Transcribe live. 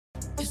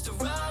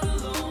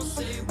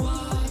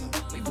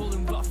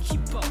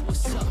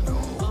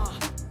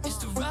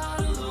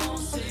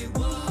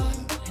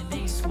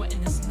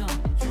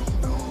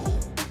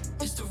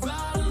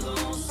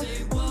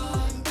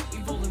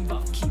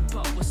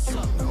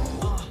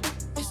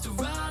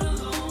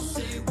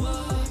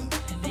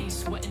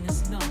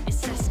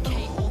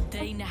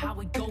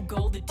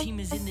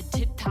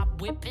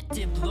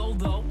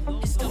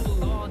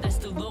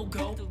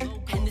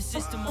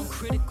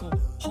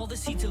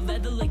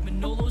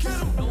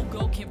killers.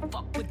 No-go, can't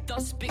fuck with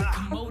us. Spit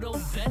Komodo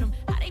venom.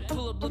 How they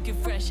pull up looking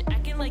fresh,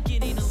 acting like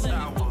it ain't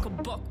 11. Fuck a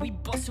buck, we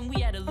bustin',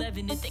 we at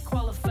 11. If they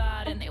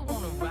qualified and they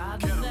wanna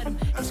ride, then let them.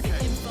 It's good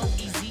info,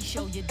 easy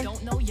show. You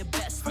don't know your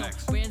best. No,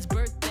 Brand's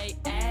birthday,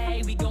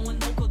 ayy. We going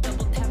local,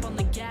 double tap on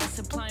the gas,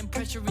 applying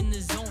pressure in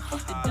the zone.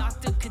 The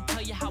doctor could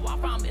tell you how I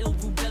rhyme ill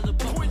rubella,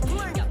 but we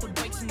got the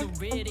bikes in the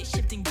rear, they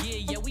shifting gear.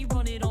 Yeah, we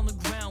run it on the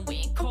ground, we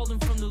ain't calling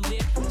from the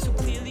lip. So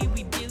clearly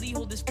we really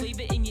hold this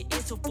flavor in your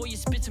ear. So before you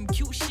spit some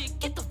cute shit,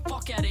 get the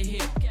fuck out of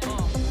here.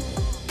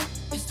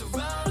 It's the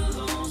ride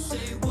along,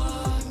 say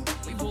what?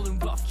 We rollin'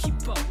 rough, keep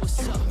up,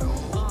 what's up?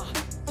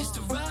 It's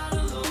the ride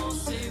along,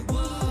 say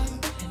what?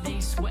 And they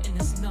ain't sweating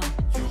us none.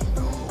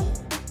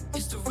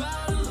 It's the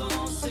ride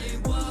along, say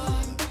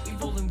what? We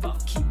rollin'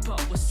 rough, keep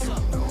up, what's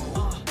up?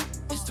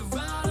 It's the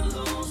ride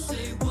along,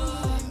 say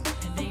what?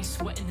 And they ain't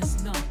sweating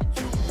us none.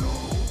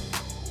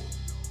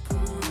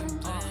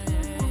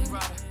 Rough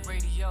Rider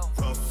Radio.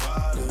 Rough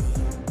Rider.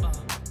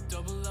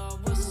 Double R,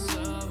 what's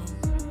up?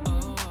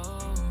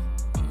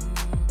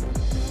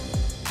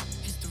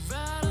 It's the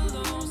ride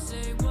along,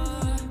 say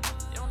what?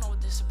 You don't know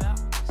what this about.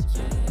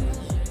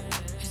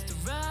 Yeah. It's the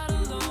ride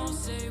along,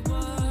 say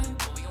what?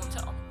 What we gonna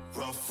tell 'em?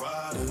 Rough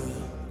Rider.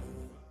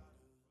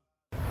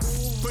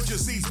 Put your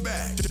seats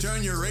back.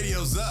 Turn your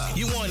radios up.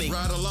 You want it?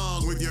 Ride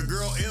along with your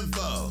girl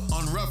Info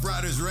on Rough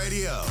Riders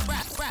Radio.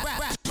 Rap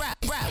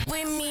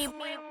with me.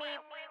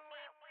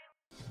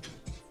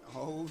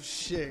 Oh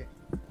shit.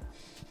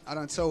 I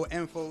done told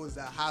Info is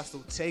a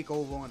hostile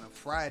takeover on a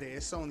Friday.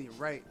 It's only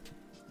right.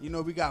 You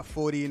know we got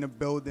 40 in the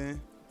building.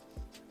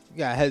 You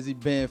got Hezzy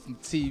Band from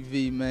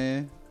TV,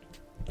 man.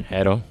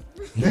 Head on.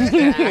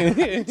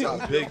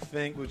 Big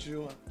thing with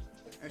you.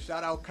 And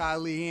shout out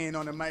Kylie in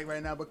on the mic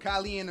right now. But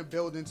Kylie in the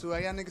building too. How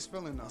y'all niggas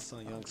feeling though?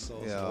 Son, Young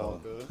Soul's Yo.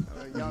 Walker.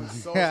 Young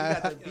Soul. He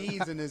got the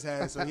beads in his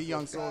head, so he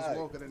Young Soul's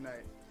Walker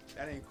tonight.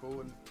 That ain't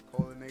cool.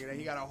 Call the nigga that.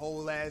 He got a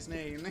whole last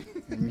name.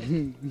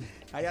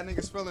 How y'all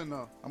niggas feeling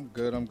though? I'm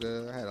good. I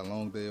had a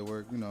long day of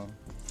work,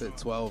 fit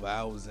 12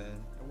 hours in.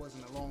 It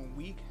wasn't a long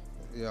week.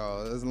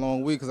 Yo, it was a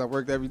long week because I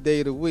worked every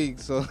day of the week,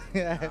 so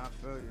I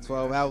feel you,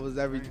 12 nigga. hours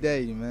every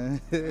day, man.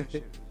 That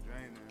shit is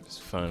draining. It's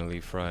finally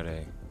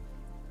Friday.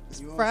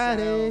 You don't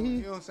Friday.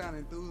 You don't sound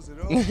enthused at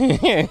all. I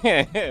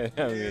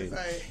Yeah, mean, it's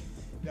like,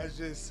 that's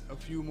just a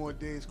few more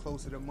days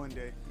closer to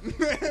Monday.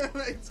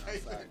 Like,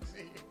 type of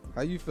shit.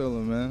 How you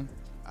feeling, man?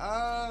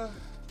 I'm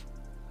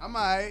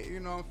alright.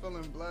 I'm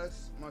feeling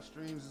blessed. My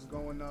streams is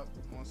going up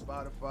on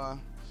Spotify.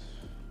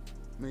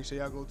 Make sure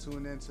y'all go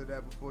tune into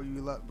that before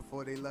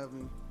they love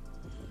me.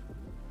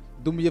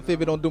 Do me a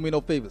favor, don't do me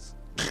no favors.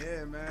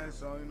 Yeah, man.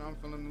 So I'm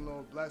feeling a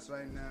little blessed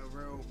right now.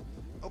 Real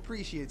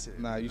appreciative.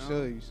 Nah, you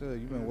should.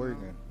 You've been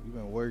working.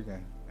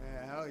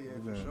 Yeah, hell yeah,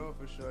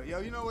 for sure. Yo,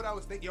 you know what I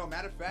was thinking? Yo,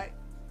 matter of fact,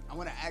 I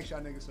want to ask y'all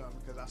niggas something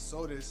because I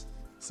saw this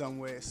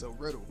somewhere. It's a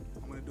riddle.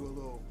 I'm gonna do a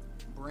little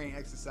brain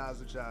exercise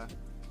with y'all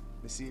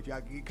to see if y'all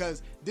get,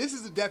 because this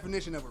is the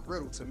definition of a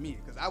riddle to me,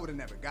 because I would have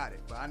never got it,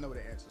 but I know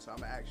the answer, so I'm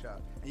gonna ask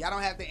y'all. And y'all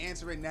don't have to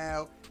answer it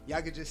now.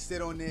 Y'all could just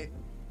sit on it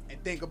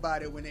and think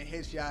about it when it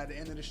hits y'all at the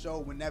end of the show,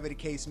 whenever the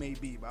case may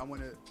be. But I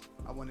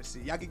wanna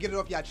see. Y'all can get it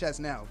off y'all chest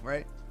now,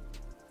 right?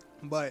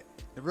 But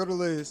the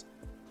riddle is,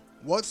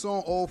 what's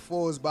on all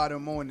fours by the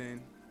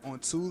morning, on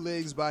two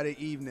legs by the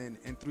evening,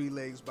 and three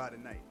legs by the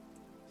night?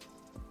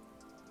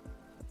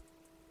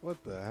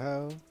 What the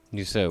hell?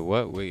 you said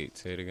what? Wait,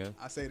 say it again.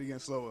 I say it again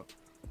slower.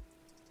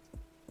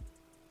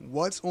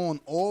 What's on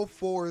all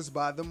fours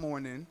by the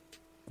morning,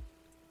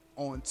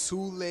 on two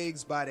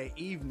legs by the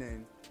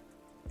evening,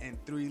 and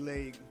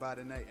three-legged by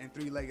the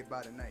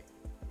night?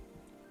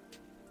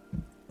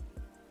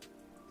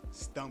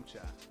 Stump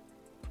y'all.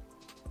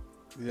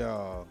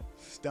 Yo.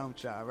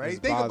 Stump y'all, right? It's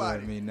Think about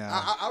bothering it. me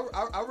now.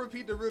 I'll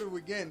repeat the riddle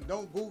again.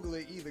 Don't Google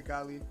it either,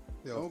 Kylie.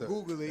 Yo, Don't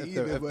Google it if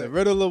either. If but the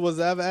riddler was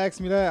ever asked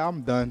me that,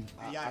 I'm done.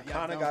 I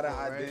kind of got an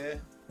idea,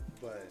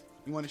 but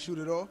You want to shoot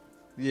it off?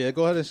 Yeah,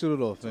 go ahead and shoot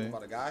it off, talking man.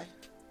 about a guy?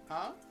 Huh?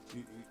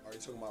 Are you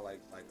talking about like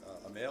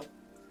a male?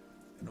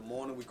 In the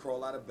morning we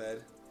crawl out of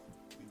bed,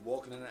 we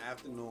walking in the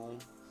afternoon.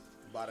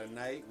 By the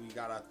night we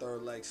got our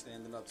third leg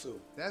standing up too.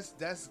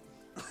 That's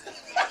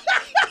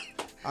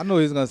I know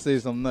he's gonna say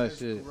some nut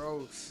shit.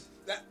 gross.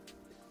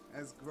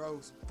 That's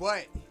gross.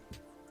 But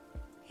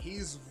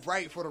he's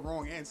right for the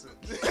wrong answer.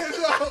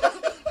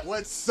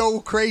 What's so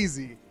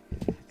crazy?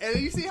 And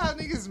you see how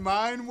niggas'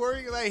 mind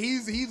work? Like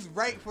he's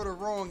right for the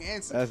wrong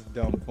answer. That's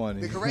dumb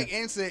funny. The correct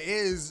answer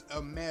is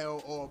a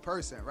male or a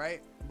person,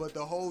 right? But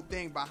the whole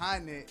thing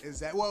behind it is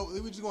that, well,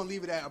 we're just gonna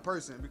leave it at a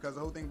person, because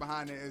the whole thing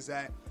behind it is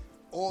that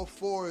all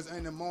fours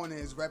in the morning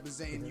is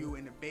representing you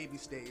in the baby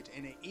stage,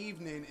 and the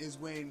evening is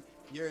when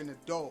you're an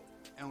adult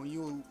and when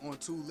you on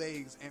two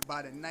legs, and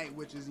by the night,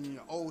 which is in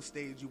your old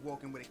stage, you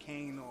walking with a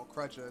cane or a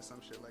crutcher or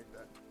some shit like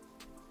that.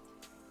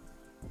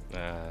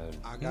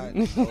 I got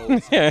no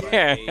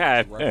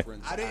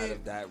reference I didn't- out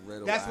of that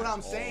riddle. That's what at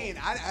I'm saying.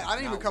 all. I didn't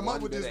even Not come up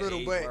one with this bit of riddle,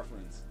 age but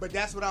reference. but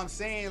that's what I'm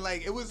saying.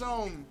 Like it was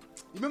you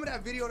remember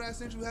that video that I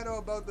sent you, Hedo,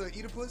 about the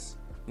Oedipus?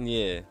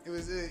 Yeah. It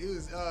was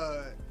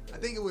I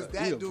think it was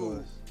that dude.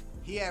 Oedipus.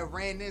 he had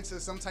ran into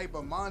some type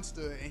of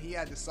monster and he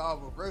had to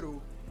solve a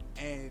riddle,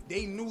 and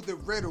they knew the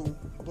riddle,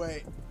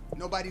 but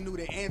nobody knew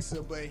the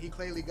answer. But he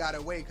clearly got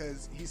away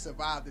because he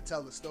survived to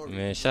tell the story.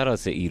 Man, shout out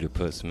to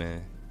Oedipus,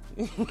 man.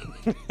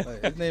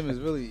 Like, his name is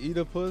really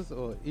Oedipus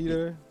or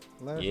Eater?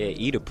 Yeah,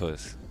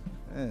 Oedipus.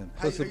 Man,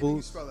 How you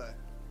Pussaboots. spell that?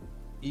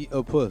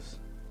 Oedipus.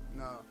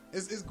 No,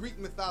 it's Greek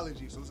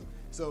mythology.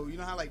 So you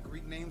know how like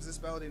Greek names are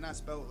spelled? They're not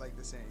spelled like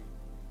the same.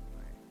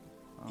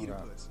 Like,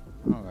 Oedipus.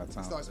 I don't got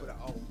time. It starts for with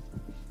that. an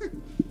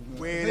O.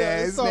 Weird Yeah,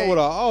 ass it's all name. with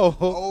a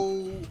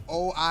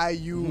O.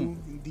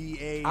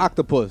 Oiuda.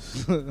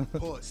 Octopus.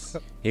 Puss.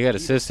 He got a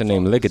sister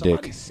named Somebody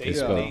Lickadick. say It's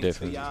the spelled name to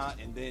different. y'all,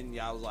 and then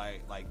y'all was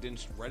like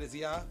didn't read it to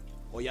y'all,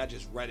 or y'all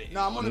just read it?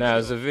 No, I'm on the Nah,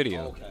 it's a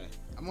video. video. Okay.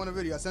 I'm on a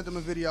video. I sent them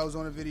a video. I was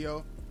on a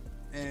video.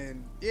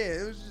 And yeah,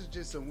 it was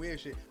just some weird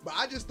shit. But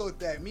I just thought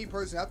that, me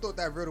personally, I thought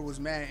that riddle was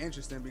mad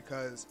interesting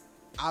because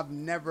I've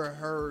never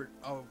heard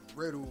of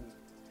riddle.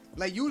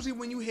 Like usually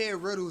when you hear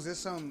riddles, there's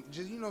some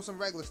just some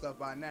regular stuff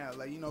by now.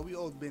 Like we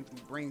all been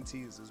through brain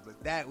teasers,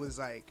 but that was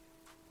like,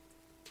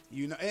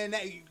 and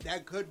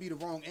that could be the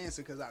wrong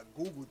answer because I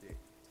googled it.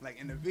 Like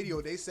in the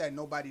video, they said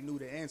nobody knew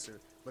the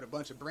answer, but a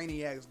bunch of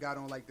brainiacs got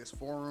on like this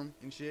forum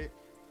and shit,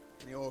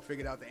 and they all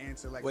figured out the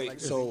answer. Like Wait, like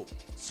so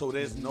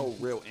there's no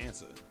real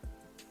answer.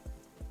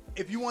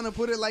 if you want to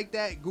put it like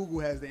that,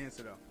 Google has the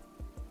answer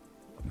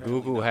though.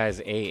 Google has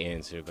a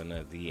answer, but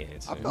not the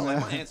answer. I felt like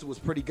my answer was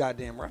pretty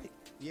goddamn right.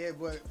 Yeah,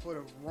 but for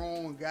the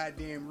wrong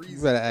goddamn reason.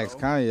 You better ask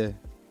bro. Kanye.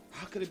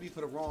 How could it be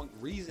for the wrong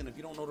reason if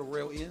you don't know the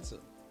real answer?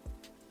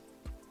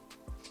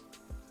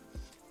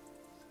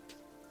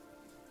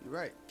 You're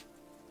right.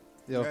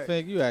 Yo, Right.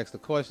 Fink, you ask the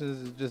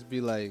questions and just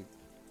be like,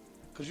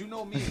 Cause you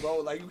know me, bro.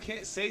 Like you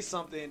can't say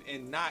something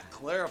and not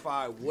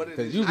clarify what it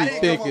because is. you I be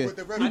didn't come up thinking, with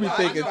the you riddle. be I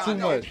thinking know, too I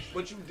know. much.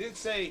 But you did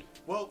say,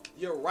 well,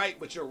 you're right,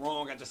 but you're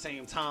wrong at the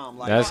same time.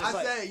 Like That's- it's I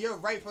like- said you're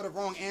right for the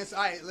wrong answer.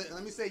 All right,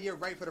 let me say you're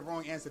right for the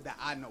wrong answer that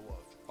I know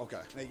of. okay.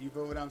 Like you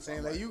feel what I'm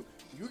saying? Like you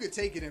could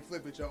take it and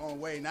flip it your own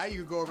way. Now you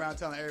could go around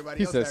telling everybody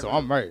He else. said, that so riddle.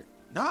 I'm right.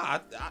 Nah,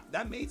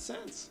 that made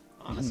sense.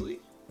 Honestly,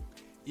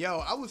 Yo,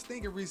 I was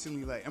thinking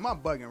recently, like, am I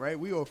bugging? Right?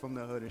 We all from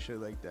the hood and shit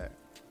like that.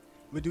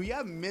 But do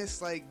y'all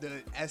miss like the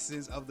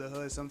essence of the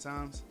hood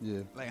sometimes?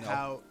 Yeah, Like No.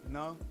 how?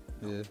 No,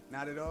 yeah.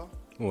 not at all.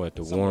 What,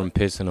 the warm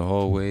piss in the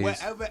hallways?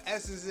 Whatever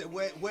essence,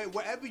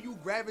 whatever you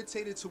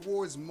gravitated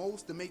towards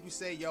most to make you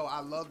say, "Yo, I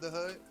love the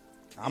hood."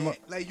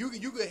 Like you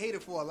could hate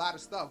it for a lot of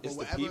stuff, but it's the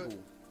whatever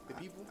people. the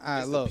people. All right,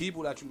 It's look. the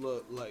people that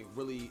you like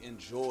really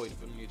enjoyed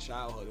from your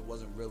childhood. It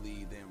wasn't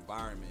really the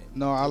environment.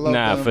 No, I love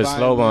Nah, the for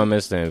Slow environment. Bomb,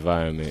 it's the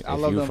environment. I If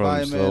love you the from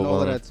environment and Slow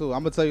all of Bomb, that too. I'm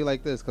gonna tell you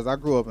like this, because I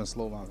grew up in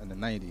Slow Bomb in the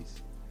 90s.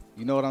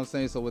 You know what I'm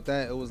saying? So with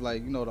that, it was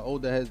like, the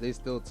older heads, they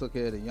still took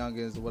care of the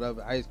youngins or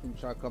whatever. Ice cream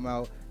truck come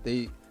out.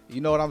 You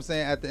know what I'm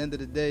saying? At the end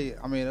of the day,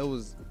 I mean, it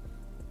was.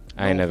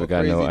 I ain't known never for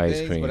got no crazy ice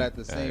things, cream. But at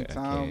the same I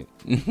time,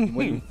 can't.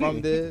 when you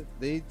from there,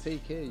 they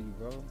take care of you,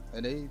 bro.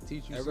 And they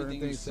teach you certain Everything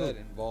you things said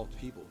too. involved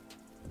people.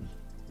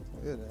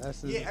 Yeah, the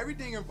essence. Yeah,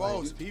 everything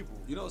involves Like, people.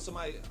 You know,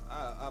 somebody.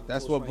 I have a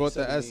That's close what friend, brought he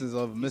said the to me- essence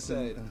of he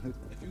missing. said,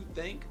 if you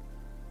think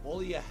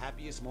all of your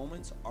happiest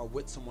moments are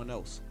with someone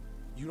else,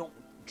 you don't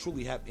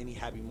truly have any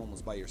happy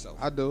moments by yourself.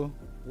 I do.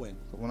 When?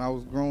 When I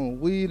was growing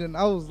weed and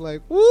I was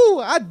like, woo,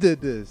 I did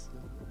this.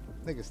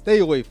 Nigga, stay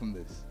away from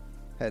this.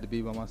 Had to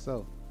be by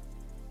myself.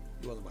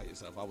 You wasn't by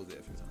yourself. I was there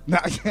a few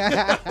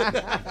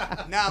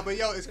times. Nah, but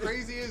yo, as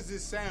crazy as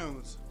this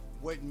sounds,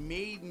 what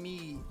made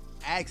me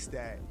ask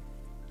that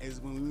is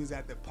when we was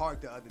at the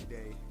park the other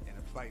day and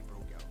a fight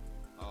broke out.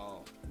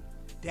 Oh.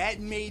 That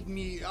made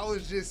me, I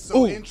was just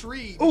so Ooh.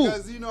 intrigued Ooh.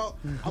 because,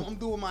 I'm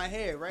doing my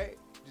hair, right?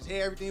 Just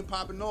hair, everything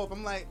popping off.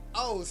 I'm like,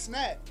 oh,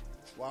 snap.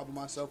 Wobble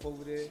myself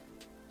over there.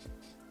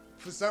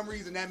 For some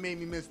reason, that made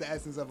me miss the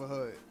essence of a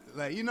hood.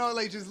 Like,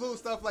 like just little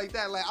stuff like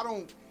that. Like, I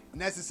don't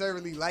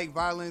necessarily like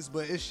violence,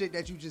 but it's shit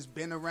that you just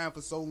been around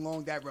for so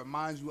long that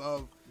reminds you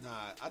of. Nah,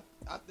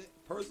 I think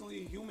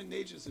personally, human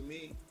nature to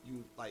me,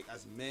 you like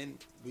as men,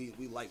 we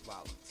like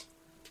violence.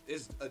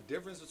 There's a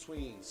difference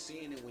between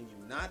seeing it when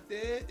you're not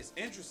there. It's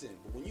interesting,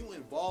 but when you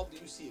involved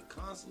and you see it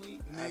constantly,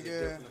 it has a Nigga,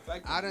 different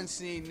effect. on I you. done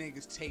seen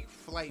niggas take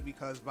flight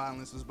because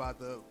violence was about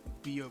to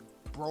be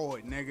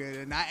abroad,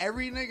 nigga. Not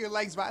every nigga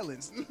likes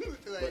violence.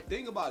 But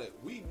think about it.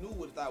 We knew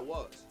what that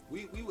was.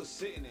 We were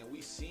sitting there.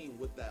 We seen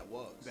what that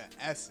was. the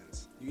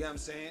essence. You get what I'm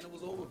saying? It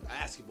was over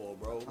basketball,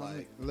 bro.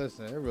 Like,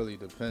 Listen, it really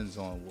depends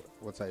on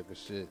what type of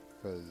shit.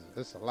 Because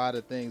there's a lot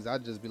of things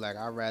I'd just be like,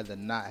 I'd rather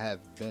not have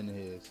been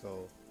here.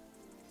 So,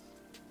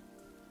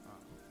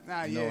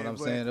 Nah, you know yeah, what I'm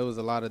but saying? There was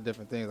a lot of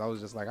different things. I was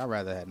just like, I'd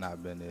rather have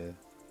not been there.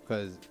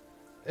 Because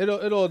it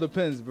all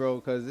depends, bro.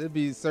 Because it'd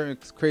be certain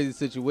crazy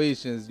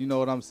situations. You know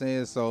what I'm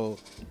saying? So,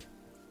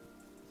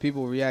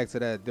 people react to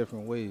that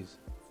different ways.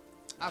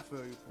 I feel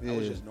you. that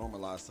was Yeah. just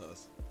normalized to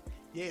us.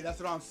 Yeah, that's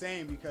what I'm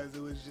saying because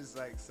it was just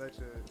like such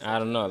a. I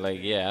don't know. Like,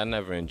 yeah, I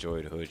never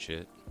enjoyed hood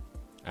shit.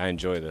 I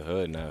enjoy the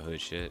hood, not hood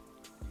shit.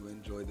 You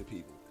enjoy the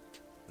people.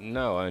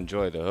 No, I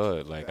enjoy the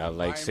hood. Like, The I like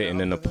environment sitting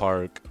of in the the hood?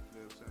 park.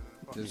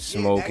 Yeah,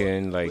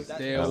 smoking. Like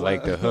Yeah, I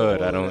like the what?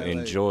 hood. I All don't that, like-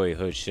 enjoy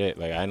hood shit.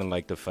 Like I didn't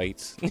like the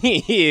fights.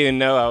 You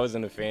know, I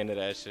wasn't a fan of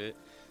that shit.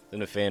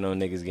 Wasn't a fan of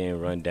niggas getting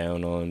run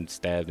down on,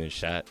 stabbed and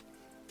shot.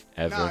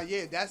 Ever. Nah,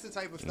 yeah, that's the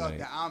type of stuff Like-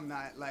 that I'm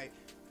not like.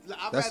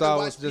 I'd That's rather what I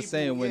was watch just people,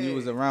 saying when you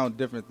was yeah. around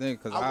different things.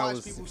 Because I I watch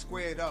was. people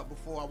squared up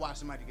before I watch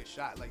somebody get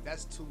shot. Like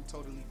that's two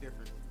totally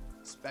different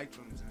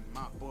spectrums in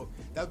my book.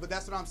 But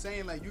that's what I'm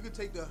saying. Like you could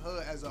take the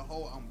hood as a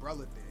whole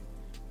umbrella thing,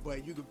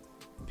 but you could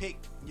pick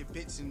your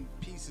bits and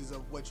pieces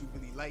of what you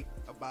really like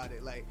about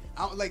it. Like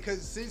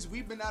because since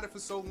we've been at it for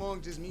so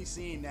long, just me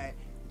seeing that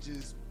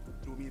just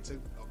threw me into a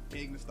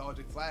big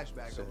nostalgic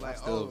flashback Shit, of I like,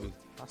 still oh, be-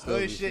 I still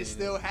hood be shit seeing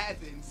still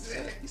happens.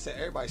 He said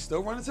everybody's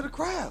still running to the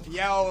crowd.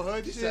 Yo,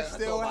 hood He shit said, I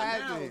still thought by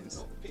now,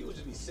 happens. people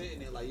just be sitting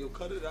there like, yo,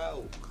 cut it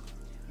out.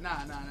 Nah.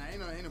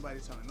 Ain't nobody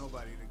telling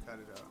nobody to cut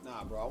it out.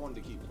 Nah, bro, I wanted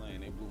to keep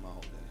playing. They blew my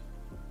whole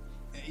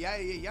day. Yeah,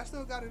 y'all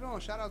still got it on.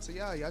 Shout out to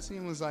y'all. Y'all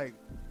team was like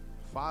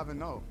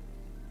 5-0.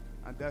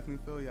 I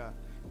definitely feel y'all.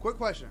 Quick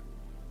question,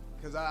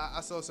 because I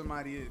saw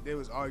somebody, they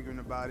was arguing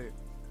about it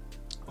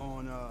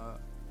on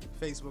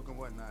Facebook and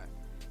whatnot.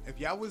 If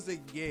y'all was to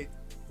get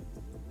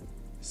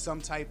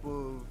some type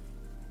of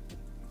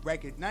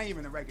record, not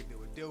even a record deal,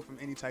 a deal from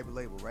any type of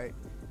label, right?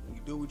 You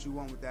do what you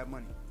want with that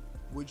money.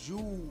 Would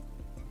you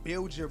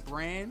build your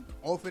brand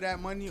off of that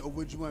money, or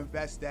would you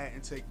invest that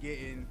into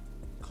getting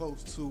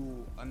close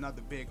to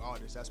another big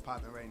artist that's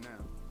popping right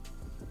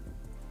now?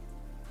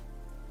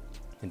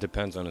 It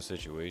depends on the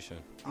situation.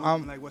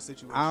 Like what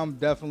situation? I'm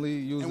definitely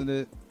using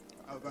it.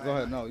 Oh, Go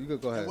ahead. No, you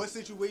could go ahead. In what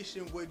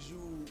situation would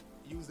you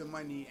use the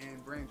money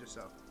and brand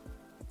yourself?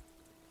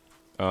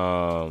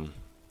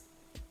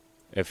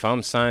 If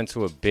I'm signed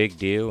to a big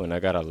deal and I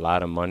got a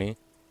lot of money,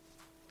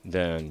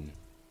 then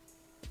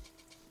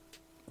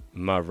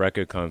my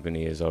record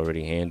company is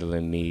already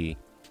handling me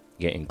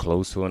getting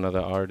close to another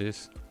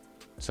artist.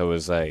 So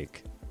it's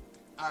like,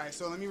 All right,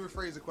 so let me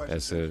rephrase the question.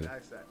 That's since it. you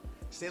asked that.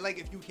 Say like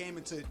if you came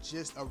into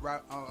just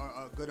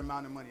a good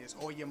amount of money, it's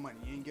all your money.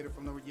 You didn't get it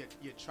from the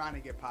you're trying to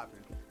get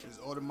popping. It's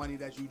all the money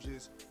that you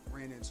just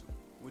ran into.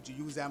 Would you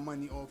use that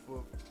money off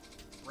of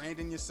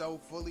branding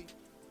yourself fully,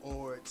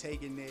 or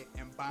taking it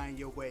and buying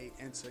your way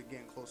into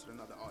getting closer to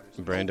another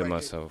artist? Branding record,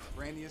 myself.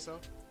 Branding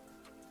yourself.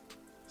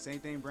 Same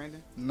thing,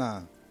 Brandon.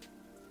 Nah.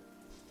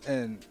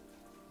 And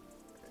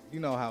you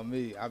know how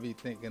I be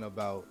thinking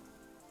about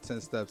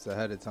 10 steps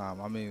ahead of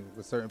time. I mean,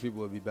 with certain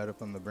people, it would be better for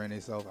them to brand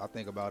themselves. I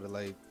think about it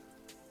like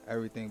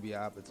everything be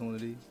an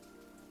opportunity.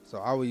 So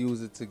I would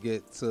use it to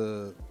get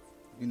to,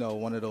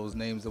 one of those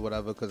names or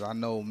whatever, because I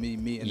know me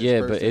meeting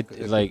this person, but it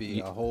could be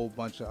a whole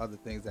bunch of other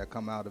things that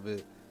come out of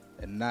it,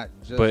 and not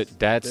just But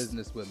that's-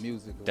 business with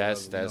music. Or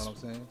that's whatever, you know what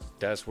I'm saying?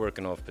 that's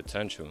working off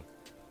potential.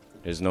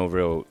 There's no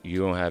real, you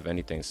don't have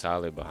anything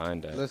solid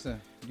behind that.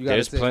 Listen, you gotta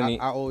There's take, plenty-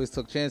 I always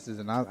took chances,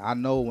 and I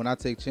know when I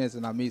take chances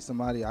and I meet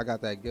somebody, I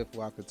got that gift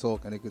where I could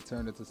talk and it could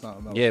turn into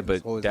something else. Yeah,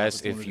 There's but always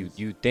that's if opportunities.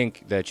 you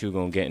think that you're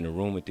gonna get in a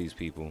room with these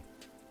people.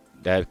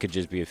 That could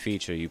just be a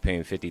feature. You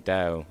paying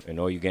 $50,000, and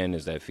all you getting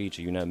is that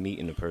feature. You're not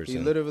meeting the person. He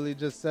literally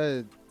just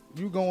said,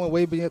 "You going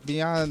way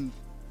beyond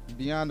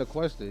the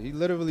question." He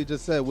literally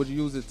just said, "Would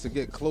you use it to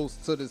get close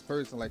to this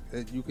person? Like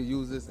you could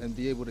use this and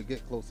be able to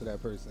get close to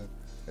that person."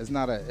 It's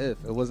not an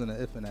if. It wasn't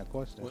an if in that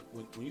question.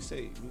 When you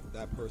say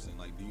that person,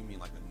 like, do you mean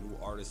like a new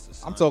artist? To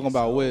sign I'm talking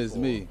about yourself, Wiz, or-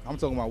 me. I'm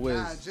talking about Wiz.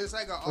 Nah, just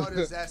like an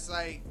artist that's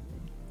like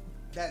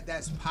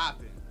that's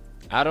popping.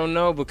 I don't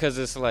know, because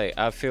it's like,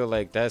 I feel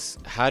like that's,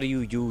 how do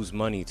you use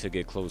money to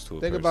get close to a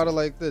Think person? about it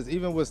like this.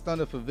 Even with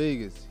Stunner for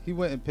Vegas, he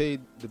went and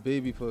paid the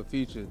baby for a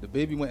feature. The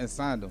baby went and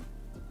signed him.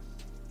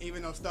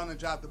 Even though Stunner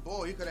dropped the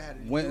ball, he could have had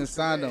it. Went and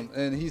signed him,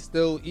 and he's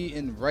still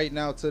eating right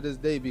now to this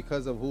day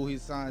because of who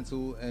he's signed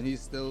to, and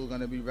he's still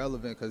gonna be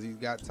relevant because he's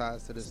got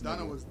ties to this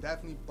Stunner nigga. was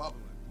definitely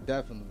bubbling.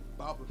 Definitely.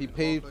 Bubbling He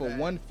paid off for of that.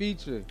 one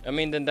feature. I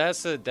mean, then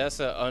that's a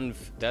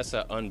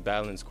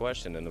unbalanced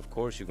question, and of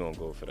course you're gonna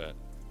go for that.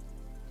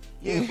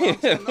 Yeah,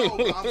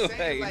 but I'm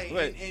saying Like,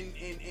 like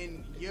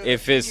in your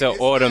If it's opinion, an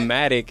not-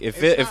 automatic,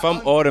 if it's not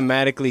I'm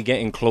automatically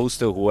getting close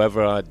to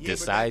whoever I Yeah,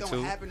 decide but that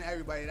don't to. happen to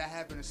everybody. That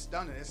happened to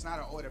Stunner. It's not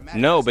an automatic.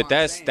 No, what but I'm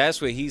that's saying.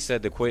 what he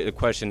said. The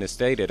question is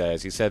stated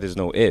as. He said there's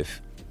no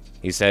if.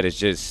 He said it's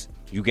just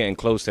you getting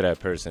close to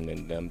that person,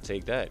 and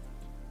take that.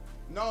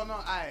 No,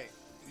 I.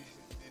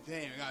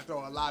 Damn, you gotta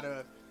throw a lot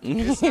of.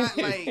 It's not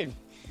like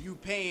you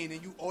paying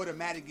and you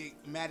automatically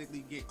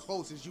get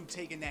close. It's you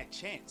taking that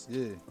chance.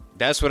 Yeah.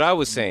 That's what I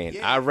was saying.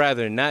 Yeah. I'd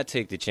rather not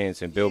take the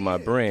chance and build my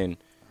Yeah. brand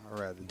I'd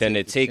rather than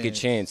to the take a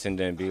chance and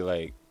then be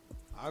like,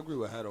 I agree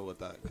with Hedo with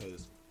that,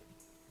 because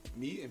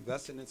me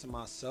investing into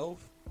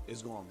myself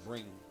is going to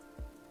bring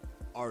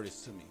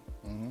artists to me.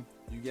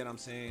 You get what I'm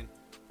saying?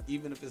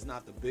 Even if it's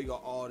not the bigger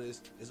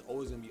artist, there's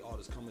always going to be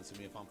artists coming to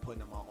me if I'm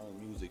putting in my own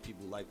music.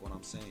 People like what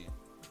I'm saying.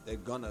 They're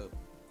going to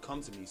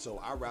come to me. So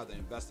I'd rather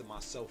invest in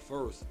myself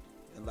first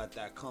and let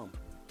that come.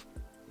 You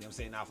know what I'm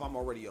saying? Now, if I'm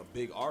already a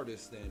big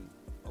artist, then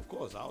of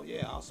course, I'll sponsor, you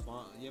know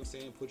what I'm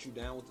saying, put you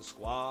down with the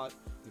squad.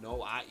 You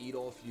know, I eat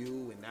off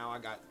you, and now I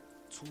got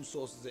two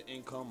sources of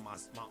income, my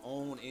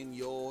own and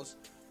yours.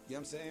 You know what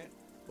I'm saying?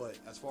 But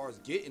as far as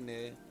getting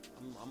there,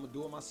 I'm gonna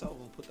do it myself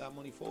and put that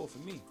money forward for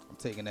me. I'm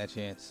taking that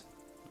chance.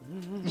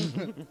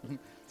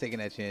 Taking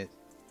that chance.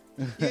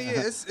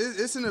 Yeah.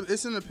 It's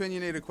an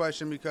opinionated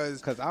question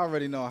because I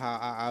already know how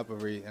I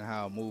operate and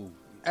how I move.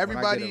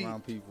 Everybody- when I get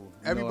around people. You know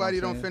what everybody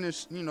I'm don't saying?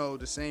 finish,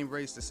 the same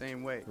race the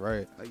same way.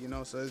 Right. Like,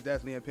 so it's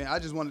definitely an opinion. I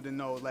just wanted to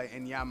know, like,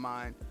 in your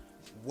mind,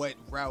 what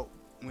route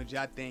would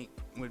y'all think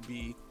would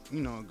be,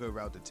 a good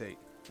route to take?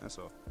 That's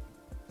all.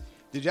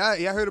 Did y'all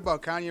heard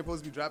about Kanye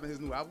supposed to be dropping his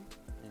new album?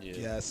 Yeah.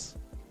 Yes.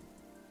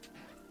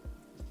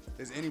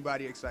 Is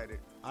anybody excited?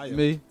 I am.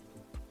 Me.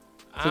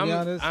 To be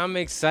honest, I'm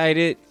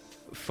excited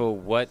for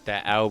what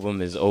the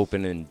album is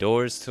opening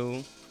doors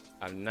to.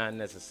 I'm not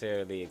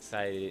necessarily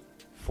excited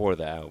for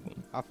the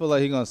album. I feel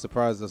like he's gonna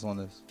surprise us on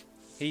this.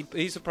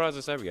 He surprised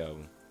us every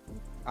album.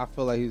 I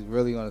feel like he's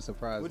really gonna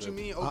surprise What us. you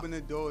mean open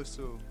the doors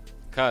to?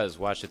 Cause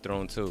Watch the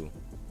Throne 2.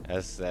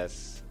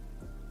 That's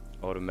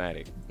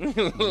automatic.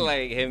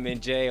 Like him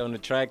and Jay on the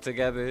track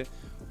together.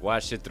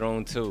 Watch the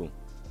Throne 2.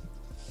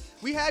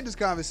 We had this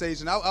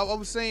conversation. I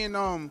was saying,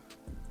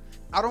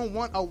 I don't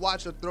want a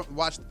Watch the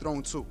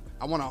Throne 2.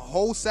 I want a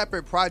whole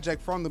separate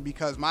project from them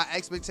because my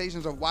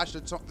expectations of Watch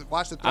the Throne.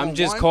 I'm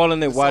just 1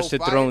 calling it was Watch so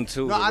the fire. Throne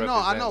 2. No, to I know,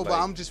 represent, but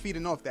I'm just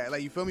feeding off that.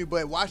 Like, you feel me?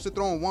 But Watch the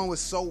Throne 1 was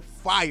so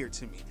fire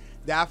to me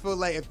that I feel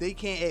like if they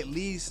can't at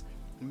least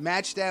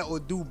match that or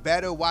do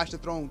better, Watch the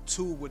Throne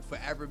 2 would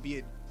forever be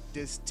a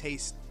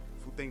distasteful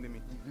thing to me.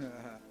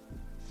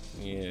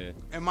 Yeah.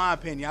 In my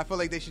opinion, I feel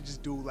like they should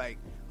just do like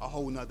a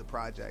whole nother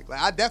project. Like,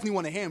 I definitely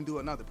want to hear him do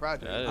another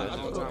project. Yeah, I that's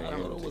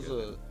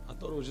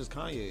thought it was just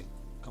Kanye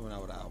coming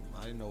out with an album.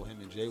 I didn't know him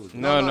and Jay was.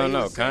 No. he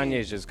was saying-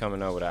 Kanye's just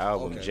coming out with an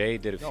album. Okay. Jay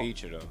did a No.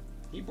 feature though.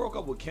 He broke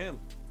up with Kim.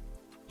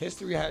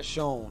 History has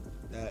shown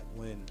that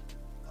when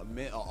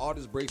an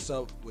artist breaks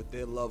up with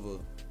their lover, you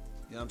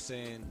know what I'm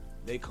saying,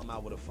 they come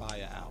out with a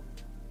fire album.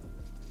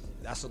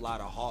 That's a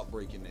lot of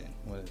heartbreak in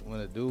there. When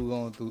a dude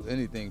going through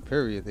anything,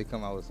 period, they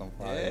come out with some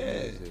fire.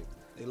 Yeah. Shit.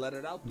 They let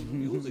it out through the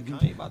music.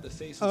 Kanye about to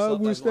say some I stuff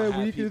wish that's gonna that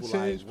we have could people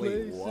change like,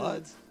 wait, places.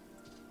 what?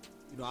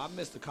 I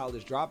missed the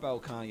college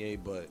dropout Kanye,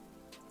 but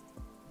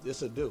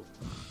this'll do.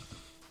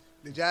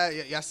 Did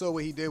y'all saw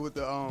what he did with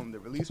the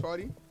release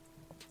party?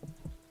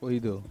 What he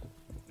do?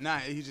 Nah,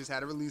 he just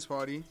had a release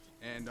party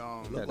and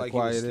Looked the like he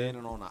was quiet in.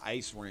 standing on an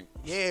ice rink.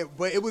 yeah,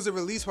 but it was a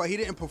release party. He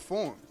didn't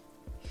perform.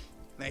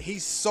 Like, he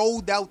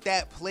sold out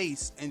that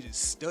place and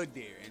just stood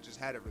there and just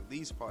had a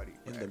release party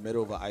In the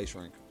middle of an ice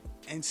rink.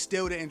 and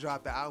still didn't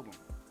drop the album.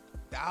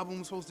 The album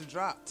was supposed to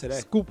drop. Today.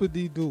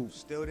 Scoopity doo.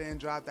 Still didn't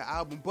drop the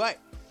album. But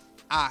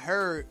I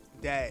heard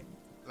that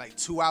like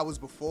 2 hours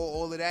before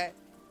all of that,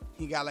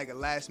 he got like a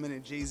last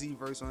minute Jay-Z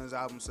verse on his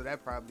album. So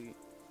that probably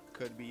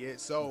could be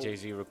it. So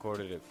Jay-Z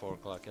recorded at 4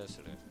 o'clock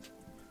yesterday.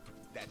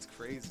 that's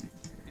crazy.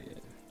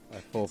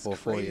 Like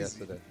 444 crazy.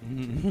 yesterday.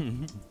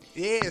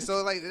 Yeah,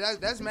 so like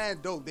that's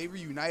mad dope. They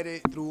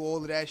reunited through all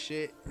of that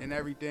shit and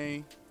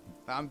everything.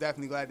 I'm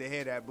definitely glad to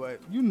hear that.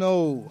 But You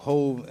know,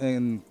 Hov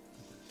and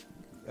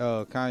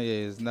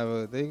Kanye is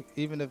never. They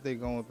even if they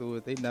going through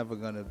it, they never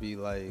gonna be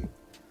like.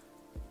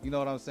 You know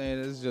what I'm saying?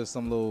 It's just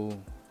some little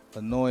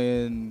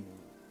annoying,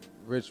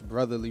 rich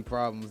brotherly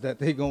problems that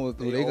they going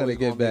through. They gonna always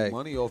get make back.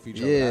 money off each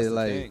other. Yeah, That's the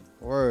like thing.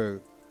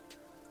 word.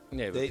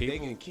 Yeah, but They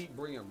people, can keep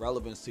bringing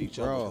relevance to each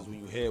other Bro. because when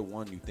you hear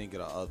one, you think of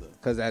the other.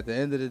 Cause at the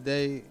end of the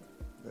day,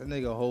 that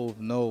nigga Hov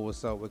know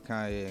what's up with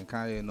Kanye, and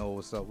Kanye know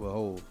what's up with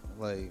Hov.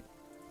 Like,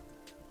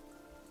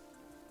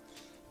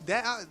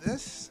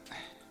 that's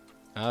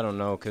I don't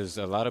know, cause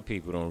a lot of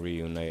people don't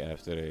reunite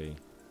after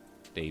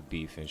they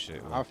beef and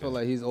shit. I feel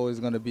like he's always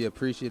gonna be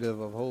appreciative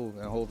of Hov,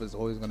 and Hov is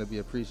always gonna be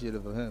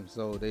appreciative of him.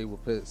 So they will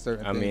put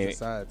certain things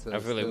aside. To I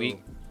feel like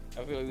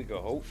we could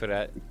hope for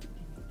that.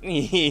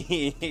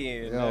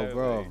 Yo,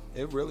 bro.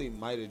 It really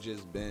might have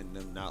just been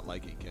them not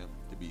liking Kim,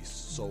 to be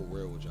so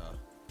real with y'all.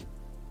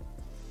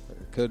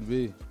 It could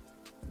be. It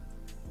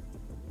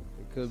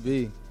could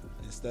be.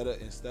 Instead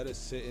of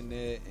sitting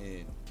there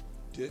and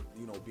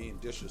being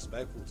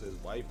disrespectful to his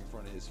wife in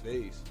front of his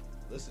face,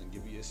 listen,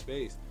 give me your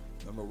space.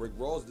 Remember Rick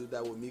Ross did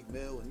that with Meek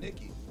Mill and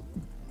Nicki.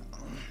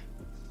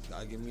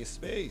 Gotta give me a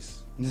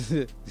space.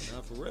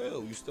 Not for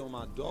real. You still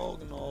my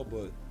dog and all,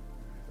 but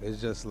It's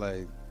just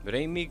like, But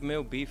ain't Meek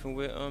Mill beefing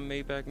with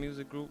Maybach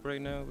Music Group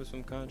right now with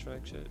some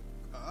contract shit?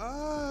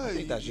 I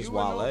think that's just you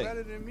would know Wale.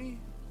 better than me.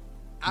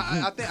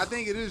 I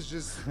think it is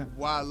just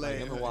Wale. like,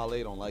 him and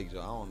Wale don't like each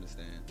other. I don't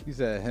understand. you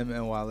said him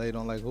and Wale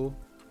don't like who?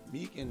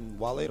 Meek and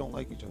Wale don't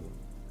like each other.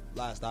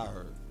 Last I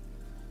heard.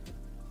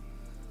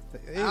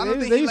 I don't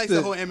think he likes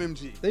the whole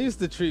MMG. They used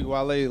to treat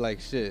Wale like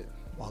shit.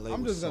 Wale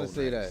I'm was just gonna so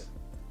say nice. that.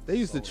 They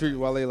used to treat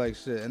Wale like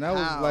shit, and that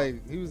was How?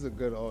 like, he was a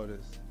good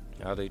artist.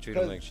 How they treat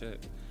him like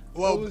shit?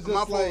 Well, It was my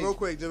just fault, like- real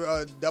quick.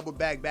 To double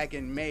back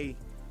in May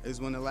is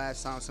when the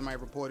last time somebody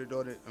reported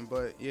on it.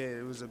 But yeah,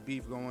 it was a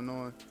beef going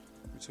on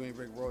between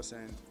Rick Ross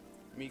and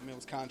Meek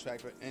Mill's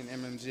contract and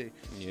MMG.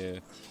 Yeah.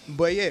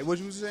 But yeah, what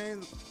you was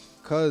saying?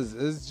 Cause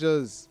it's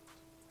just,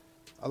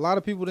 a lot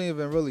of people didn't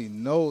even really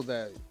know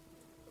that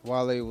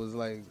Wale was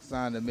like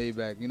signed to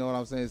Maybach. You know what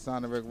I'm saying?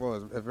 Signed to Rick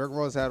Ross. If Rick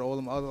Ross had all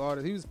them other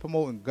artists, he was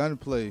promoting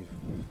Gunplay.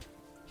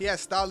 He had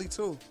Stolly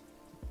too.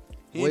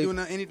 He ain't doing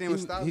anything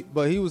with Stolly.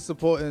 But he was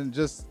supporting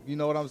just, you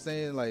know what I'm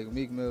saying, like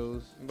Meek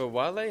Mills. But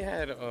Wale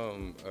had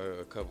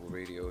a couple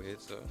radio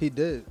hits though. He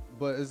did,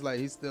 but it's like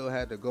he still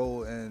had to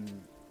go and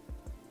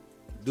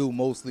do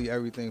mostly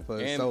everything for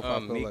himself. I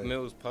feel Meek like.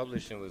 Mill's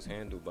publishing was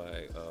handled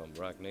by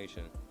Rock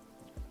Nation.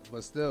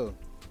 But still,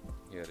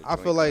 Yeah, I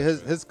feel like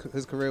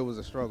his career was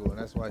a struggle, and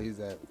that's why he's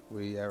at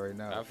where he at right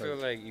now. I feel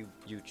like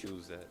you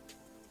choose that.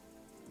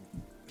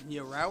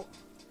 Your route?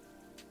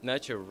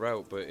 Not your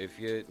route, but if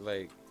you're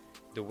like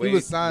the way he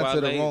was signed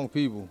to the Wale- wrong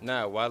people.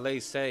 Nah,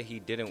 Wale said he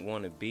didn't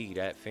want to be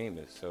that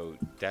famous, so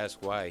that's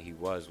why he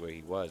was where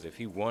he was. If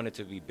he wanted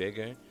to be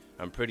bigger,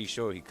 I'm pretty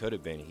sure he could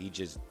have been. He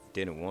just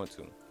didn't want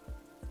to.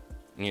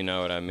 You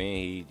know what I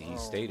mean? He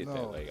stated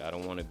that, like, I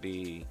don't want to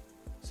be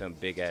some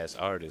big ass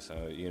artist.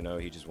 You know,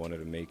 he just wanted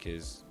to make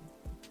his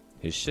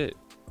shit.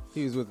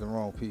 He was with the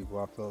wrong people.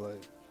 I feel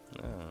like.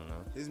 I don't know.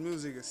 His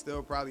music is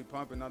still probably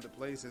pumping other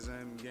places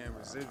and getting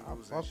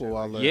residuals. fuck and shit. with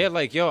Wale. Yeah,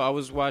 like yo, I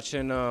was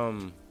watching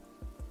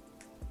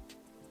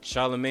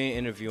Charlamagne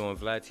interview on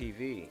Vlad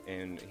TV,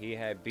 and he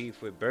had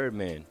beef with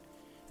Birdman,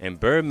 and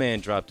Birdman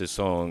dropped a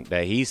song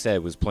that he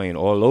said was playing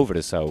all over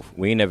the South.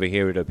 We never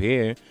hear it up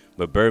here,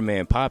 but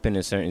Birdman popping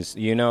in certain,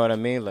 you know what I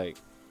mean? Like,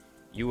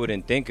 you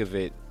wouldn't think of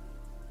it,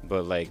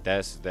 but like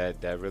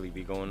that really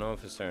be going on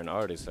for certain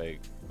artists. Like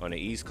on the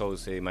East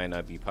Coast, they might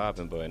not be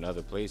popping, but in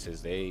other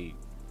places, they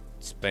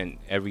spent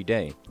every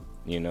day.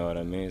 You know what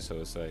I mean? So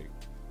it's like,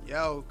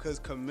 Yo, cause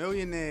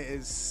Chameleon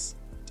is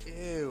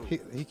still. He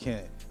can't. He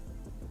can't.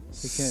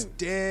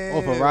 Still.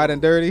 Oh, for riding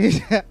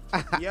dirty.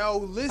 Yo,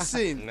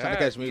 listen. Trying to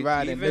catch me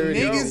riding even dirty.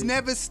 Niggas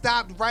never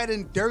stopped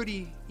riding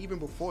dirty even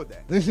before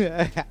that.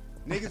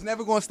 Niggas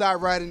never gonna stop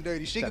riding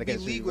dirty. Shit could be Tryna catch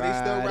me legal, they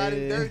still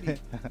riding riding.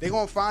 dirty. They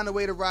gonna find a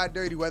way to ride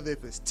dirty, whether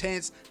if it's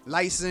tents,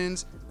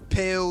 license,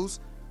 pills,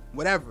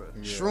 whatever.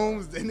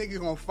 Shrooms, the niggas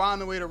gonna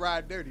find a way to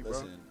ride dirty, bro.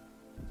 Listen,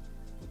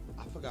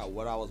 I forgot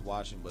what I was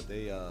watching, but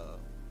they, I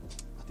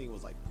think it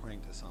was like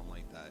Prank or something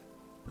like that.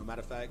 No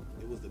matter of fact,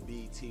 it was the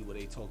BET where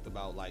they talked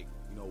about like,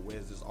 you know,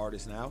 where's this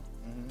artist now?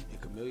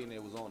 And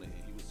Chameleon was on it,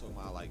 and he was talking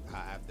about like how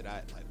after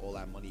that, like all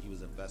that money he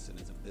was investing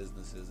into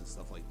businesses and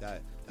stuff like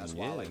that. That's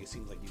why like it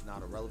seems like he's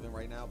not irrelevant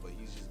right now, but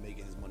he's just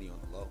making his money on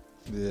the low.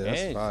 Yeah,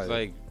 that's and fire.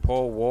 like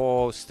Paul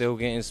Wall still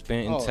getting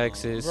spent in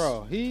Texas.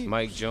 Bro,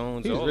 Mike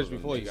Jones, he was all rich of them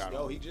before he niggas. got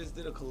Yo, he just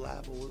did a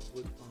collab with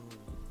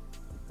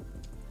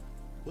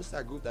what's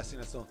that group that sing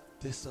that song?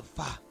 This a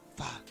fa.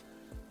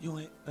 You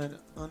ain't Never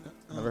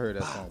heard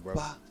that song, bro.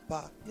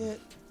 Yeah,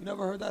 you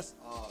never heard that?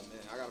 Oh man,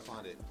 I gotta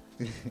find it.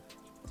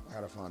 I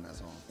gotta find that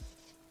song.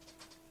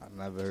 I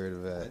never heard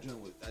of that.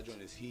 That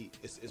joint is heat.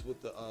 It's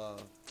with the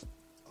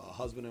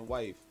husband and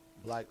wife,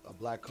 a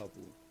black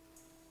couple.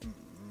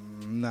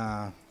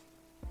 Nah,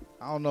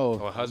 I don't know.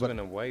 Or husband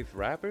and wife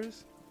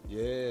rappers?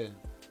 Yeah,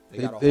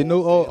 They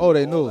knew. Oh,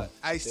 they knew.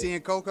 Ice-T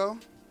and Coco.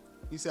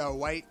 You said a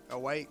white.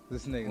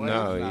 This nigga. No,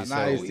 nah, he nah, said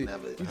Ice-T. we You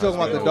never- talking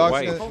about the Husband dark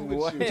and skin?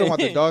 wife. You talking about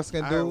the dark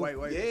skin I heard dude?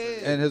 white. Yeah.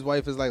 And his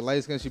wife is like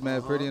light skinned. She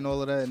mad pretty and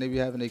all of that. And they be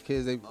having their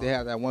kids. They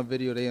have that one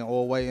video. They in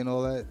all white and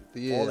all that.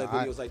 Yeah, All their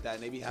videos like that,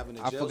 and they be having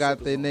the I jail forgot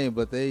slippers their on. name,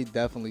 but they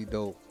definitely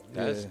dope.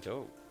 That's Yeah.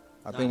 dope.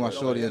 I think my Nah,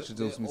 shorty they're-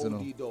 introduced me they're to them.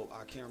 OD dope.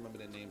 I can't remember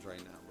their names right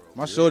now, bro.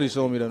 My shorty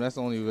showed me them. That's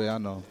the only way I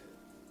know.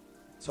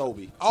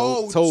 Toby.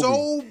 Oh, Toby.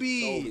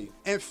 Toby.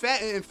 And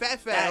Fat. Yeah,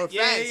 Fats.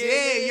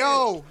 yeah.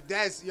 Yo,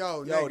 that's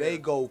yo. Yo, nigga. they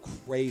go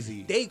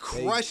crazy. They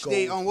crushed go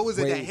they what was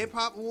it? That crazy. Hip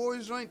Hop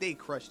Awards joint. They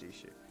crushed their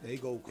shit. They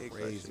go They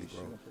crazy, crushed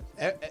this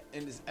bro.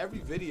 And this, every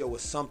video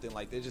is something.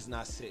 Like, they're just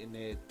not sitting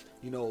there,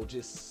 you know,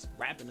 just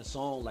rapping a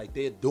song. Like,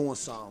 they're doing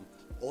some,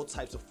 all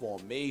types of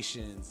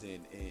formations and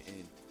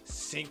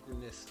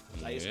synchronous.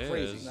 Like, it's Yes.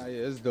 crazy. Nah,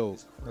 yeah, it's dope.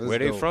 It's Where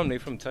they dope. from? They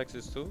from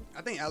Texas too?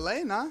 I think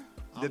L.A. Nah, I'm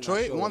not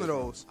Detroit. sure One of where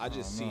they're those. from. I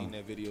just seen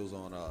their videos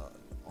on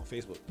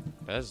Facebook.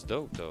 That's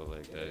dope though.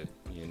 Like that,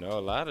 you know,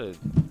 a lot of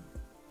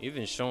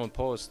even Sean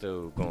Paul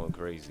still going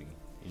crazy.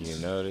 You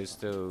know, they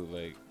still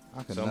like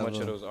I can so much of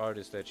never- those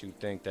artists that you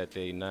think that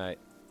they not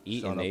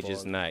eating, Sean they Paul.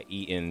 just not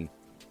eating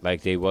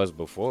like they was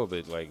before.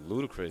 But like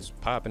Ludacris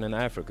popping in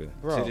Africa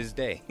Bro. to this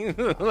day.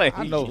 Like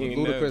I know you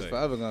Ludacris like,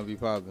 forever gonna be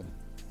popping.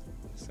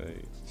 so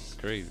it's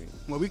crazy.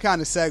 Well, we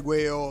kind of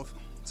segue off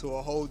to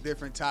a whole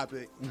different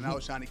topic, and I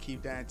was trying to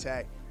keep that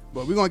intact.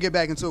 But we're gonna get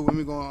back into it when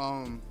we're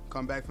gonna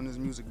come back from this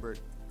music break.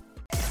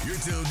 You're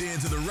tuned in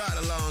to the Ride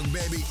Along,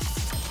 baby,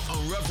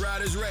 on Rough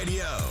Riders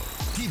Radio.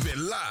 Keep it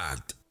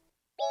locked.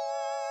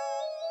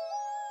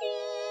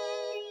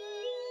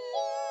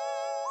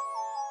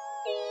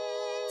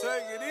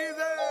 Take it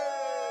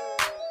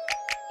easy.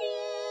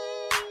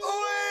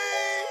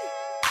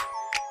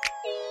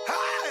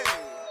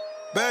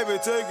 Baby,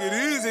 take it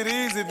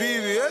easy,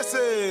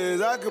 BBS's.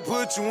 I could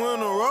put you in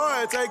a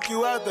Roy, take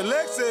you out the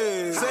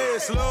Lexus. Say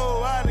it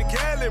slow out in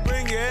Cali,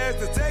 bring your ass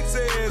to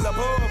Texas. I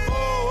pull a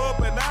four up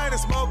at night and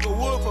smoke a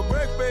wood for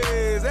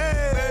breakfast.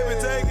 Hey,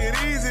 baby, take it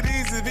easy,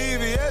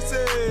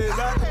 BBS's.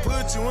 I could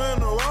put you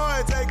in a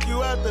Roy, take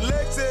you out out the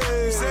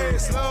Lexus. Say it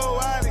slow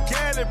out of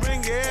Cali,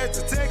 bring your ass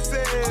to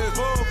Texas.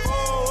 Pull a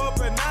four up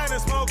at night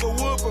and smoke a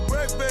wood for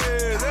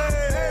breakfast.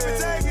 Hey, baby,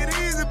 take it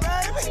easy,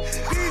 baby.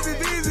 Easy,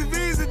 easy,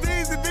 easy,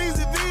 easy,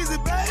 easy, easy,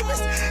 baby.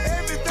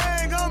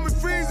 Everything on me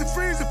freezing,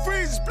 freezing,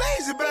 freezing,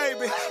 pleasing,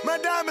 baby. My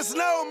diamond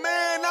snow,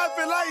 man, I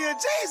feel like you're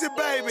Jeezy,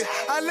 baby.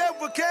 I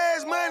left with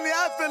cash money,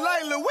 I feel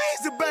like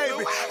Louisa,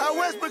 baby. I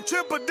Westbrook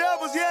triple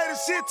doubles, yeah,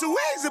 this shit too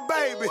easy,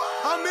 baby.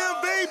 I'm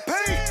MVP.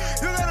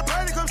 You got a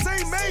party, come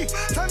see me.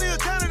 Turn the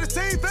account of the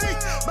TV.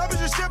 My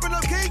bitch is shipping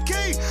up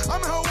Kiki.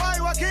 I'm in Hawaii,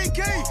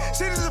 Waikiki.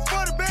 Shit is a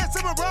 40 best,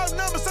 I'm a raw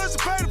number, so she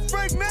pay to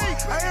freak me.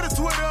 I hit a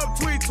Twitter up,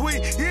 tweet.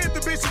 You hit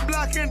the bitch and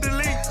block and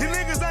delete. You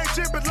niggas ain't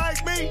tripping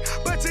like me,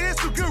 but you is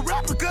some good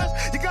rapper, cuz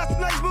you got some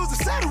nice moves,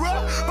 etc.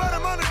 But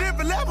I'm on a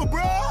different level,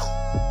 bro.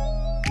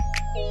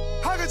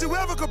 How could you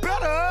ever compare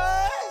to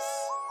us?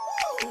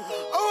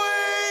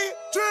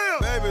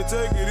 Baby,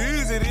 take it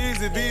easy,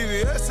 easy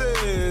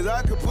BBS's.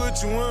 I could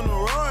put you in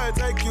a ride,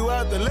 take you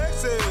out the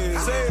Lexus.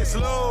 Say it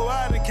slow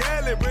out of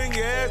Cali, bring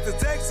your ass to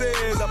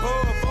Texas. I pull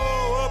a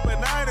four up at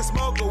night and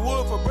smoke a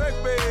wood for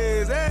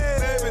breakfast.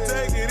 Hey, baby,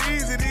 take it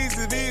easy,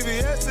 easy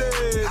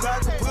BBS's. I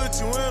could put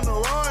you in a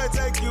ride,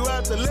 take you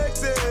out the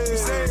Lexus.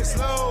 Say it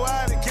slow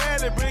out of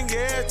Cali, bring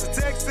your ass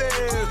to Texas.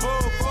 Pull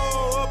a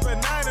four up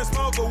at night and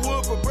smoke a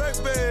wood for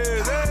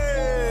breakfast.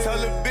 Hey. Tell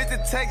a bitch to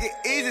take it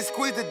easy,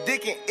 squeeze the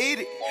dick and eat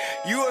it.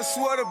 You a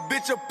swear the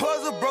bitch a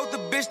puzzle, broke the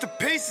bitch to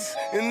pieces.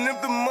 And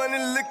if the money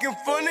looking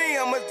funny,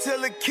 I'ma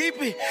tell her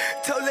keep it.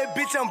 Tell that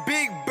bitch I'm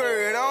Big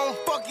Bird, I don't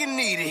fucking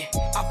need it.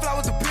 I fly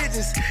with the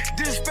pigeons,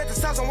 disrespect the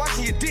sauce, I'm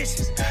washing your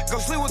dishes. Go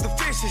sleep with the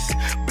fishes,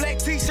 black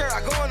t-shirt,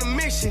 I go on a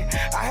mission.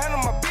 I handle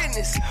my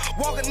business,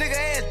 walk a nigga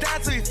ass down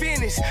till he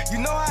finish. You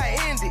know how I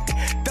end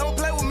it, don't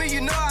play with me,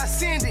 you know how I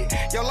send it.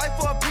 Your life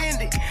for a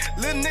pendant,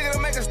 little nigga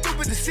don't make a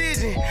stupid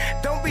decision.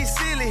 Don't be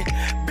silly,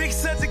 big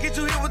son to get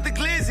you hit with the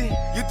glizzy.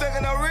 You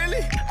thinking I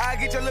really? I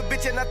get your little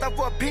bitch and I thought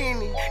for a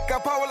penny.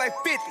 Got power like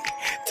 50.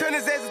 Turn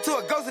his ass into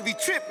a ghost if he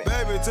tripping.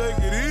 Baby, take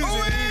it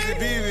easy,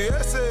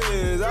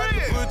 BBS's. I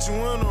can put you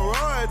in a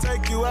ride,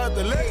 take you out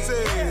the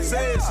Lexus.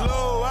 Say it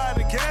slow out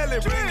of Cali,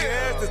 bring your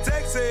ass to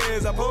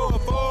Texas. I pull a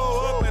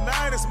four up at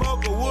night and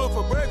smoke a wood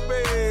for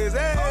breakfast.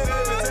 Hey,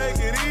 baby, take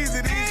it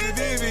easy,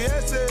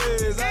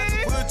 BBS's. I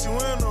can put you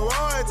in a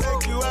ride,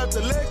 take you out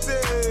the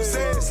Lexus.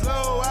 Say it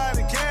slow out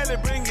of Cali,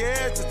 bring your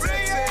ass to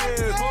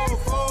Texas. Pull a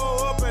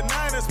four up at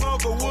night and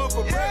smoke a wood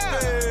for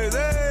breakfast.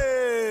 Hey.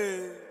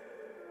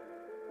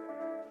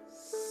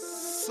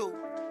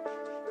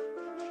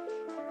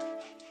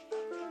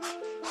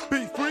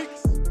 Beat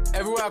freaks.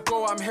 Everywhere I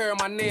go, I'm hearing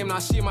my name. Now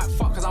she might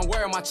fuck cause I'm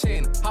wearing my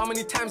chain. How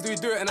many times do we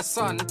do it in the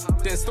sun?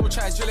 Then still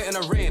try to drill it in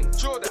the rain.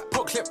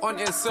 Put clip on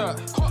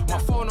insert. My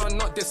phone on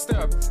not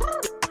disturb.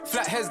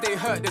 Flatheads they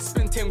hurt, this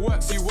spin thing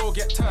works, you will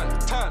get turned.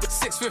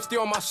 650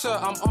 on my shirt,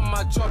 I'm on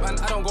my job and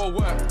I don't go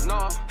work.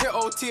 Hit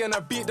OT and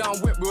a beat down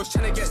whip, we was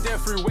trying to get there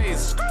through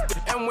ways.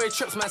 M-way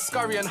trips, man,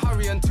 scurry and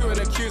hurry and two in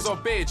the queues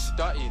of beige.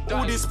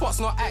 All these spots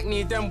not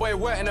acne, them boy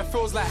work and it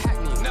feels like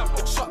hackney.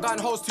 Shotgun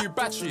holes, 2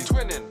 batteries.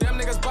 Twinning. Them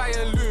niggas buying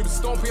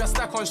lubes, don't put your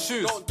stack on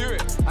shoes. Don't do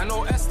it. I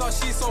know Esther,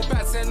 she's so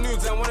bad, send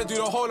nudes and wanna do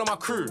the whole of my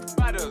crew.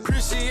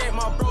 Appreciate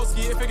my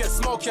broski, if it gets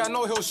smoky, I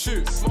know he'll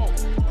shoot. Smoke.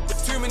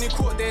 Too many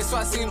court days, so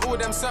I seen all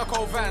them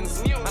circle vans.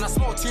 And I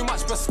smoked too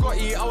much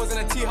biscotti, I was in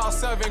a tea house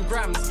serving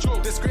grams.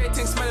 This great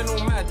thing smelling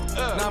all mad.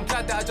 Now I'm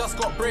glad that I just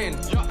got brain.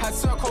 Had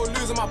circle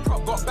losing my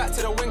prop, got back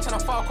to the wing trying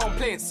to file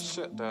complaints.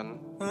 Shit then.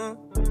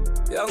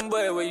 Young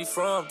boy, where you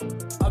from?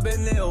 I've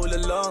been there all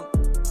along.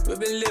 We've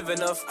been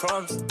living off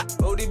crumbs,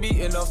 body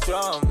beating off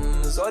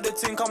drums. All the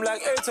thing come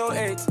like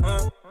 808,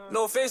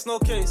 No face, no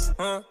case,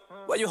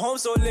 Why you home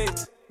so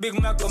late? Big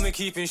Mac got me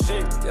keeping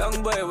shape.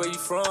 Young boy, where you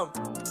from?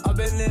 I've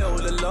been there all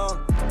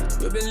along.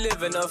 We've been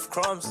living off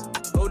crumbs,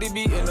 body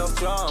beating off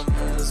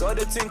drums. All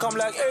the thing come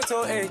like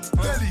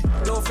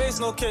 808, No face,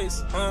 no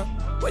case,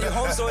 Why you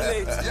home so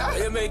late?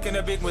 You're making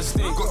a big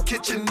mistake. Got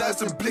kitchen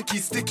knives and blicky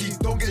sticky.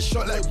 Don't get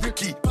shot like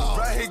Ricky.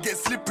 Right here get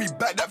slippery,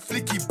 back that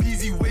flicky.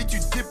 Beezy way too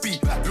dippy.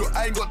 Look,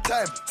 I ain't got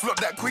time, flop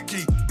that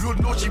quickly.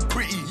 Lord know she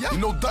pretty. You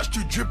know Dutch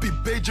too drippy.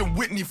 Beige and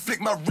Whitney,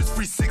 flick my wrist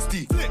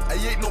 360. I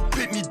ain't no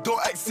pitney,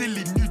 don't act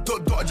silly. New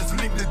dot, I just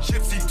link the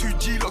gypsy. 2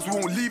 G-locks, we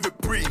won't leave it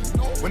pretty.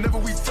 Whenever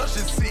we touch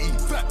the city,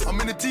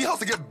 I'm in the tea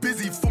house, I get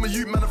busy. From a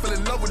youth man, I fell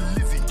in love with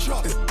Lizzie.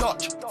 It's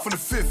Dutch, from the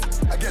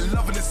 5th. I get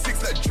love in the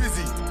 6th like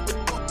Drizzy.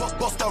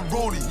 Bust that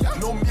rollie,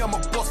 know me, I'm a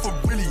boss for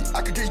Willie.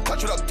 I could get you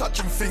touch without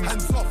touching things.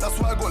 Hands off, that's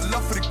why I got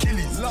love for the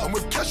killies. And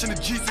with cash in the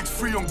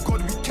G63 on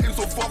God, we came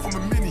so far from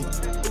a mini.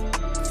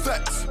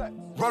 Facts,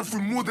 run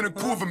through more than a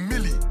quarter of a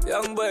milli.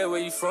 Young boy, where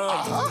you from?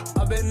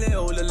 I've been there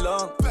all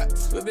along.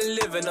 Facts. We've been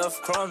living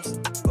off crumbs,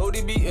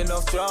 body beating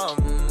off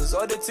drums.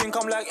 All the thing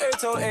come like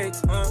 808,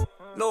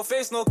 No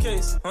face, no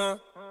case,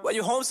 Why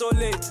you home so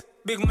late?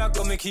 Big Mac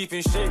got me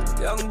keeping shape.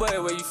 Young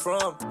boy, where you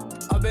from?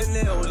 I've been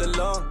there all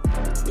along.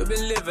 We've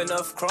been living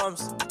off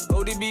crumbs,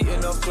 body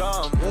beating off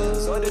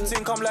drums. All the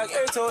thing come like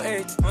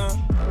 808,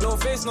 No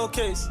face, no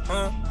case,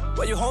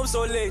 Why you home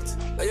so late?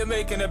 That you're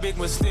making a big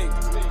mistake.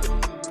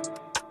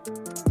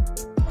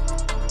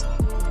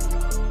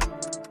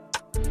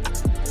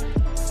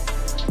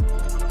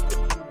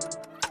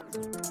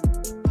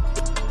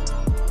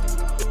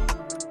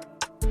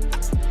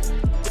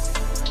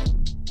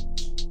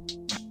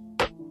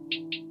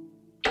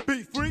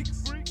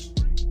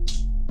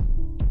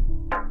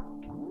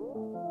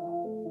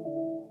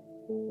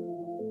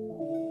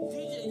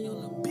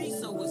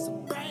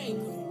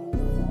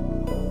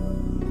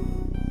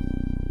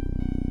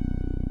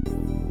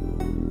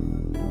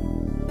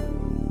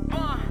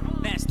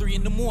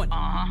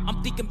 morning.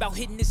 I'm thinking about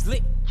hitting this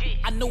lick.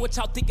 I know what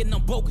y'all thinking,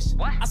 I'm bogus.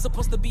 I'm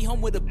supposed to be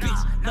home with a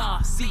bitch.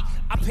 Nah, see,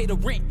 I pay the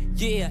rent,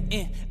 yeah,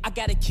 and I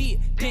got a kid.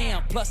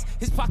 Damn, plus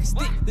his pockets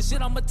thick. The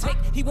shit I'ma take,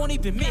 he won't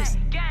even miss.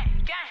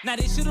 Now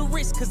this shit a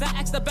risk, cause I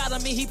asked about him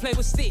and he play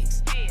with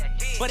sticks.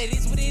 But it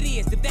is what it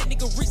is. If that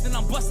nigga reach, then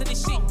I'm busting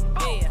this shit.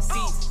 Yeah,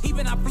 see,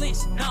 even I flinch,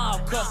 nah,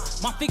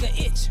 cause my finger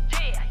itch.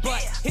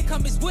 But here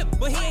come his whip,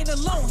 but he ain't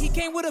alone, he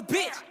came with a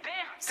bitch.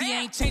 See,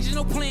 I ain't changing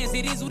no plans,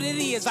 it is what it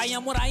is, I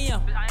am what I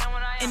am.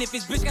 And if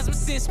his bitch got some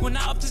sense, when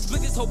I up this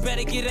blick, this hoe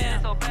better get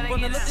down. Run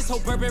to look this hoe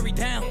Burberry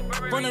down.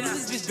 Run to look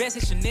this bitch best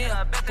at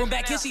Chanel. From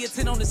back here, she a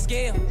 10 on the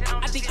scale.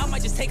 I think I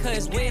might just take her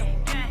as well.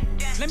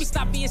 Let me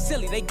stop being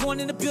silly, they going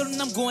in the building,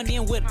 I'm going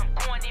in with them.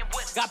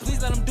 God,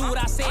 please let him do what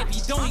I say. If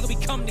you don't, he gonna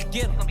be coming to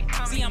get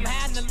him. See, I'm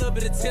hiding a little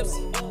bit of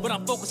tipsy, but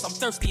I'm focused, I'm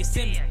thirsty as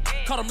him.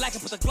 Caught him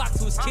lacking, put the Glock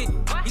to his kidney.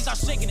 He start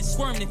shaking and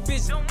squirming and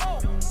fizzing.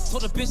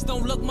 Told the bitch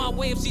don't look my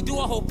way, if she do,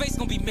 her whole face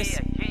gonna be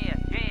missing.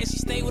 And she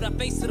stayed with her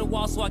face to the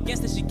wall, so I guess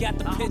that she got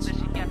the picture.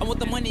 I want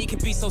the money, it can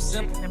be so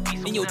simple.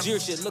 And your jury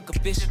shit look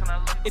official.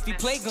 If he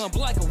play gun,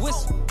 blow like a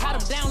whistle.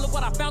 Pat him down, look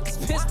what I found, this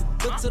pistol.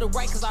 Look to the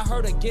right, cause I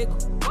heard her giggle.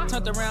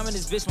 Turned around and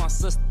this bitch my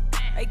sister.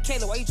 Hey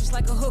Kayla, why you just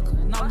like a hooker?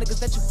 And all niggas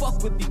that you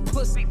fuck with be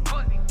pussy.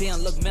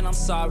 Damn, look, man, I'm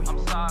sorry.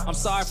 I'm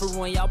sorry for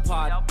ruining y'all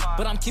party.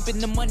 But I'm keeping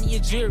the money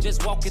in jury.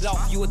 Just walk it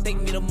off, you would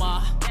thank me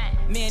tomorrow.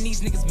 Man,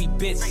 these niggas be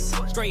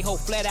bitches. Straight hoe,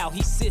 flat out,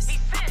 he sis.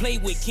 Play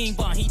with King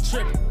Von, he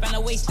trippin'. Find a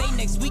way, stay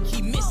next week,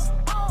 he missing.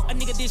 A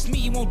nigga diss me,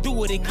 he won't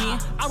do it again.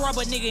 I rob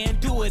a nigga and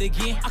do it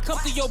again. I come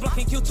to your block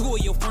and kill 2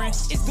 of your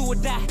friends. It's do or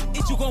die,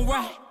 it's you gon'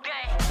 ride.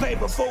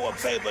 Favor for a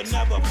favor,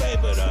 never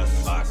favored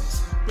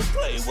us. Been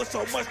playing with so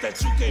much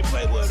that you can't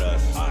play with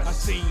us. I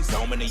seen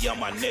so many of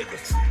my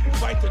niggas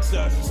fight the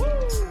dust.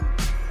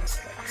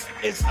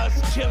 It's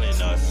us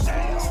killing us.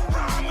 Damn,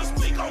 I'ma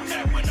speak on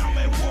that when I'm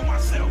at war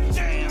myself.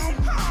 Damn,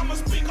 I'ma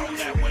speak on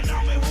that when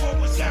I'm at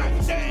war with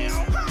self.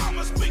 Damn,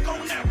 I'ma speak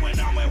on that when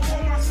I'm at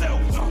war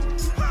myself.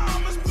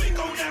 I'ma speak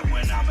on that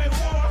when I'm at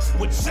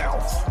war with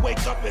self.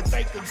 Wake up and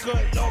thank the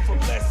good Lord for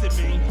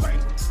blessing me.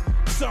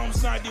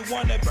 Psalms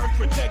 91, that verse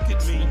protected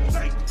me.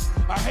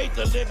 I hate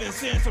to live in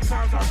sin,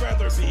 sometimes I'd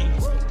rather be.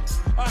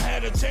 I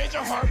had a change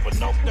of heart, but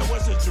nope, that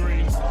was a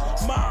dream.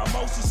 My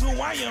emotions, who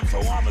I am, so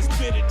I'ma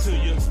spit it to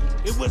you.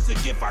 It was a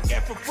gift I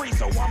got for free,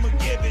 so I'ma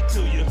give it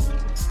to you.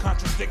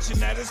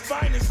 Contradiction at its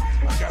finest,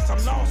 I guess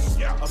I'm lost.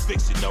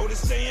 Eviction notice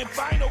saying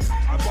final,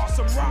 I bought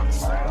some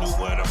rocks. Knew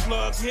where the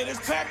plug hit his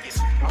package,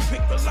 I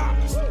picked the lock.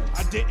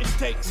 I didn't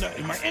take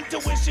nothing, my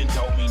intuition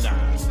told me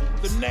not.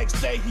 The next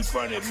day he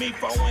fronted me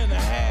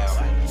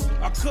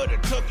 4.5. I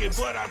could've took it,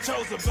 but I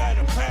chose a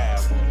better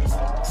path.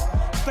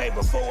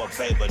 Favor for a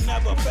favor,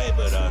 never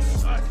favored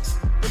us.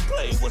 Been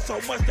playing with so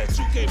much that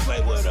you can't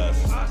play with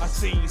us. I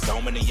seen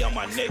so many of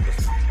my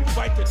niggas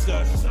fight the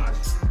dust.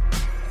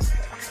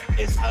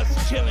 It's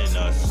us killing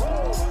us.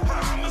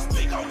 I'ma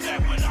speak on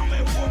that when I'm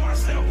at war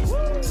myself.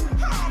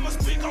 I'ma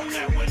speak on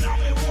that when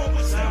I'm at war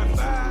myself.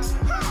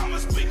 I'ma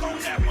speak on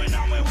that when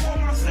I'm at war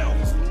myself.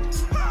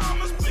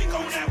 I'ma speak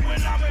on that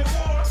when I'm at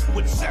war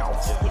with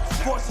self.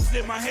 Forces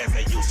in my head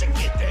say you should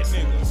get that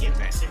nigga. Get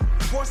that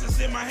nigga. Forces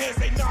in my head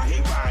say nah, he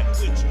riding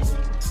with you.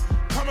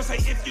 Karma say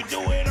if you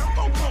do it, I'm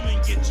gon' come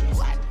and get you.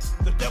 What?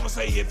 The devil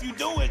say if you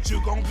do it, you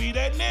gon' be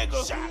that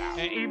nigga. Shout out.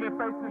 And even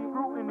facing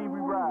scrutiny, we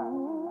ride.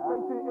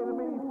 Facing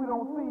enemies, we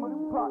don't see.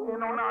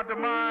 Plotting on our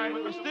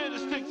demise. Instead of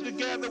stick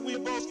together, we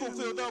both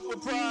fulfilled up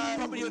with pride.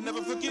 Probably will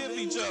never forgive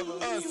each other.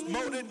 Us,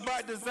 molded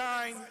by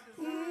design.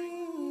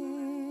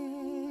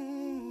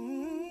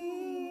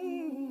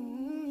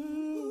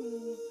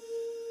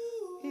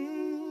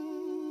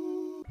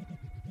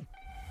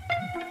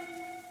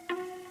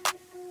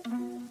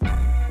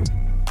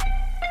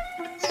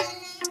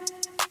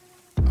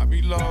 I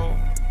be low,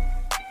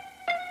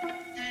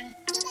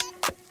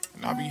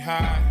 and I be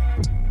high,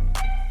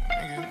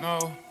 niggas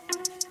know,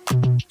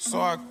 so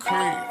I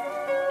creep,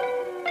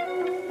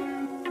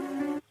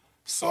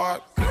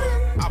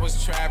 I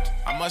was trapped,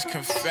 I must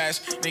confess.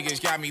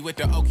 Niggas got me with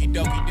the okie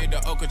dokie, did the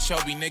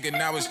Okeechobee, nigga,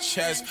 now it's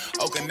chess.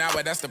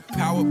 Okinawa, that's the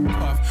power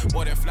puff.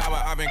 More than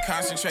flour, I've been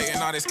concentrating,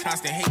 all this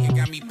constant hate, it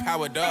got me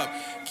powered up.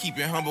 Keep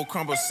it humble,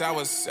 crumble,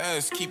 sour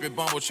cess. Keep it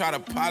bumble, try to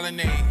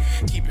pollinate.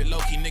 Keep it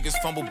low-key, niggas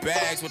fumble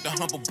bags with the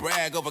humble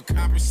brag,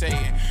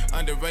 overcompensating.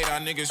 Underrated, our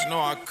niggas know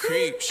I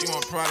creep. She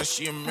want Prada,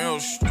 she a Meryl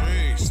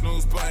Streep.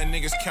 Snooze button,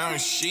 niggas counting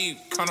sheep.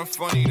 Kinda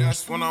funny,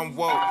 that's when I'm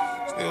woke.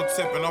 Still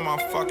tipping on my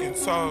fucking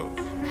toes.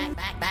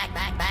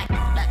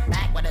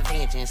 Back with a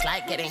vengeance.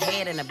 Like getting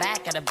head in the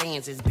back of the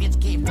Benzes. Bitch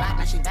get blocked,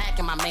 now she back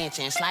in my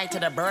mansion. Slide to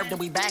the burb, then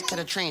we back to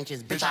the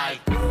trenches. Bitch, I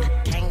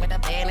came with the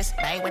business,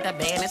 bay with the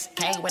business,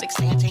 came with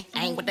extension,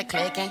 ain't with the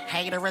clicking,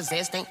 hater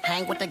resistant,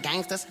 hang with the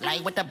gangsters, lay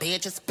with the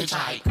bitches. Bitch,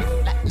 I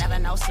never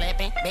no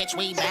slipping. Bitch,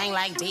 we bang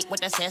like beat with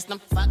the system.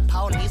 Fuck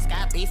police,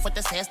 got beef with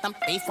the system.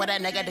 Beef with a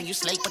nigga, then you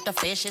sleep with the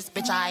fishes.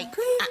 Bitch, I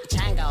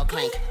Chango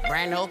clink,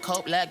 brand new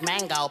coupe look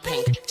mango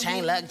pink.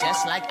 Chain look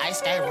just like ice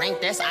skate rink.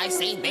 This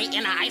icy beat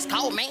in a ice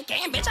cold mink.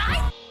 And bitch,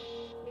 I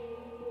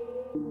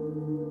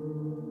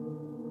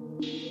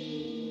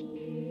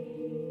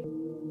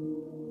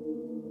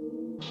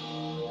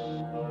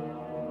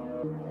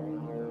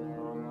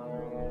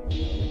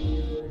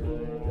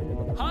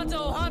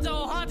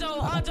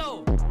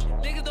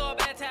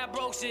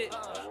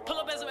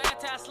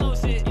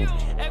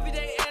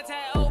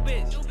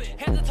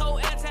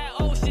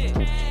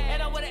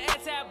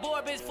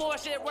for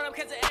shit. Run up,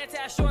 catch an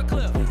anti-short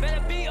clip.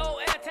 Better be on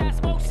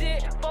anti-smoke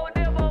shit. For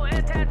them on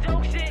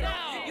anti-joke shit.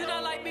 You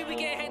not like me, we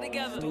can't hang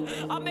together.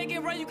 I make it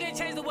right, you can't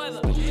change the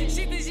weather.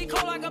 She thinks she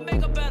cold, I can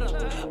make her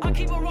better. I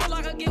keep her roll,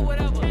 I can get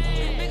whatever.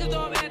 Niggas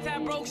know I'm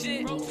anti-broke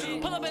shit.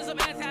 Pull up in some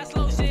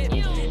anti-slow shit.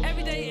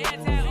 Everyday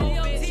anti-old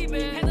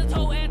bitch. Head to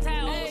toe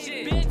anti-old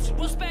shit. Bitch,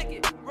 respect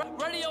it.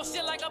 Running your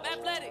shit like I'm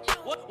athletic.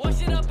 What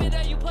shit up in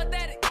there, you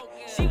pathetic.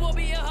 She won't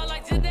be in her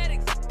like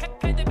genetics.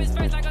 Paint the bitch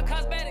face like a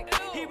cosmetic.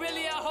 He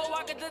really a hoe,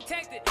 I can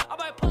detect it. I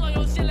might pull on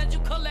your shit, let you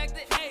collect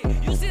it. Hey,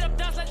 you see them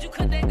dots, let you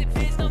connect it,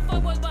 bitch. The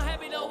fuck was my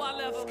happy, no, I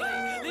left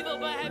him. Leave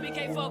him unhappy,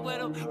 can't fuck with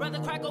him. Rather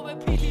crack open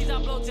PTs, I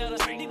blow cheddar.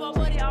 Need more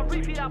money, I'll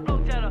repeat, I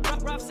blow cheddar.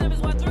 Rob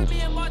Simmons, 1-3, me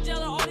and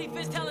Margella. All these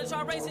fish talent,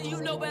 try racing,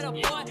 you know better,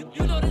 boy.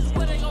 You know this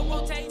wood ain't gon'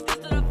 rotate. This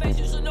to the face,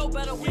 you should know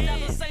better. We not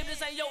the same,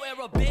 this ain't your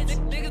era, bitch.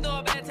 Niggas know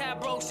I'm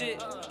anti-broke shit.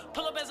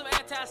 Pull up in some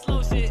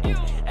anti-slow shit.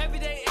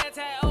 Everyday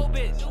anti-old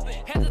bitch.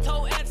 Head to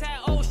toe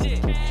anti-old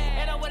shit.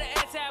 And I'm with an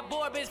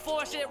anti-board bitch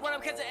for shit. Run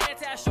up, catch an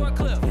anti-short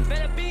clip.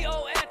 Better be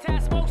on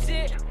anti-smoke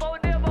shit. For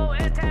them on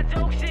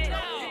anti-joke shit.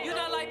 You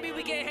not like me,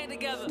 we can't hang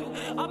together.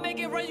 I make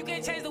it right, you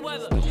can't change the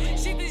weather.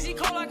 She thinks she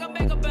cold, I can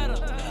make her better.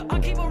 I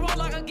keep her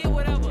roll, I can get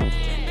whatever.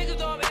 Niggas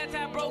know I'm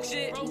anti-broke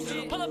shit.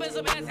 Pull up in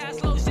some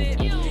anti-slow shit.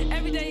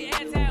 Everyday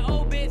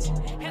anti-old bitch.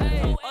 Head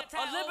to toe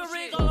anti-old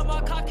shit. All of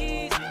my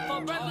cockies.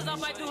 For breakfast, I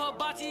might do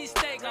hibachi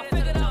steak. I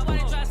figured out why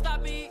they try to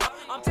stop me.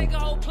 I'm taking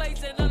whole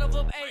plates and none of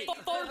them ate.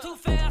 Fold them too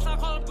fast, I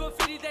call them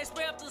graffiti. They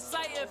spray up the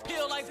site and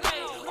peel like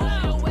paint.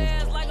 On your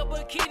ass like a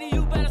bikini.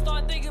 You better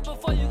start thinking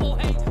before you go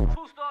hate.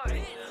 True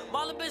story.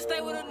 Marlon bitch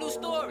stay with a new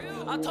story.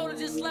 I told her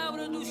just slide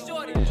with a new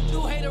shorty.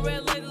 New hater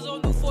red lasers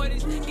on new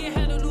 40s. Get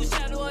handle new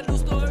shadow, a new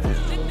story.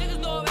 Niggas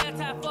know I'm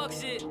anti-fuck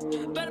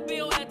shit. Better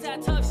be on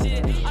anti-tough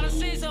shit. I done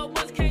seen so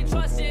much, can't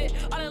trust shit.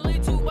 I done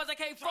lean too much, I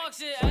can't fuck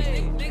shit.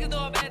 Ay, niggas know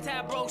I'm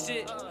anti-broke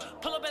shit.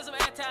 Pull up in some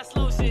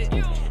anti-slow shit.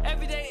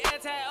 Everyday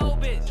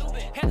anti-old bitch.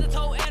 Head to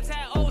toe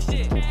anti-old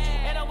shit.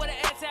 And I'm with an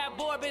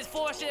anti-board bitch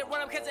for shit.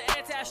 Run up, catch an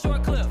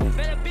anti-short clip.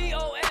 Better be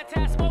on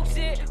anti-smoke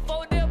shit.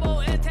 For them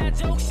on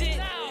anti-joke shit.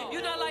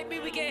 You not like me,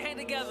 we can't hang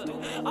together.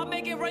 I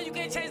make it right, you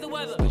can't change the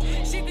weather.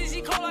 She thinks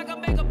she cold, I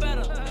can make her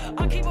better.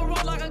 I keep her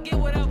roll, I can get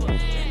whatever.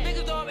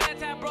 Niggas know I'm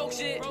anti-broke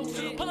shit.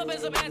 Pull up in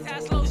some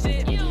anti-slow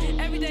shit.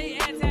 Everyday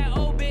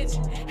anti-old bitch.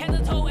 Head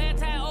to toe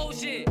anti-old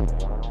shit.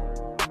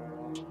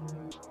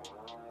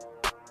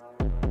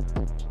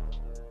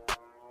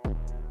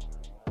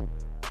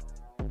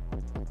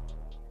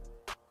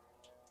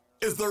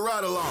 It's the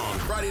Ride Along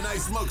Friday Night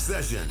Smoke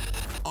Session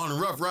on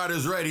Rough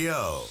Riders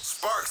Radio.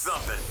 Spark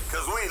something,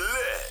 cause we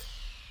lit.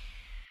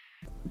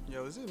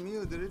 Yo, is it me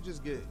or did it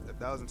just get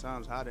 1,000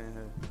 times hotter in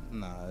here?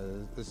 Nah,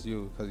 it's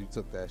you because you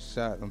took that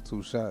shot, them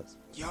 2 shots.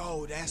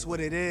 Yo, that's what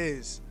it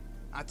is.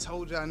 I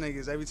told y'all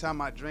niggas, every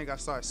time I drink, I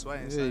start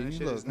sweating. Yeah, Son. This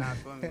shit is not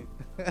for me.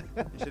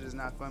 This shit is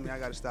not for me. I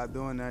gotta stop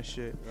doing that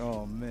shit.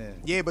 Oh,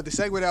 man. Yeah, but the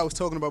segue that I was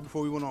talking about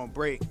before we went on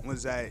break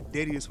was that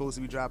Diddy is supposed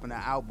to be dropping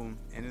an album,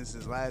 and this is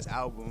his last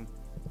album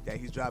that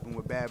he's dropping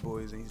with Bad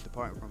Boys, and he's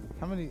departing from it.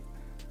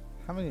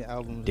 How many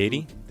albums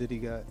Diddy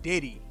got?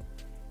 Diddy.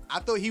 I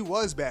thought he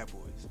was Bad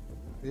Boys.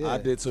 Yeah. I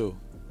did too.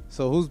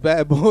 So who's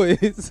Bad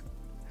Boys?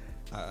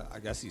 I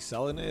guess he's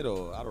selling it,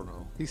 or I don't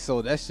know. He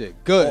sold that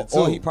shit good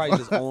Or too. he probably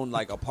just owned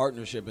like a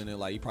partnership in it.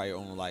 Like he probably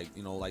owned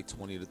like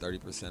 20 to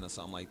 30% or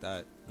something like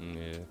that.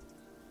 Yeah.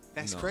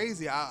 That's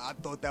crazy. I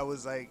thought that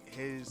was like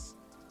his.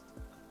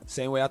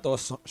 Same way I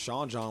thought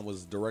Sean John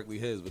was directly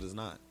his, but it's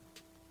not.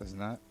 It's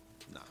not.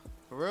 Nah.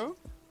 For real?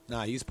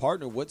 Nah, he's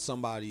partnered with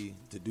somebody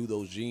to do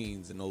those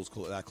jeans and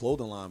that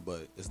clothing line,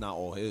 but it's not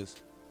all his.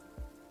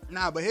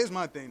 Nah, but here's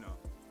my thing though.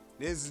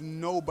 There's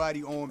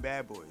nobody on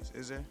Bad Boys,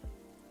 is there?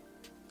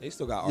 They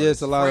still got Yeah,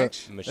 it's a lot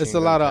French? of it's a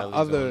lot of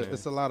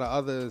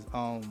other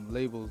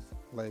labels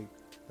like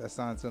that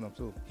signed to them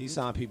too. He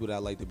signed people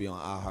that like to be on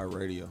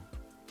iHeartRadio.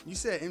 You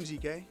said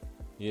MGK?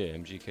 Yeah,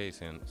 MGK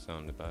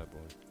sounded Bad Boy.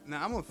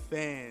 Now I'm a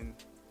fan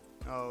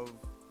of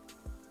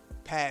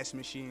past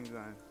Machine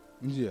Gun.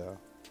 Yeah.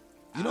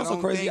 You know, so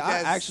crazy. I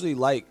actually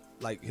like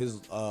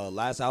his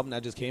last album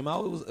that just came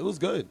out. It was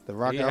good. The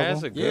rock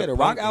album. The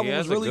rock album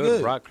was really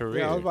good. Rock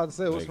career. Yeah, I was about to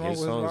say what's wrong with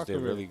his rock career.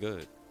 Really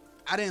good.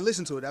 I didn't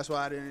listen to it. That's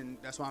why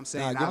I'm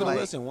saying. Nah, give it a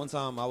listen. One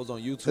time I was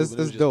on YouTube It's and it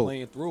was just dope.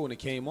 playing through and it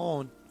came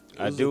on.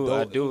 I do.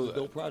 It was a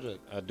dope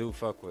project. I do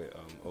fuck with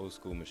old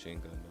school Machine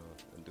Gun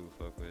though. I do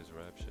fuck with his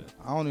rap shit.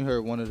 I only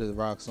heard one of the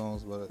rock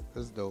songs, but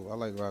it's dope. I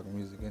like rock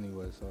music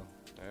anyway, so.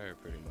 I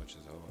heard pretty much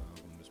his whole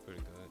album. It's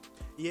pretty good.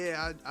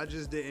 Yeah, I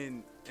just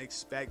didn't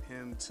expect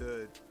him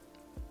to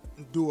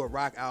do a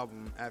rock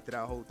album after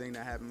that whole thing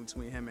that happened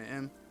between him and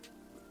M.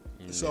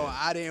 Yeah. So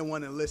I didn't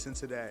want to listen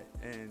to that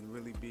and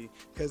really be,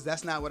 because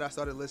that's not what I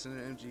started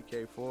listening to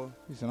MGK for.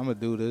 He said, I'm going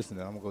to do this and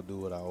then I'm going to go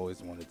do what I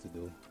always wanted to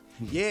do.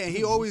 Yeah, and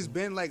he always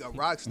been like a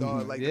rock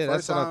star. Like yeah, the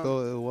first that's what time, I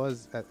thought it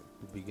was at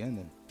the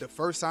beginning. The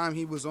first time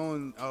he was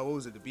on, what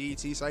was it, the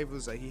BET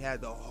Cyphers, like he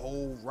had the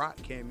whole rock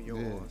cameo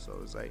on. So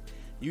it was like,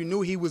 You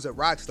knew he was a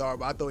rock star,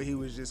 but I thought he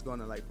was just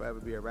gonna like forever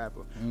be a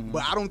rapper. Mhm.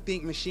 But I don't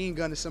think Machine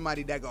Gun is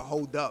somebody that could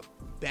hold up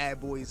Bad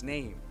Boy's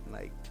name,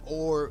 like,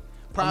 or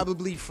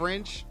probably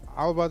French.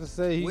 I was about to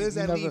say, Where's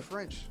that never, lead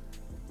French?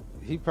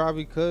 He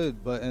probably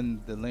could, but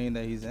in the lane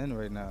that he's in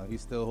right now,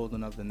 he's still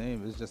holding up the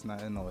name. It's just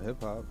not in no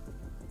hip hop.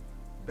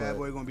 Bad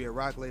Boy gonna be a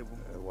rock label.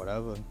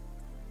 Whatever.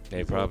 They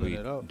He's probably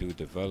holding it up. do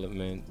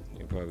development.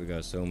 They probably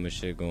got so much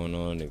shit going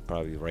on. They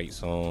probably write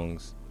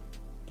songs.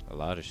 A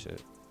lot of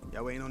shit.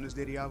 Y'all waiting on this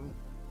Diddy album?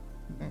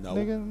 No.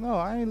 Nigga, no,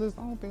 I ain't listen.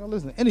 I don't think I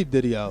listen to any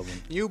Diddy album.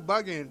 You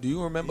bugging? Do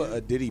you remember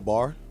a Diddy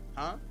bar?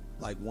 Huh?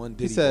 Like one He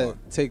Diddy said, bar.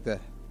 "Take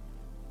that."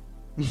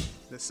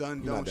 The sun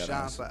You're don't not that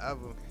shine honest.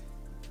 forever.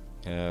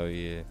 Hell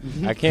yeah.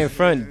 I can't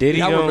front.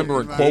 Diddy I don't.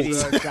 remember Diddy-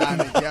 quotes. Shine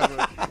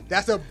together.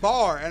 That's a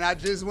bar, and I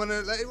just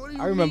wanna like. What do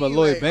you I remember mean?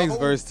 Lloyd Like, Banks' a whole-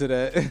 verse to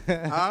that.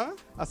 Huh?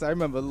 I said I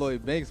remember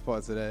Lloyd Banks'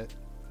 parts of that.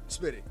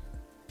 Spit it.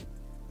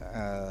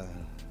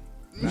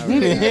 Not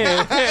really. You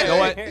know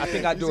what? I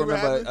think I You do see what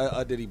remember happened?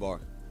 a Diddy bar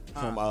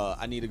from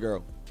I Need a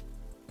Girl.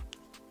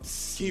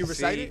 Can you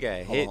recite See, it? he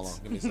got Hold on, hits.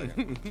 give me a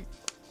second.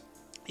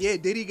 Yeah,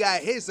 Diddy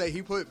got hits. Like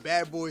he put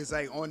Bad Boys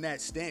like on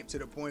that stamp to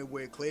the point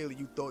where clearly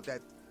you thought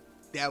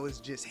that was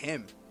just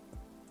him.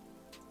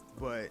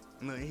 But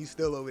look, he's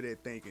still over there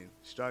thinking,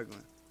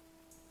 struggling.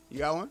 You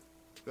got one?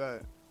 Go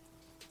ahead.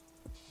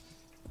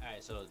 All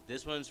right, so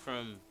this one's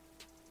from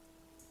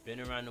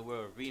Been Around the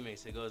World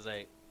remix. It goes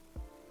like,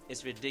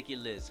 it's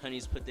ridiculous.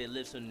 Honeys put their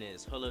lips on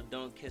this. Hold up,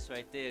 don't kiss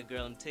right there,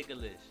 girl. I'm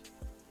ticklish.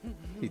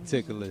 He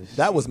ticklish.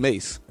 That was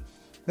Mace.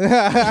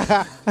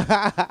 I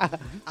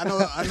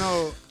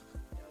know.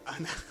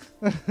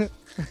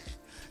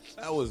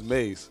 That was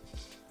Mace.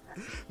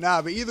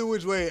 Nah, but either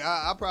which way,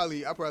 I'll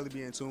probably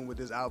be in tune with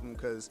this album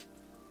because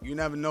you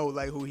never know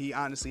like who he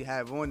honestly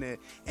have on there.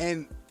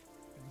 And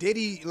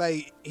Diddy,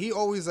 like, he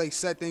always like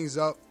set things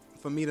up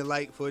for me to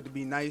like, for it to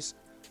be nice.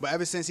 But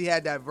ever since he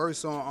had that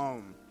verse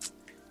on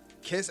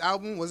Kiss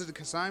album, was it The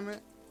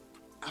Consignment?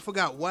 I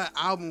forgot what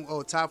album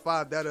or top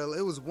 5 that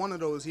it was one of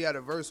those. He had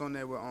a verse on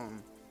there with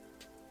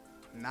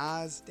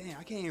Nas. Damn,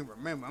 I can't even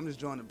remember. I'm just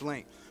drawing a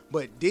blank.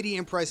 But Diddy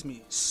impressed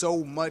me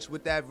so much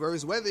with that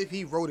verse, whether if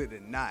he wrote it or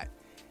not.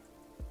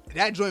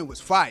 That joint was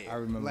fire. I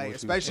remember like, what you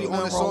especially said. on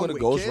the Nothing wrong song with a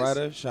with Ghost Kiss.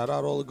 Rider. Shout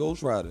out all the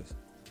Ghost Riders.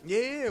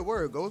 Yeah,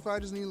 word. Ghost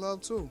Riders need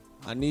love too.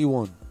 I need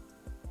one.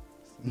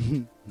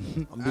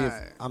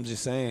 Alright. I'm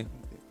just saying.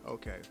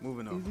 Okay,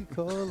 moving on. Easy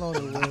call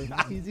on the way.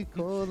 Easy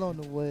call on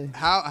the way.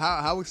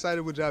 How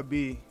excited would y'all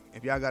be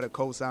if y'all got a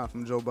co-sign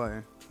from Joe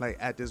Budden, like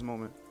at this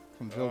moment?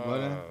 From Joe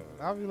Budden,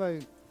 I'll be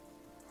like,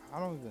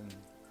 I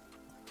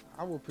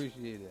will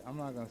appreciate it. I'm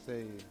not gonna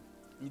say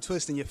You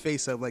twisting your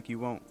face up like you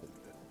won't.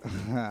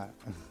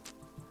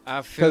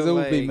 I feel because it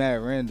would like be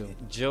mad random.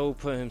 Joe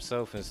put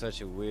himself in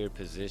such a weird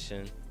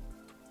position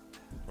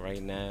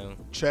right now.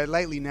 Tread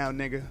lightly now,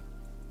 nigga.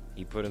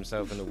 He put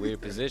himself in a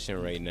weird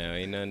position right now.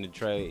 Ain't nothing to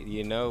try,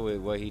 with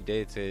what he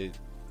did to,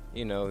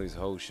 his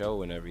whole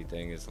show and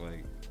everything. It's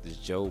like, does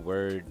Joe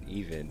Word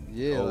even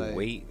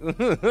wait?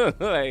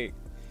 Like,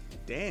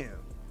 damn.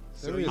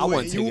 So I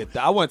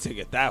wouldn't take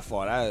it that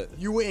far.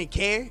 You wouldn't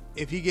care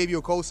if he gave you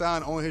a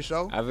co-sign on his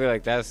show? I feel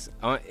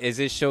like is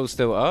his show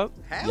still up?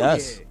 Hell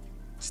Yes. yeah.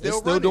 It's Still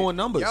still running. doing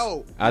numbers.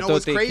 Yo, I you know thought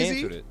what's they crazy?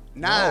 canceled it.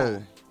 Nah.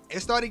 No. It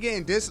started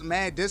getting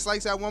mad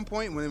dislikes at one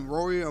point when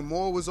Rory and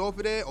Moore was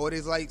over there. All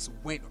these likes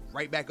went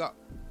right back up.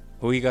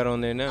 Who he got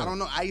on there now? I don't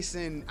know, Ice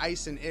and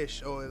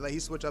Ish, or like he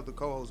switched up the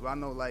co-host, but I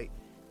know like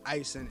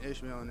Ice and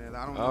Ishmael on there.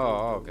 Like, I don't know.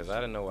 Oh, because I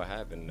didn't know what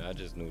happened. I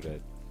just knew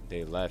that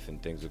they left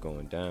and things were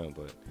going down.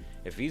 But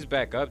if he's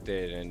back up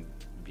there, then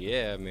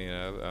yeah, I mean,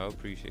 I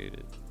appreciate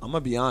it. I'm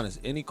gonna be honest.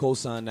 Any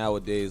cosign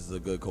nowadays is a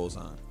good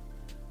cosign.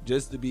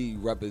 Just to be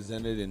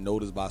represented and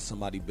noticed by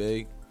somebody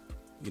big,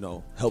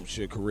 helps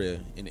your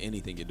career in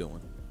anything you're doing.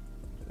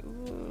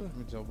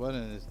 Joe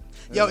Budden is.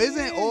 Yo,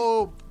 isn't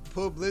all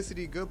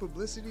publicity good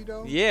publicity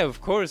though? Yeah, of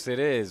course it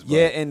is. But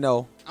Yeah and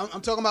no. I'm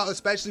talking about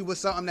especially with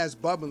something that's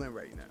bubbling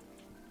right now.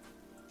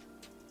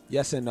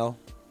 Yes and no.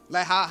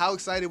 Like how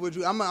excited would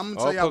you? I'm gonna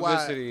tell all y'all why.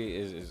 publicity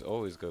is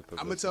always good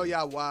publicity. I'm gonna tell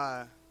y'all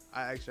why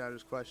I asked y'all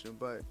this question,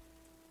 but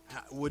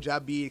would y'all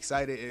be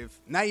excited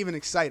if not even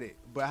excited,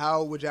 but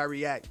how would y'all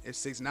react if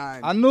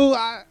 6ix9ine? I knew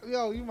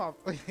you my.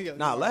 Yo,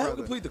 Nah, you my let him brother.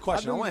 complete the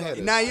question. I want to hear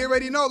this. Now you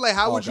already know, like,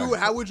 how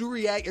Okay. would you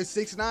react if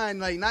 6ix9ine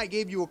like not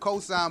gave you a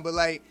cosign, but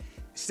like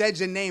said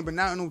your name, but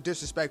not no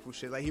disrespectful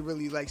shit. Like he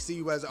really like see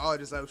you as an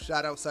artist, like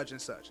shout out such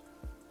and such.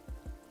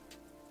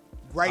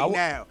 Right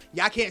now,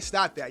 y'all can't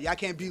stop that. Y'all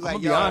can't be like,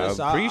 I'm yo. gonna be honest.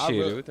 I appreciate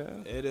really- it with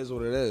that. It is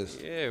what it is.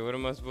 Yeah, what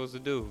am I supposed to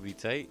do? Be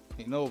tight?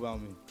 He know about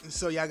me.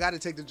 So y'all got to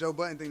take the Joe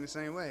Budden thing the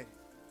same way.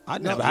 I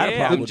never had a Yeah,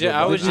 problem with Joe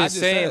I was Budden. just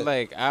saying, said-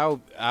 like,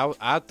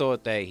 I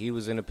thought that he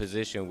was in a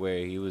position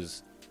where he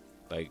was,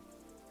 like,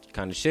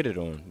 kind of shitted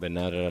on. But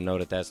now that I know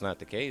that that's not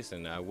the case,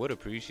 and I would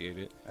appreciate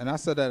it. And I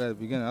said that at the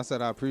beginning. I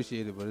said I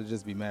appreciate it, but it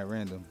just be mad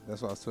random.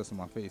 That's why I was twisting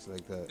my face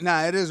like that.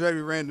 Nah, it is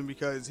very random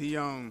because he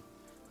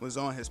was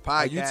on his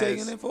podcast. Are you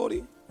taking it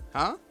 40?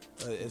 Huh?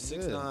 If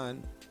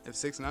 6ix9ine. If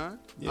 6ix9ine?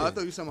 Yeah. Oh, I thought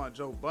you were talking about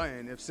Joe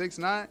Budden. If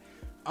 6ix9ine,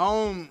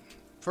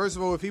 First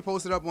of all, if he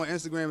posted up on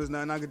Instagram, there's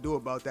nothing I could do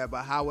about that.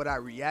 But how would I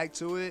react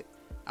to it?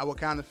 I would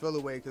kind of feel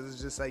away because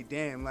it's just like,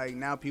 damn, like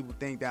now people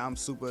think that I'm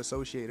super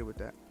associated with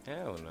that.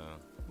 Hell no.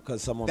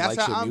 Because someone That's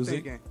likes how your I'm music?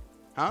 thinking.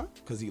 Huh?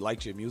 Because he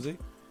likes your music?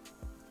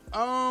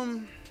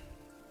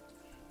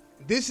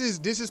 This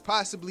is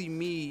possibly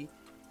me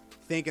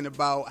thinking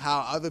about how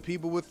other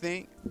people would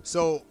think.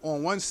 So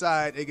on one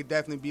side, it could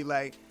definitely be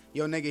like,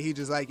 yo, nigga, he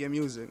just like your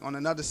music. On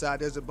another side,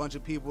 there's a bunch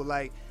of people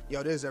like,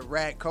 yo, there's a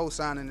rat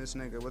co-signing this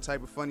nigga. What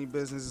type of funny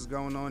business is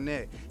going on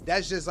there?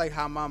 That's just like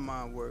how my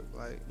mind works.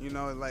 Like, you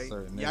know, like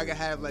Certain y'all can niggas,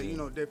 have like, yeah. you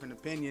know, different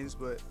opinions,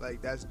 but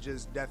like that's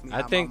just definitely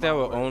I how think my that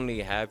mind would work.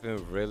 only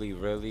happen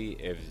really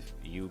if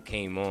you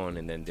came on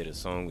and then did a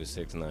song with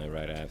 6ix9ine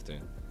right after.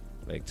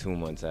 Like 2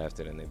 months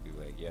after, then they'd be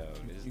like, yo,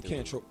 this You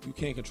dude.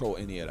 can't control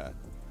any of that.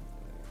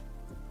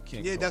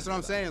 Yeah, that's what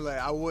I'm saying. Like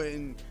I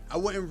wouldn't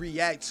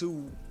react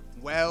too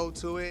well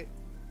to it.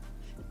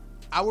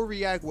 I would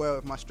react well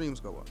if my streams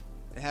go up.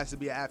 It has to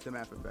be an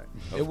aftermath effect.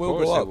 It will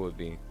go up. It would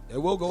be. It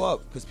will go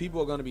up because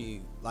people are gonna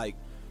be like,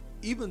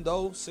 even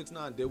though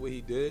 6ix9ine did what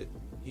he did,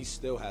 he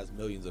still has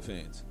millions of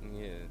fans.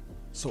 Yeah.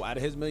 So out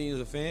of his millions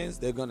of fans,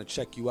 they're gonna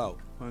check you out.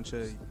 Bunch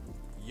of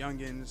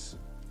youngins.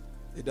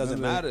 It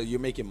doesn't matter. You're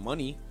making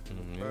money.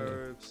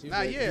 Verbs. He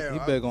Nah, big, yeah. He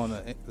big on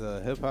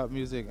the hip hop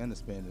music and the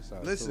Spanish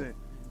side. Listen,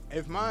 too.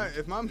 if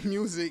my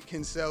music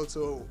can sell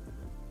to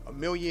 1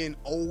 million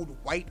old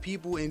white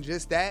people in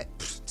just that,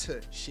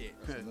 shit.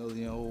 1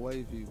 million old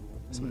white people.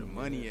 That's where the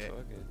money Yeah, at.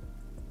 fuck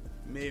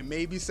it.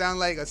 Maybe sound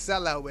like a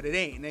sellout, but it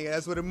ain't, nigga.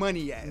 That's where the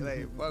money at.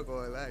 Like, fuck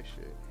all that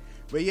shit.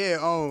 But yeah,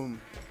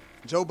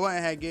 Joe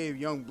Budden had gave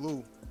Young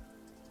Blue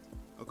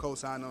a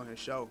co-sign on his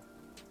show.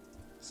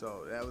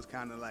 So that was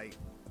kind of like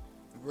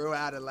real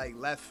out of like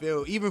left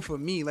field, even for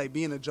me, like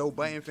being a Joe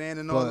Budden fan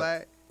and all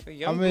that.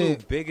 Young Blue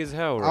big as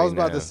hell right I was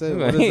about now. to say,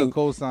 what is a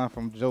co-sign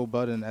from Joe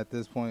Budden at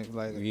this point?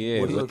 Like, Yeah,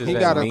 what does he that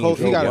got mean, a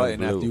Joe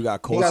Budden, after you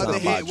got What co-signed other by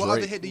hit? What other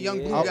Drake? hit the Young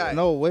Blue got?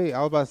 No, wait, I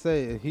was about to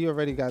say he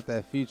already got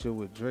that feature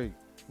with Drake.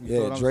 You Yeah,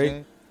 feel what I'm Drake.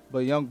 saying?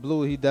 But Young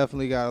Blue, he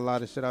definitely got a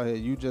lot of shit out here.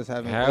 You just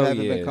haven't, Hell it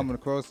haven't yeah. been coming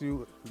across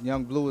you.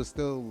 Young Blue is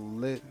still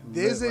lit.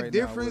 There's lit a right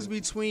difference now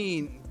with-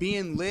 between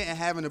being lit and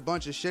having a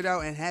bunch of shit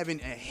out and having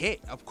a hit.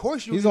 Of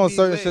course you He's can on be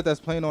certain lit. shit that's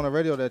playing on the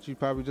radio that you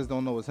probably just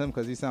don't know it's him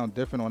because he sounds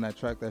different on that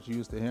track that you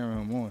used to hearing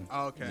him on.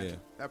 Oh, okay. Yeah.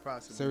 That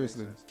possibly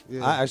Seriously. makes sense.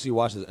 Yeah. I actually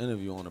watched his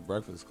interview on the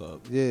Breakfast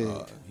Club.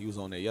 Yeah. He was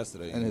on there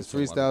yesterday. and He his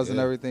was talking about freestyles it. and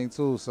Yeah. everything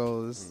too.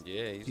 So it's,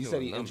 Yeah, He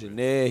said he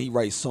engineer, he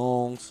writes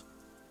songs,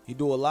 he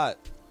do a lot.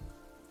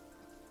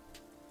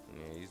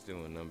 Yeah, he's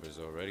doing numbers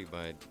already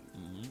by.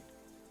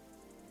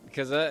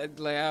 Because I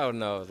don't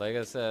know. Like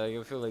I said,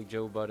 I feel like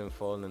Joe Budden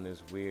falling in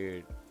this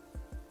weird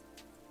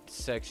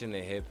section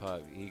of hip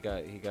hop. He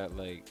got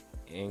like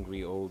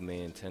angry old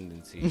man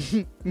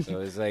tendencies. So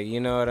it's like, you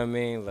know what I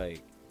mean?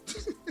 Like,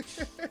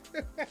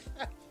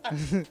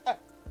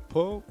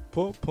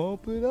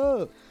 pump it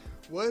up.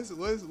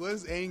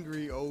 What's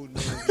angry old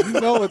man? You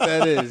know what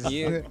that is.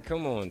 yeah,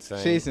 come on,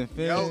 son. Chasing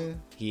Finn. Yo.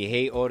 He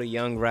hate all the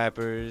young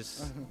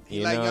rappers. He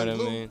You like know Young what I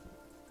Blue. mean?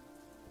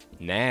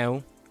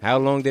 Now, how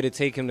long did it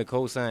take him to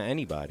co-sign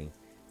anybody?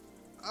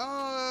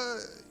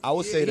 I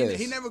would say this.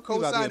 He never He about to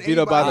co-signed get beat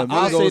up by anybody. the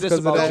I'll say Migos this 'cause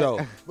of about that. Joe.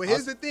 But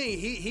here's the thing.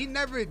 He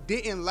never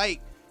didn't like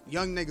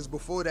young niggas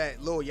before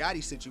that Lil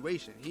Yachty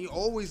situation. He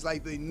always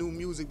liked the new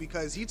music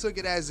because he took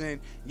it as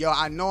in, yo,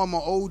 I know I'm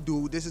an old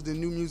dude. This is the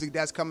new music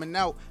that's coming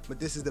out,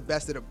 but this is the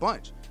best of the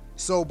bunch.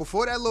 So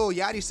before that Lil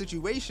Yachty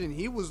situation,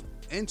 he was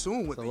in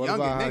tune with So the what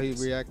younger about how he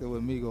niggas. reacted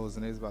with Migos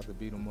and they was about to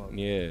beat him up?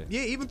 Yeah.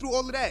 Yeah, even through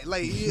all of that,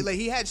 like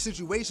he had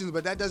situations,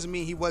 but that doesn't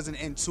mean he wasn't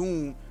in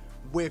tune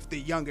with the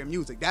younger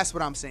music. That's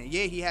what I'm saying.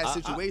 Yeah, he had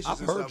situations. I've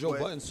and heard stuff, Joe but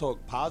Budden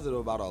talk positive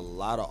about a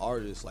lot of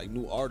artists, like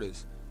new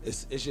artists.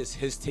 It's just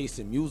his taste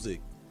in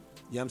music.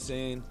 You know what I'm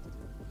saying?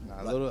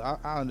 Nah,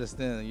 I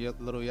understand.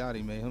 Little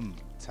Yachty made him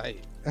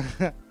tight.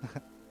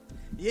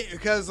 yeah,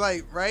 because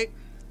like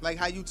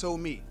how you told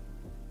me,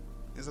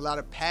 there's a lot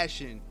of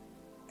passion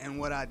in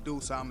what I do,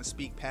 so I'm gonna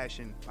speak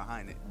passion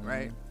behind it,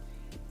 right?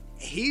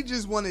 He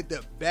just wanted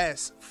the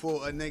best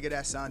for a nigga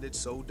that sounded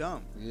so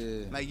dumb.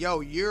 Yeah. Like, yo,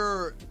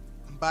 you're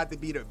about to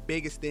be the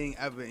biggest thing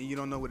ever, and you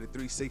don't know what a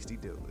 360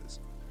 deal is.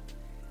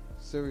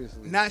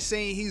 Seriously. Not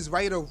saying he's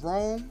right or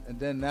wrong. And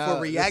then now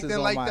for reacting this is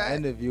on like my that.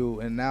 interview,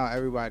 and now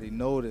everybody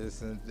know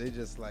this, and they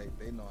just like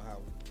they know how.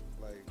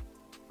 Like,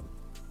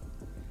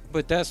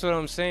 But that's what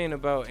I'm saying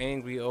about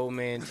angry old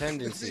man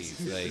tendencies.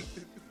 Like,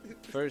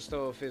 first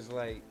off, it's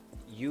like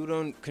you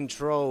don't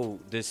control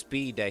the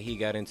speed that he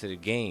got into the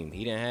game.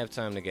 He didn't have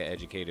time to get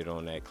educated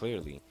on that.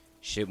 Clearly,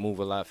 shit move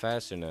a lot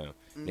faster now.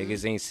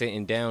 Niggas ain't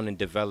sitting down in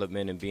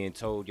development and being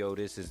told, yo,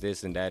 this is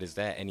this and that is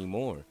that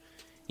anymore.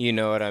 You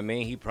know what I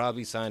mean? He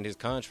probably signed his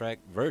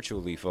contract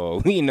virtually for all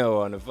we know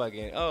on the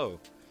fucking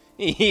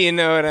you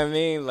know what I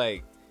mean?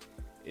 Like,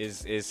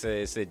 it's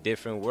a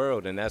different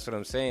world, and that's what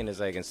I'm saying. It's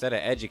like instead of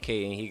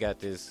educating, he got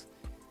this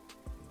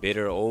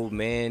bitter old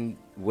man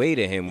way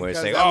to him, where it's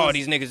Because like, that was-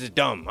 these niggas is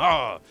dumb.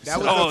 Oh, That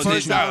was the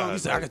first time. He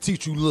said, I can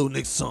teach you little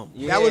niggas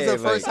something. That was the Yeah,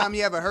 first like- time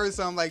he ever heard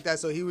something like that,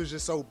 so he was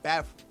just so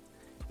baffled.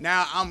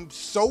 Now, I'm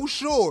so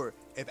sure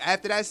if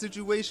after that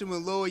situation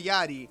with Lil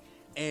Yachty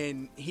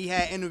and he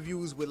had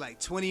interviews with like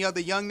 20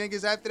 other young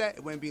niggas after that,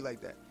 it wouldn't be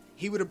like that.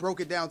 He would have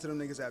broke it down to them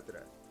niggas after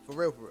that. For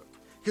real.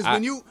 Because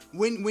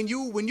when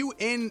you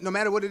in, no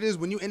matter what it is,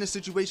 when you in a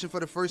situation for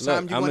the first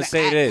time, you want to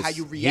act how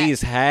you react.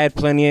 He's had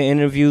plenty of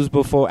interviews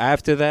before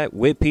after that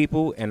with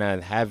people, and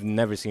I have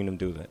never seen him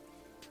do that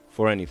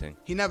for anything.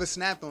 He never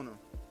snapped on them.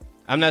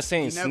 I'm not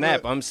saying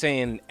snap. I'm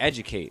saying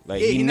educate.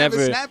 Like he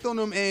never snapped on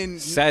them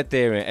and sat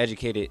there and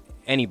educated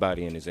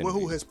anybody in his interview.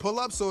 With who, his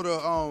pull-ups or the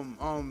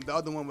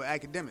other one with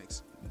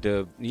academics?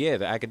 The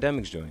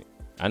academics joint.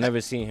 I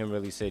never seen him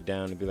really sit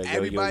down and be like,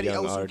 everybody yo,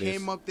 young else artist. Who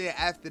came up there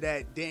after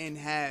that didn't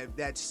have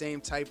that same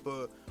type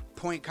of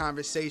point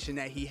conversation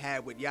that he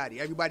had with Yachty.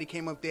 Everybody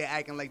came up there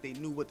acting like they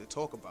knew what to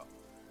talk about.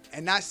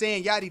 And not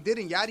saying Yachty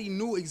didn't. Yachty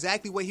knew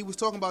exactly what he was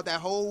talking about,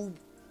 that whole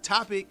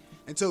topic,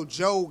 until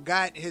Joe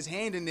got his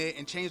hand in there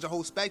and changed the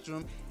whole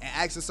spectrum and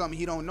asked him something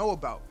he don't know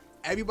about.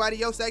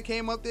 Everybody else that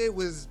came up there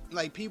was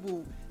like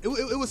people, it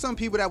was some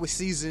people that was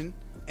seasoned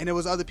and there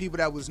was other people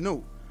that was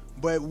new.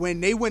 But when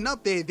they went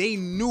up there, they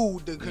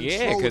knew the control.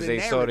 Yeah, because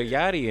they saw the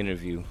Yachty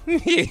interview.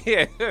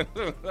 Yeah,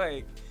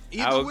 like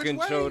I would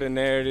control the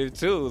narrative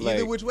too. Either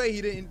like which way,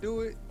 he didn't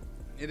do it.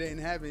 It didn't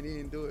happen. He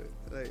didn't do it.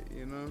 Like,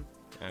 you know.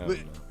 I don't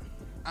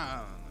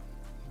know.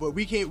 But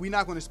we're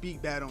not going to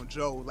speak bad on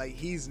Joe. Like,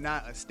 he's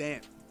not a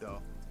stamp though.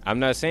 I'm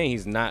not saying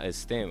he's not a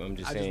stamp. I'm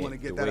just saying want to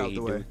get the that way out he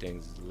the way. do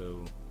things is a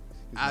little.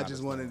 I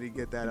just wanted to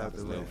get that out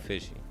the way. A little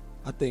fishy.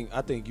 I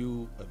think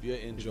you, if you're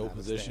in Joe's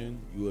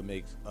position, you would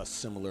make a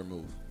similar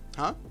move.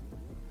 Huh?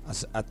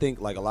 I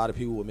think like a lot of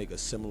people would make a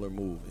similar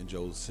move in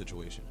Joe's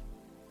situation.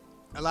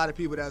 A lot of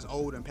people that's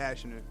old and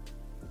passionate.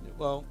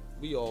 Well,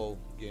 we all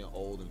getting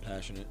old and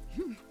passionate.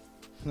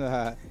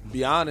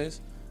 Be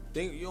honest.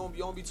 Think you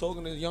don't be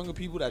talking to younger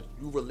people that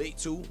you relate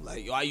to.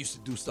 Like, yo, I used to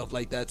do stuff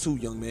like that too,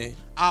 young man.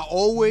 I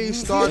always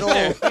start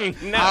off.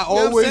 I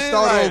always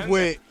start off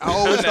with.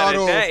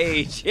 That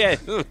age, yeah.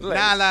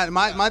 Nah.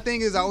 My thing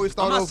is, I always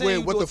start off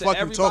with what the fuck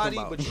you talking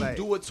about. But you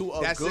do it to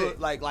a good,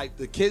 like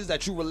the kids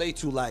that you relate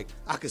to. Like,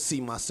 I could see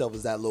myself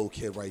as that little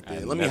kid right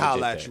there. Let me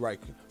holler at you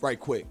right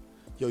quick.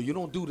 Yo, you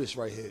don't do this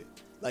right here.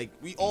 Like,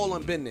 we all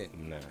done been there.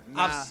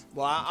 Nah.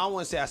 I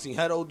want to say I seen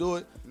Hedo do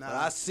it, but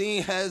I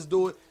seen Hez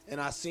do it, and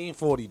I seen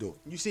 40 do it.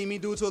 You seen me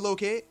do it to a little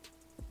kid?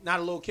 Not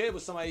a little kid,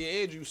 but somebody your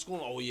age. You was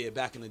schooling. Oh yeah,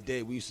 back in the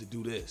day we used to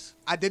do this.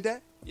 I did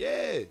that.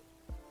 Yeah.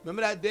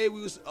 Remember that day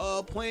we was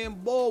playing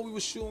ball? We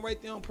was shooting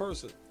right there in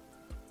person.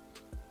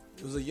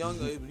 It was a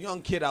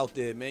young kid out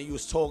there, man. You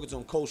was talking to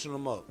him, coaching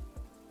him up.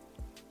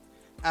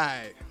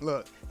 Alright,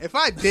 look. If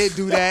I did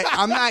do that,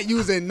 I'm not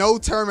using no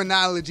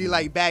terminology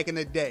like back in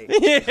the day.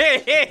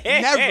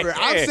 Never.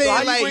 I'm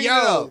saying like,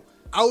 yo,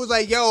 I was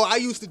like, yo, I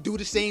used to do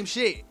the same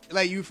shit.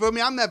 Like, you feel me?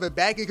 I'm never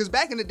back in, because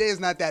back in the day is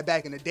not that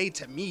back in the day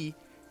to me.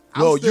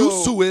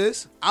 Used to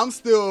is. I'm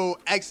still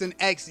X and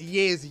X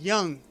years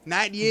young,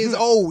 not years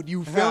old.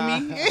 You feel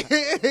me?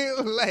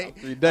 Like,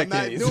 3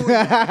 decades. I'm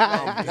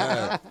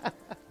not doing it.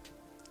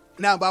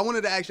 Now, but I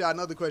wanted to ask y'all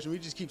another question. We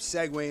just keep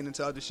segueing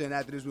into other shit, and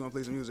after this, we're going to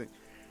play some music.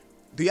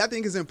 Do y'all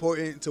think it's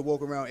important to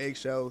walk around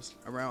eggshells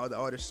around other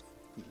artists?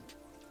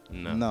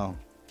 No.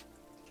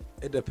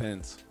 It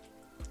depends.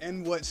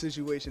 In what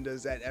situation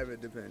does that ever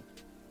depend?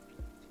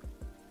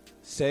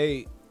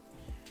 Say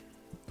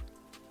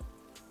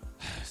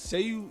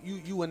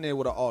you in there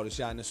with an artist,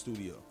 y'all in the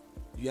studio.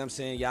 You know what I'm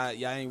saying? Y'all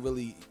ain't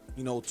really,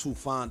 too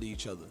fond of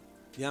each other.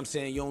 You know what I'm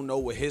saying? You don't know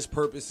what his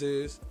purpose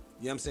is.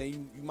 You know what I'm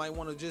saying? You might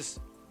want to just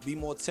be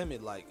more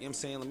timid. Like, you know what I'm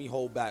saying? Let me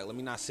hold back. Let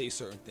me not say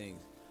certain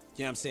things.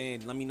 You know what I'm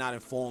saying? Let me not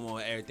inform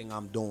on everything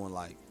I'm doing.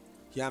 Like,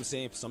 you know what I'm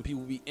saying? Some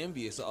people be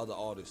envious of other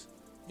artists. You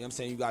know what I'm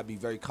saying? You got to be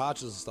very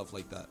cautious and stuff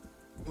like that.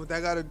 Well,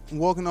 that got to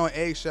walking on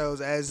eggshells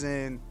as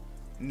in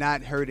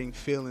not hurting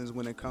feelings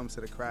when it comes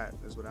to the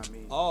craft is what I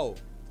mean. Oh,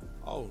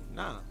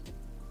 nah.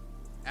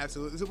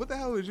 Absolutely. So what the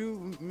hell would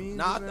you mean?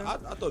 Nah, I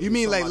thought you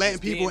mean like letting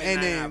people in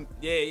and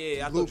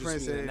yeah, I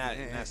blueprints in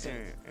that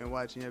sense. And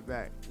watching your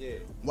back. Yeah.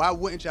 Why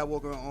wouldn't y'all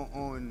walk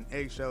on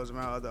eggshells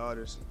around other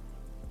artists?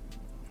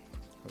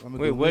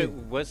 Wait,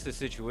 what's the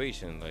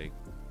situation? Like,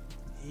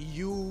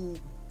 you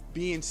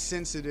being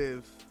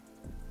sensitive,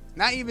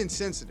 not even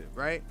sensitive,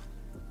 right?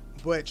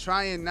 But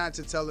trying not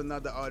to tell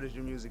another artist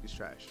your music is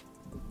trash.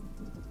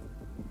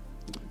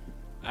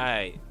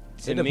 It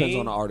depends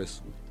on the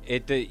artist.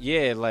 It's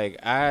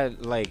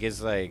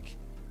like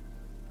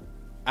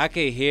I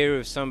could hear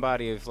if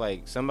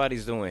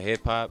somebody's doing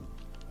hip hop,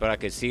 but I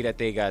could see that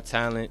they got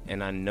talent,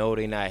 and I know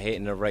they not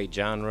hitting the right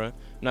genre. I'm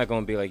not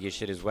gonna be like, your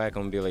shit is whack.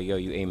 I'm gonna be like, yo,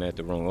 you aim at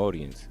the wrong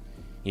audience.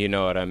 You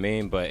know what I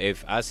mean? But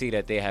if I see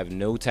that they have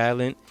no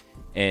talent,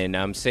 and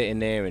I'm sitting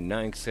there and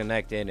nothing's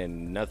connected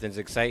and nothing's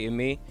exciting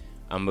me,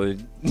 I'm gonna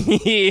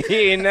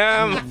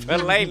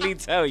politely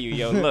tell you,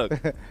 yo, look,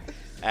 all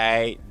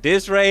right,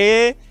 this right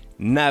here,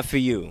 not for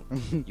you.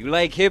 You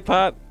like hip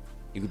hop?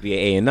 You could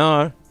be an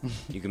A&R.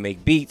 You can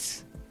make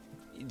beats.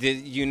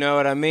 You know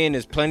what I mean?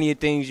 There's plenty of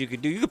things you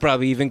could do. You could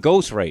probably even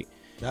ghostwrite.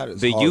 That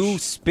is But harsh. you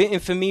spitting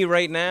for me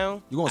right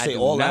now, You gonna I say do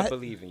all not that?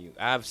 believe in you.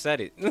 I've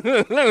said it.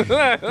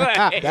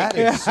 That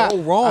is so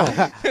wrong.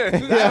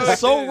 That is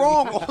so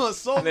wrong on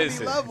so many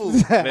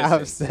levels.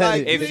 Listen.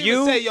 Like, If didn't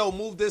you even say, yo,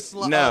 move this.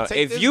 No, take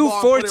if this you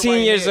bar, put it 14 right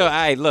years here. old, all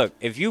right, look,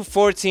 if you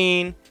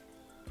 14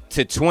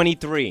 to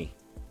 23,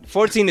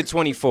 14 to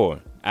 24,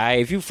 all right,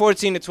 if you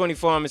 14 to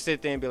 24, I'm going to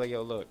sit there and be like,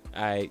 yo, look,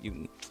 all right,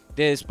 you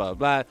this, blah,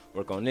 blah,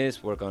 work on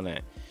this, work on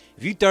that.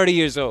 If you 30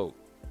 years old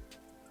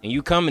and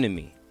you coming to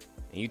me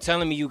and you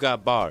telling me you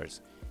got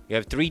bars, you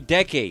have 3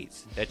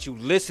 decades that you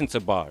listen to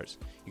bars.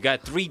 You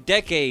got 3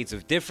 decades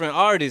of different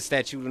artists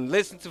that you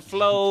listen to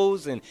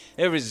flows, and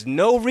there is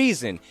no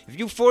reason. If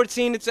you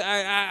 14,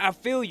 I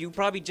feel you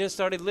probably just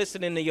started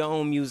listening to your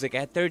own music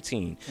at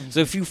 13. So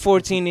if you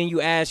 14 and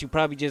you ask, you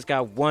probably just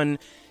got 1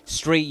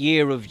 straight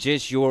year of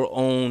just your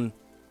own,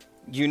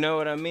 you know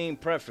what I mean,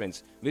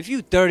 preference. But if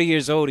you 30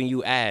 years old and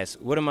you ask,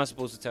 what am I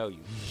supposed to tell you?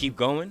 Keep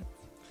going?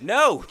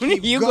 No,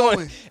 you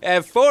going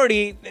at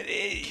 40.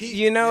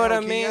 You know what I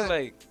mean?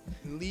 Like,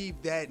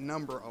 leave that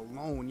number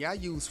alone. Y'all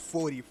use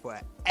 40 for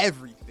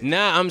everything.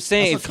 Nah, I'm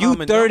saying if you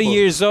 30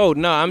 years old,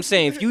 no, I'm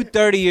saying if you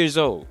 30 years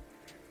old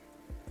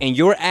and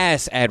your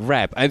ass at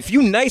rap, if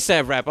you nice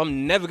at rap,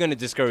 I'm never gonna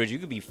discourage you. You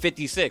could be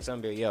 56.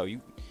 I'm be yo,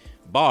 you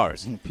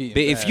bars. But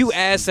if you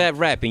ass at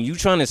rap and you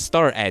trying to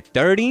start at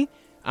 30,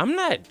 I'm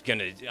not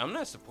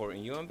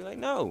supporting you. I'm be like,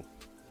 no.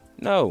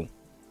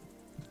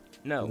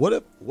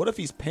 What if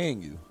he's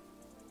paying you?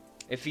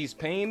 If he's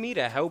paying me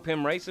to help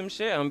him write some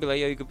shit, I'm gonna be like,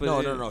 yo, you could put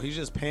it in. No. He's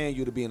just paying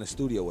you to be in the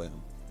studio with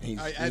him.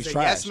 As a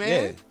trash. yes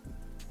man?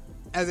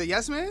 Yeah. As a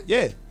yes man?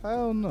 Yeah.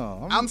 Hell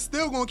no. I'm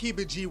still gonna keep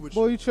it G with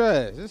you. Boy, you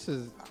trash.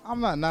 I'm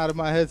not nodding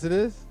my head to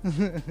this.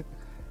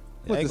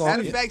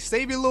 Matter of fact,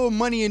 save your little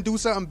money and do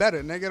something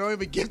better, nigga. Don't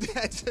even give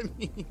that to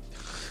me.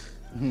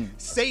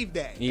 Save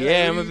that.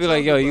 Yeah, I'm gonna be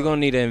like, yo, you're gonna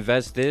need to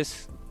invest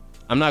this.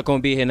 I'm not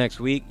gonna be here next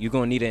week. You're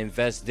gonna need to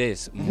invest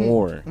this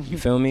more. You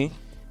feel me?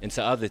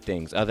 Into other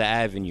things, other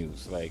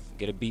avenues, like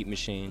get a beat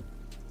machine.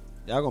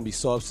 Y'all gonna be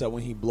so upset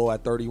when he blow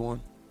at 31.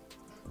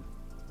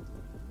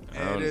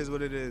 Yeah, it is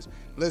what it is.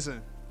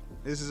 Listen,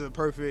 this is a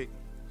perfect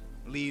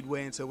lead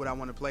way into what I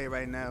want to play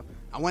right now.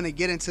 I want to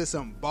get into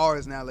some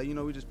bars now. Like,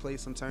 we just played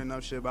some turn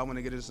up shit, but I want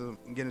to get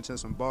into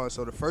some bars.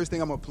 So the first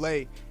thing I'm gonna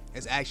play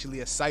is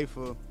actually a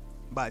cipher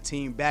by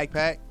Team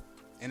Backpack,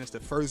 and it's the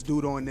first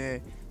dude on there.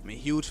 I'm a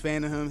huge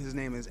fan of him. His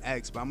name is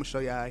X, but I'm gonna show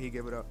you how he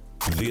give it up.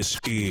 This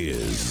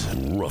is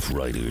Rough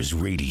Riders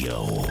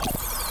Radio,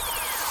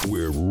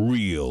 where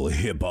real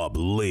hip hop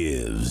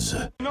lives.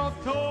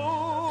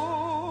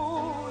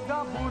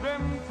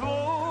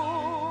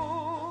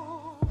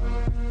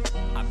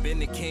 I've been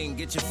the king,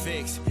 get your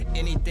fix.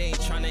 Anything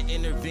trying to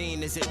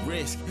intervene is at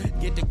risk.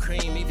 Get the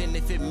cream, even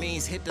if it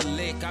means hit the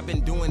lick. I've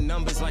been doing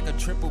numbers like a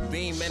triple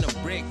beam and a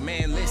brick.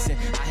 Man, listen,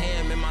 I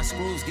ham and my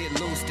screws get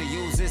loose. To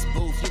use this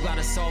booth, you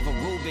gotta solve a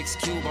Rubik's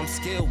Cube. I'm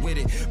skilled with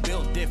it,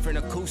 built different,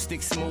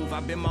 acoustic smooth.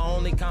 I've been my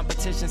only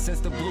competition since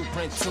the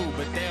Blueprint 2,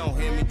 but they don't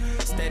hear me.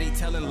 Steady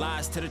telling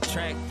lies to the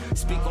track.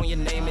 Speak on your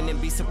name and then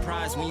be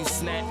surprised when you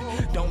snap.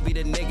 Don't be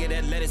the nigga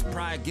that let his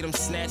pride get him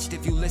snatched.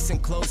 If you listen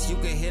close, you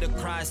can hear the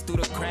cries through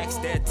the cracks.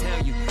 They'll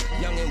tell you,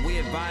 young and we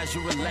advise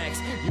you relax.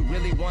 You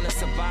really wanna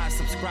survive,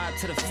 subscribe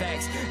to the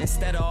facts.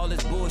 Instead of all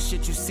this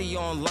bullshit you see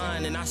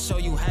online, and I show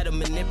you how to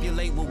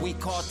manipulate what we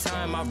call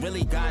time. I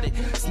really got it.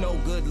 It's no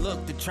good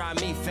look to try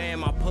me,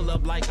 fam. I pull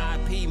up like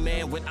IP,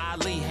 man, with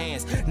Ali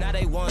hands. Now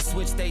they want to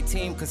switch their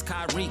team, cause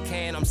Kyrie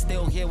can. I'm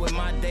still here with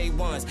my day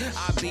ones.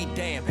 I be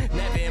damn,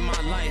 never in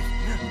my life.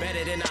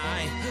 Better than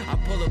I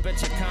pull up at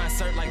your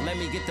concert like, let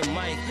me get the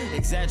mic.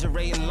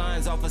 Exaggerating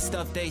lines off of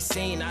stuff they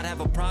seen. I'd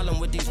have a problem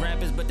with these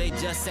rappers, but they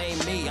just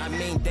ain't me. I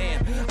mean,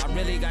 damn, I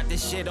really got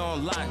this shit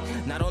on lock.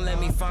 Now don't let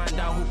me find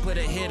out who put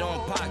a hit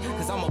on Pac,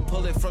 cause I'ma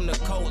pull it from the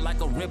coat like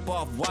a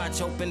rip-off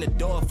watch. Open the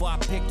door before I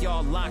pick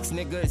y'all locks,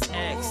 nigga, it's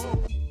X.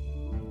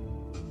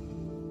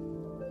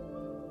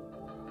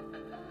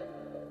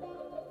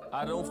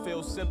 I don't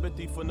feel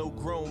sympathy for no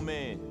grown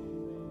man.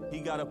 He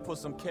gotta put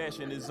some cash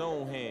in his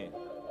own hand.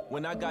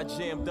 When I got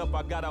jammed up,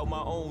 I got out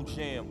my own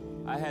jam.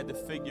 I had to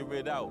figure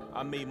it out.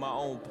 I made my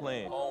own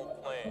plan.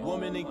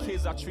 Women and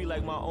kids I treat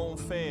like my own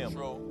fam.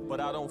 But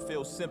I don't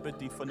feel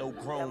sympathy for no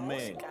grown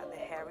man.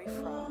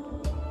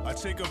 I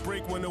take a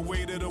break when the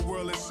weight of the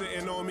world is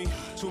sitting on me.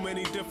 Too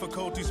many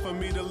difficulties for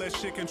me to let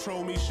shit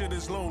control me. Shit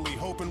is lonely,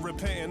 hoping,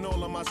 repenting,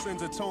 all of my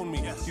sins atone me.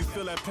 You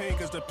feel that pain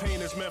cause the pain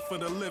is meant for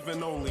the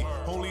living only.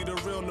 Only the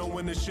real know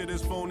when the shit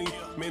is phony.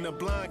 Man, the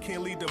blind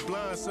can't lead the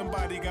blind.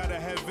 Somebody gotta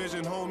have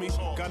vision, homie.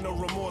 Got no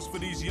remorse for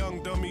these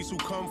young dummies who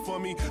come for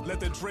me. Let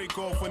the Drake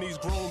off when these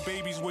grown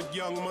babies with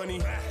young money.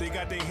 They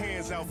got their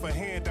hands out for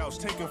handouts.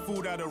 Taking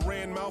food out of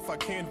Rand mouth, I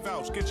can't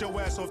vouch. Get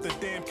your ass off the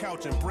damn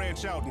couch and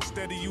branch out.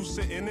 Instead of you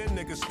sitting in,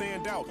 niggas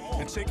stand out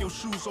and take your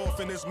shoes off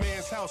in this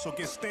man's house or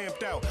get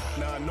stamped out.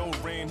 Nah, I know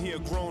Rain, he a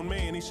grown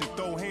man, he should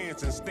throw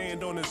hands and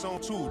stand on his own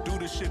too. Do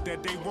the shit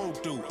that they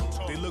won't do.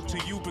 They look to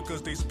you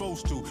because they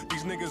supposed to.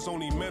 These niggas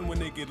only men when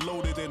they get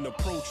loaded in the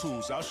Pro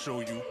Tools. I'll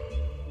show you.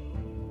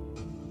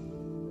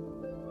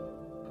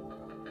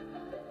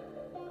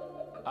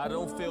 I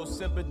don't feel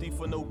sympathy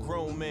for no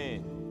grown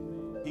man.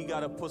 He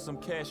gotta put some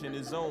cash in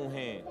his own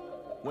hand.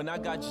 When I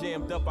got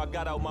jammed up, I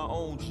got out my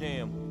own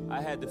jam.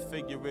 I had to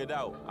figure it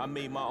out. I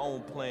made my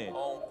own plan.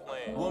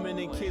 Women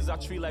and kids I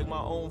treat like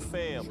my own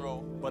fam.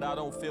 But I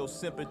don't feel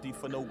sympathy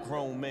for no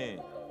grown man.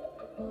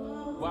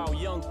 While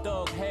Young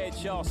Thug had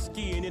y'all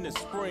skiing in the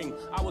spring,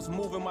 I was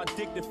moving my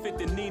dick to fit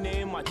the Nina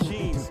in my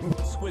jeans.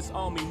 Swiss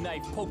Army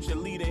knife poked your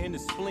leader in the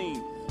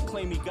spleen.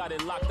 Claim he got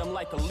it locked, I'm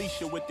like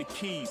Alicia with the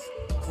keys.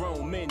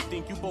 Grown men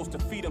think you supposed to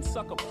feed them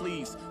sucker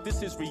please.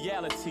 This is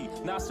reality,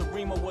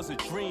 Nasarima was a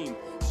dream.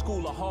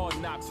 School of hard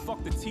knocks,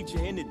 fuck the teacher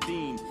and the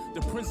dean.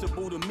 The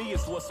principal to me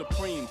is what's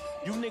supreme.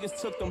 You niggas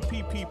took them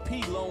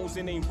PPP loans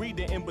and ain't read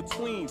the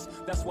in-betweens.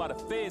 That's why the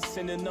feds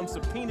sending them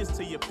subpoenas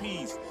to your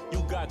P's.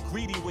 You got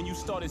greedy when you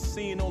started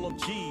seeing all them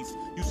G's.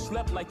 You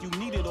slept like you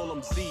needed all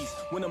them Z's.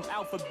 When them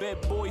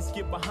alphabet boys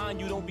get behind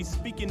you, don't be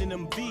speaking in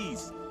them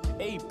V's.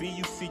 A, B,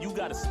 you see, you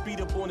gotta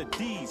speed up on the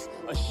D's.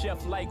 A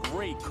chef like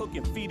Ray, cook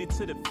and feed it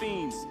to the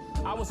fiends.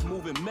 I was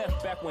moving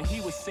meth back when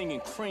he was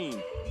singing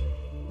Cream.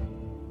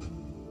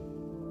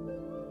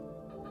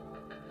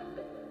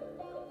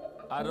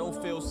 I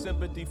don't feel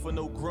sympathy for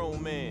no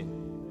grown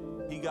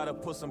man. He gotta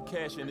put some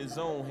cash in his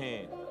own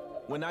hand.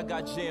 When I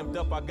got jammed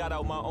up, I got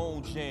out my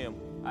own jam.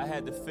 I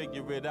had to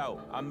figure it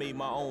out. I made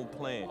my own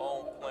plan.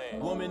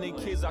 Women and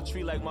kids I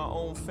treat like my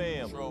own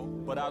fam.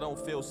 But I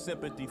don't feel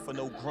sympathy for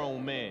no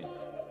grown man.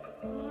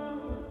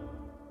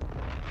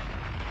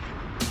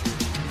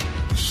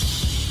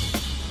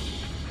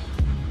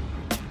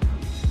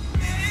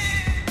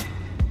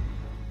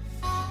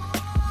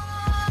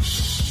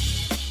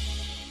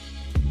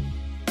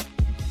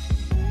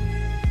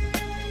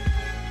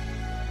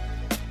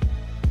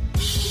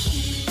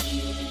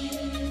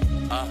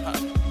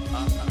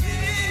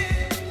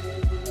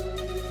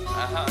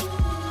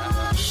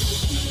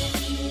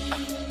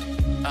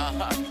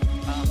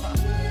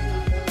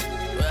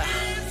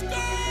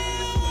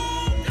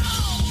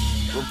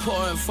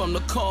 Reporting from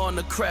the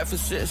corner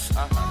crevices,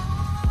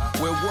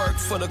 where work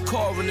for the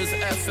coroner's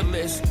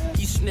effortless.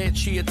 He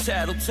snitch, he a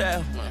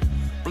tattletale.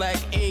 Black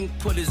ink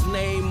put his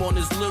name on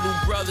his little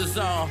brother's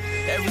arm.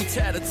 Every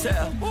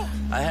tattletale.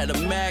 I had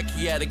a Mac,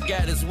 he had a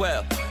gat as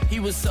well. He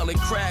was selling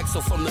crack, so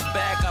from the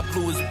back I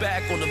blew his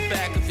back on the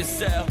back of his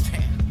cell.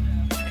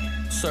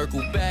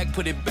 Circle back,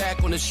 put it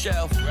back on the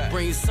shelf.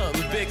 Bring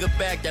something bigger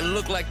back that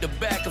looked like the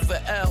back of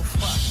an elf.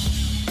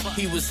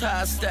 He was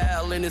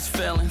hostile in his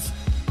feelings.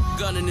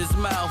 Gun in his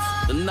mouth,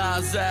 the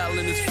nozzle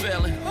in his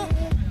feeling.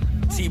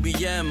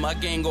 TBM, my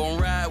gang gon'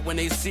 ride when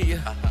they see ya.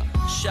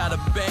 Shot a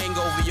bang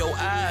over your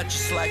eye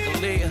just like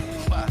Aaliyah.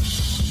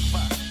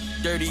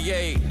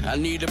 38, I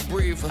need a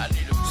breather.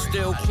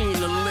 Still clean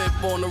the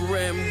lip on the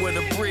rim with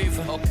a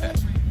breather.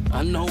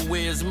 I know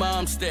where his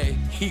mom stay,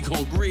 he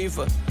gon' grieve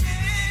her.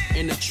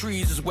 In the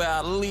trees is where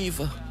I leave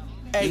her.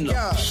 Hey, you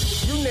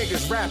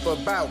niggas rap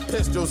about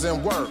pistols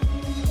and work,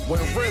 when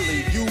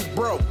really you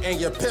broke and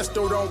your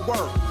pistol don't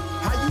work.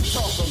 How you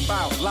talking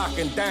about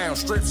locking down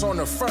strips on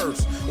the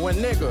first? When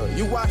nigga,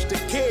 you watch the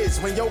kids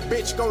when your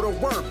bitch go to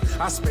work.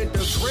 I spent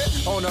the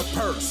grip on her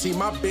purse, see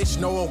my bitch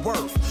know her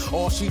worth.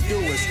 All she do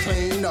is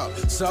clean up,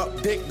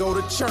 suck dick, go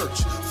to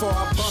church. Before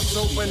I bust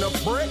open a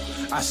brick,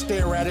 I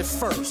stare at it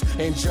first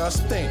and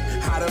just think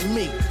how the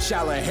meat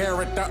shall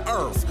inherit the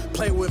earth.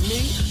 Play with me,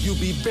 you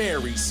be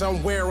buried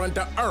somewhere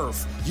under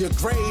earth. Your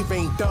grave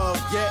ain't dug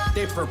yet,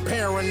 they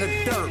preparing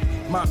the dirt.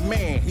 My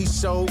man, he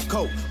sold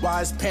coke while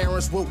his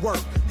parents would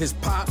work. His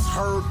pops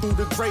heard through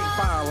the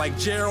grapevine like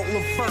Gerald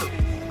Levert.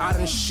 I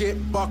done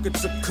shit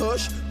buckets of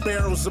kush,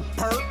 barrels of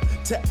perk,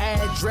 to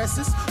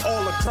addresses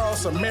all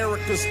across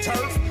America's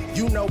turf.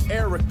 You know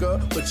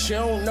Erica, but you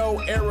don't know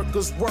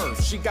Erica's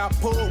worth. She got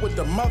pulled with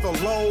the mother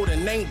load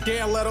and ain't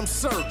dare let them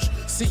search.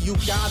 See, you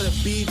gotta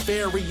be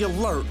very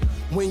alert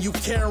when you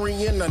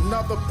carrying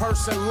another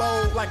person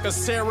load like a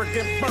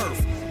surrogate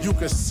birth. You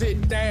can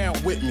sit down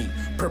with me,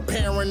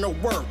 preparing to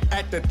work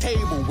at the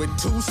table with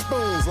 2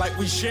 spoons like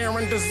we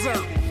sharing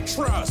dessert.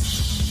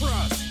 Trust,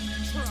 trust.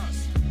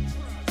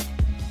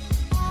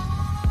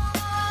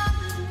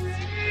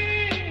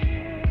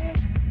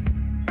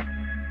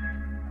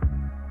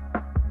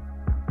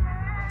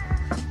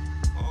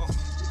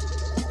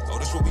 Oh,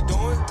 this what we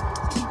doing?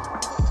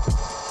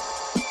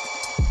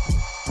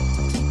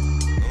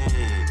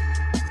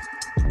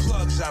 The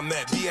plugs I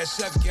met,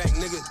 BSF gang,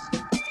 nigga.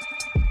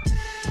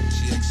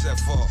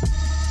 Except for,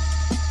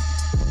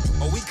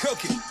 oh, we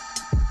cooking.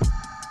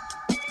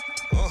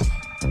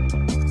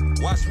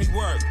 Watch me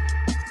work.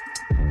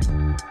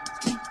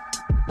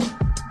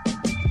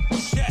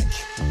 Check.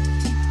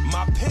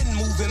 My pen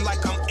moving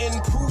like I'm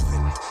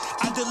improving.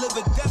 I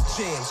deliver death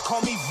jams,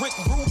 call me Rick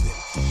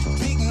Rubin.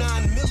 Big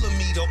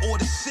 9mm or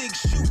the SIG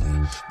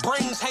shooting.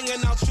 Brains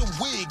hanging out your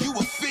wig, you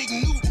a Fig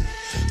Newton.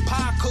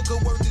 Pie cooker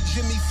worth the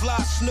Jimmy Fly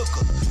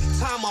snooker.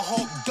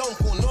 Tomahawk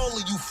dunk on all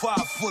of you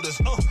 5-footers.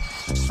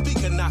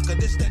 Speaker knocker,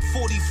 this that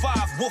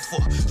 45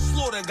 woofer.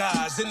 Slaughter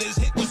guys, and his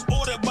hit was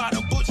ordered by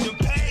the Butcher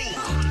Payne.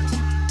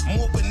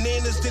 More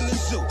bananas than the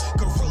zoo.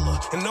 Gorilla,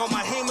 and all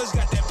my hammers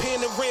got that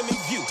panoramic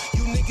view.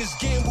 You niggas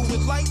gamble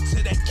with life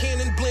to that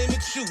cannon blame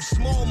at you.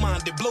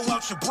 Small-minded, blow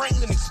out your brain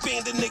and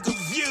expand a nigga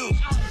view.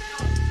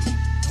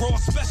 Raw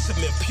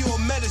specimen, pure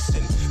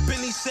medicine.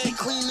 Benny said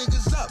clean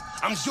niggas up.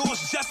 I'm George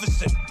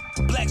Jefferson.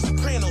 Black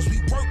Sopranos, we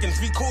working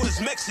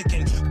 3/4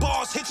 Mexican.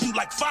 Bars hit you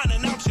like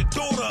finding out your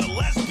daughter a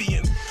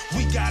lesbian.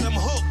 We got them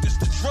hooked, it's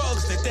the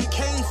drugs that they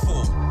came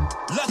for.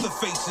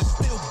 Leatherface is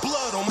still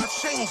blood on my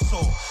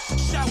chainsaw.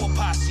 Shower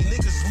posse,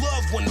 niggas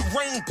love when the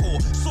rain pour.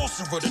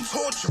 Sorcerer, the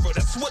torturer,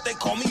 that's what they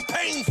call me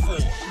painful.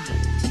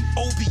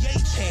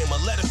 OBH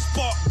hammer, let a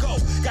spark go.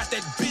 Got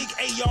that big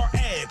AR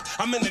ab,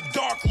 I'm in the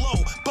dark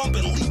low.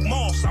 Bumping leak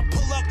moss, I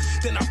pull up,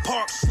 then I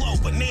park slow.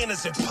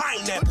 Bananas and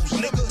pineapples,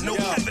 nigga, no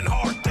Kevin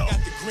Hart though. I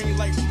got the green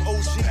light from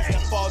OGs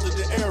that fathered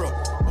the era.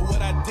 But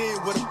what I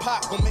did with a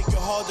pot gon' make it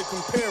hard to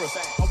compare us.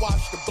 I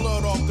washed the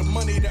blood off the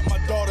money that my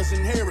daughters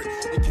inherit.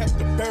 And kept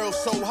the barrel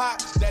so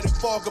hot that it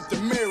fog up the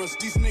mirrors.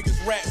 These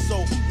niggas rat,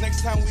 so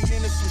next time we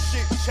into some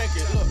shit, check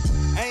it. Look,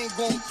 I ain't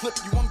gon' clip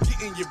you, I'm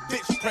getting your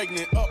bitch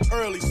pregnant. Up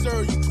early,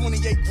 serve you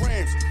 28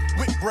 grams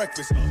with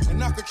breakfast.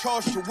 And I could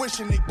charge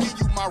tuition to give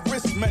you my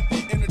wrist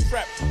method in the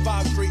trap.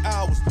 5 straight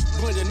hours,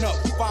 blending up,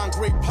 fine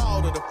great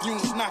powder. The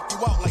fumes knock you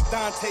out like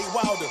Dante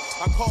Wilder.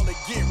 I call it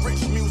get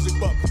rich music,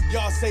 but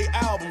y'all say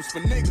albums for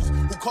niggas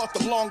who caught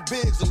them long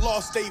bids and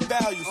lost their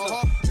values.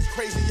 It's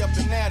crazy up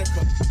in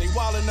Attica, they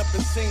wildin' up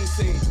in Sing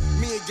Sing.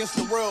 Me against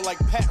the world like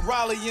Pat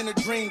Riley in a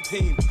dream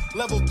team.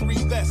 Level 3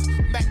 vest,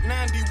 Mac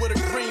 90 with a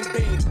green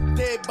beam.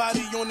 Dead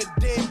body on a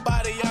dead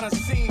body, I done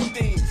seen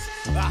things.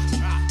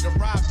 The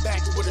ride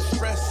back with a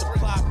stress,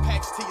 supply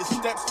packs to your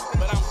steps,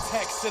 but I'm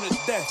taxing to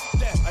death.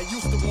 I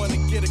used to wanna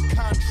get a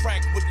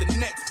contract with the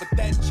Nets, but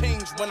that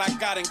changed when I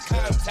got in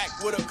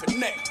contact with a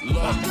connect.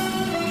 Look.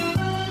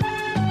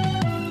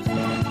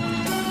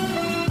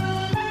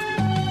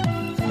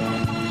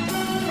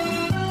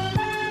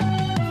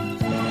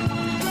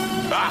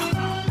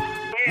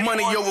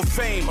 Money over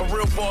fame, a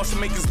real boss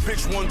make his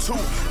bitch 1-2.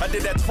 I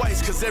did that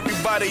twice cause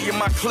everybody in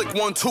my clique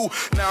 1-2.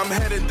 Now I'm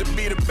headed to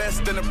be the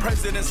best and the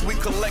presidents we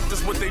collect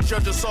is what they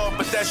judge us off,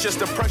 but that's just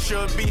the pressure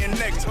of being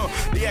next,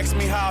 They ask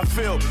me how I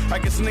feel, I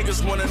guess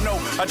niggas wanna know.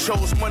 I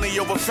chose money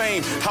over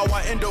fame, how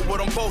I end up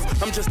with them both.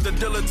 I'm just a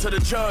dealer to the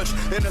judge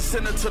and a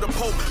sinner to the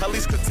pope. At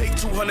least could take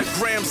 200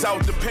 grams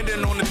out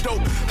depending on the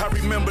dope. I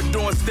remember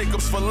doing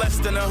steak-ups for less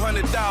than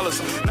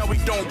 $100. Now we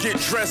don't get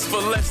dressed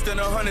for less than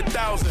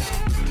 100,000.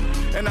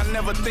 And I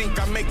never think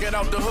I make it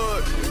out the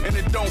hood, and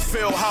it don't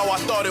feel how I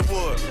thought it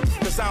would,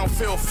 cause I don't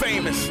feel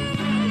famous.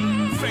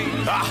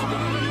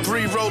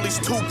 3 rollies,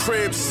 2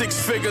 cribs, 6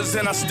 figures,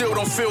 and I still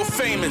don't feel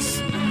famous.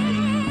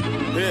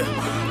 Yeah,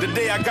 the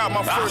day I got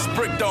my first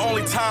brick, the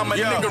only time a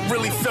nigga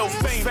really felt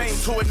famous. Fame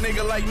to a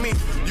nigga like me,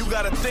 you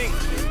gotta think,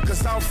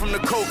 cause I'm from the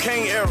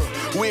cocaine era.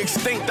 We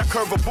extinct, I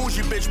curve a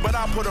bougie bitch, but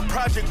I put a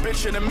project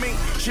bitch in a mink.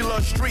 She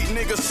love street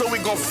niggas, so we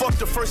gon' fuck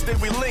the first day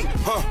we link,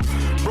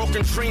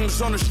 Broken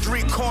dreams on the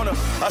street corner.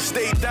 I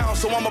stayed down,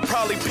 so I'ma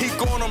probably peek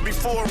on them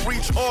before I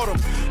reach autumn.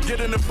 Get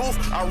in the booth,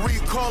 I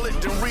recall it,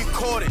 then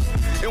record it.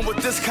 And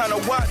with this kind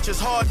of watch, it's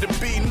hard to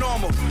be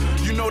normal.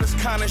 You know this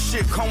kind of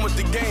shit come with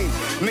the game.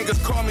 Niggas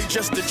call me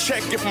just to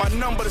check if my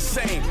number the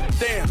same.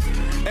 Damn,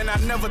 and I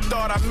never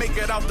thought I'd make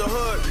it out the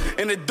hood.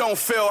 And it don't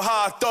feel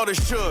how I thought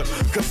it should,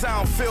 cause I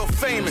don't feel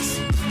famous.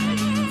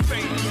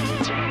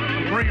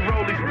 3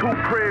 rollies, 2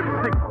 cribs,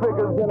 6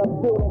 figures, and I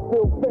still don't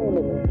feel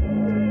famous.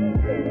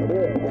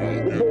 Yeah,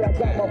 the day I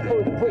got my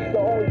first brick, the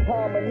only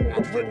time a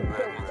nigga really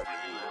felt.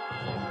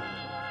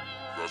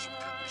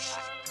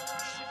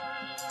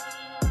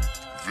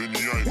 We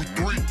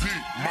 3D,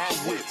 my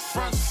whip,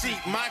 front seat,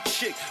 my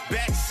chick,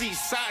 back seat,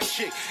 side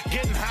chick,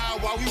 getting high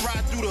while we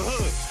ride through the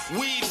hood.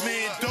 Weed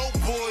man, dope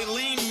boy,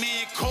 lean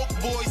man, coke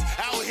boys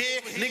out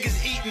here,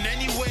 niggas eating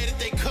anywhere that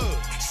they could.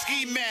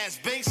 Ski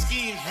mask, bank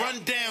schemes,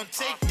 run down,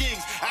 take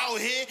things out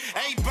here.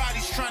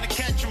 Everybody's trying to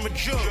catch 'em a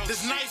jug.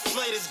 There's knife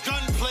play, there's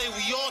gunplay,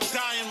 we all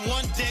dying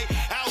one day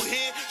out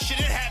here. Shit,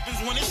 it happens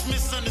when it's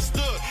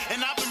misunderstood.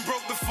 And I've been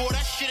broke before,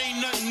 that shit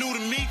ain't nothing new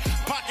to me.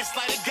 Pockets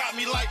like it got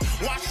me like,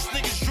 watch this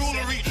nigga's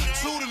jewelry.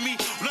 True to me,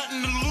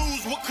 nothing to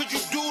lose, what could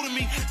you do to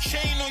me?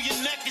 Chain on your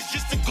neck is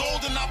just a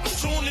golden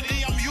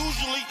opportunity. I'm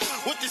usually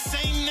with the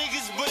same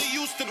niggas, but it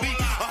used to be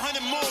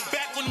 100 more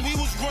back when we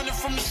was running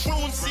from the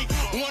truancy.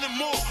 Wanted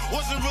more,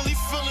 wasn't really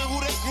feeling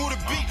who they grew to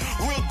be.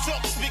 Real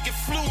talk, speaking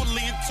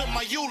fluently into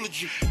my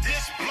eulogy.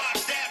 This block,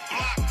 that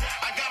block,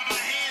 I got my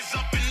hands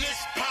up in this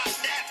pot,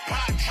 that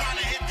pot, trying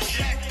to hit the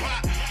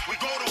jackpot. We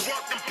go to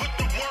work and put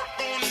the work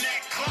on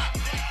that clock.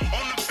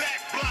 On the back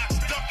blocks,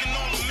 ducking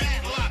on the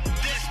matlock.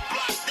 This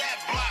block, that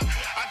block,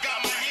 I got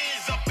my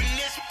hands up in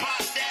this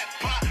pot, that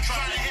pot,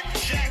 trying to hit the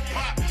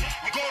jackpot.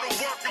 We go to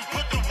work and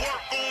put the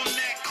work on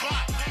that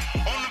clock.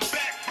 On the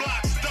back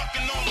blocks,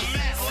 ducking on the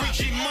matlock. Free G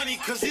money,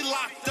 cause he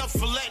locked up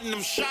for letting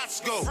them shots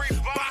go.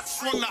 Box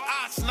from the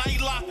ox, now he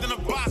locked in a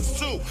box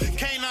too.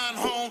 K9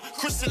 home,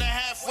 Chris in the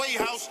halfway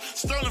house.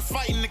 Sterling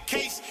fighting the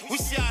case, we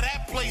see how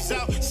that plays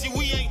out. See,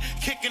 we ain't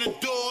kicking the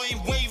door,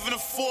 ain't waving a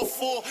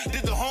 4-4.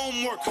 Did the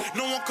homework,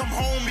 no one come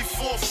home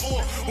before 4.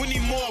 We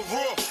need more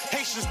raw.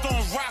 Haitians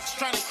throwing rocks,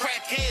 trying to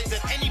crack heads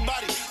at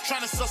anybody.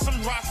 Trying to sell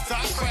some rocks to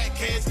our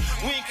crackheads.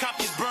 We ain't cop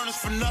these burners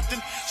for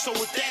nothing. So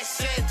with that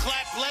said,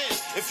 clap lead.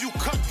 If you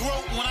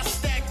cutthroat when I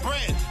stack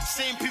bread.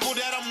 Same people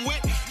that I'm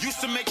with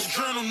used to make the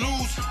journal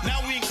news.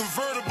 Now we in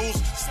convertibles.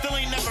 Still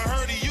ain't never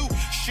heard of you.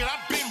 Shit,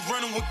 I've been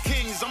running with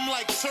kings. I'm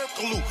like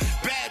Turkaloo.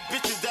 Bad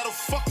bitches that'll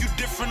fuck you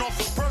different off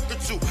a perk or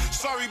two.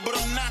 Sorry, but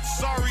I'm not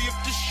sorry if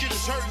this shit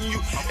is hurting you.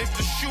 If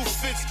the shoe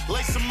fits,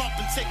 lace them up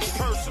and take it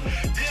personal.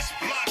 This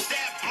block,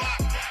 that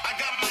block. I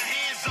got my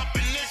hands up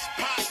in this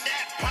pot,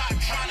 that pot.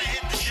 Trying to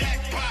hit the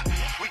jackpot.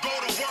 We go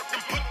to work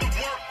and put the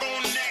work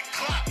on that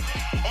clock.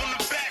 On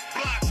the back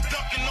blocks,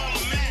 ducking on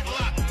the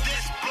matlock.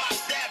 This block,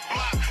 that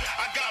block.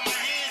 I got my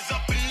hands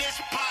up in this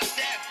pot,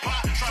 that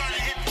pot. Trying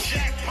to hit the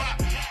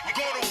jackpot. We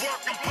go to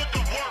work and put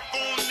the work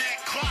on that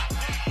clock.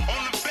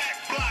 On the back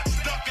blocks,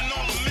 ducking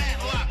on the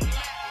matlock.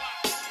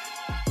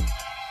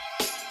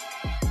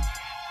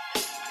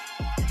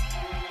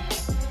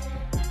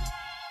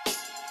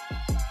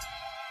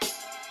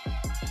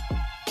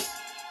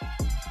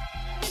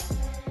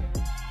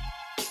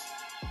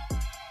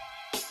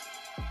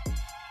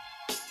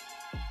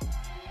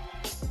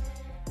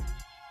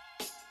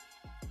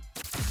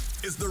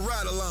 It's the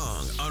Ride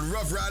Along on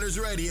Rough Riders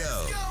Radio.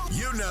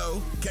 You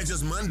know, catch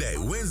us Monday,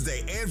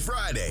 Wednesday, and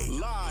Friday,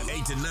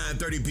 8 to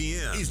 9:30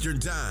 p.m. Eastern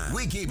Time.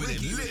 We keep it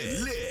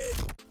lit.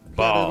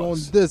 Got it on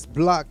this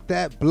block,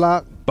 that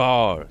block.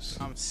 Bars.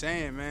 I'm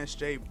saying, man,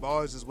 straight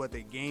bars is what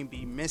the game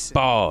be missing.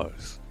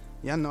 Bars.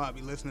 Y'all know I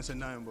be listening to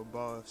nothing but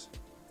bars.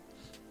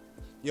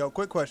 Yo,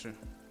 quick question.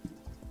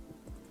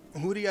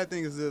 Who do y'all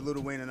think is the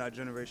Lil Wayne in our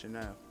generation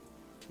now?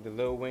 The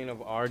Lil Wayne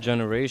of our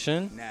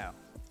generation? Now.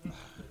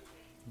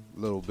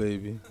 Little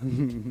baby.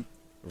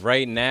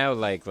 Right now,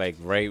 like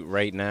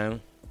right now,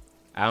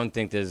 I don't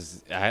think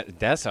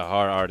that's a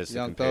hard artist to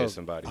compare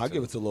somebody to. I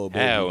give it to Lil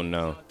Baby. Hell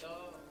no.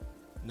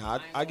 Nah,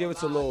 I give it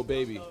to Lil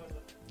Baby.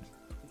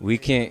 We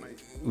can't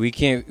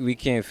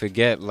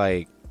forget,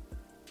 like,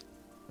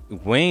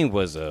 Wayne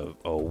was a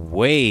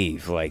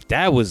wave. Like,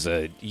 that was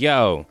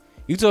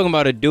you talking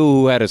about a dude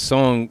who had a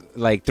song,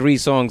 like 3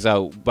 songs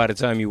out by the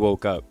time you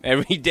woke up.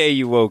 Every day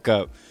you woke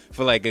up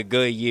for like a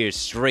good year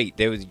straight.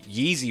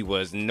 Yeezy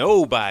was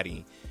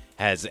nobody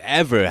has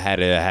ever had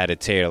a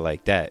tear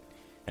like that.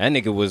 That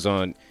nigga was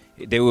on.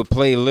 They would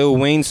play a Lil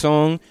Wayne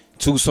song,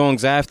 2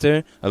 songs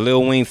after a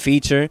Lil Wayne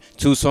feature,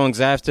 2 songs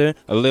after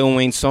a Lil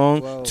Wayne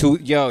song. Well, to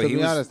be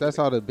honest, that's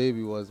how the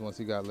baby was once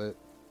he got lit.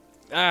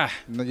 Yeah,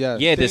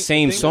 the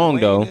same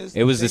song though.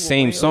 It was the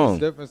same song.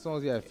 Different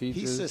songs, yeah,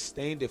 features. He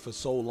sustained it for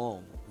so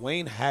long.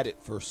 Wayne had it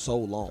for so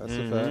long. That's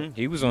a fact.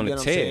 He was on a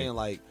tear.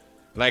 Like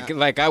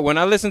when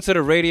I listen to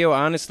the radio,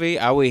 honestly,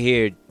 I would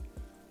hear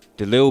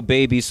the Lil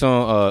Baby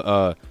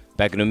song.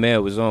 Back in the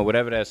Mail was on,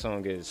 whatever that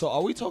song is. So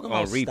are we talking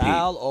about repeat.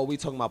 style or are we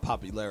talking about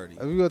popularity?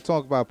 If we're going to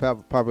talk about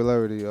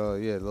popularity,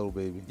 yeah, Lil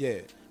Baby. Yeah.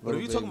 But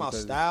if you're talking about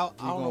style,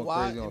 I don't know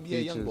why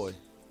NBA Youngboy.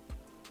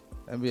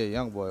 NBA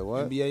Youngboy,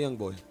 what? NBA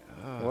Youngboy.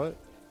 What?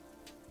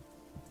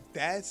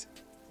 That's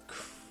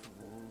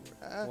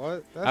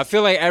what? I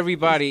feel like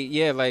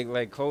everybody,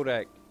 like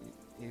Kodak.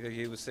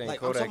 He was saying like,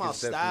 Kodak I'm talking about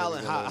style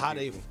and how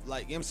they,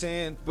 like, you know what I'm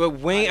saying? But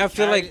Wayne, I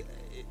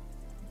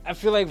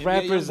feel like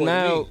rappers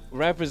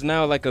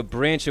now like a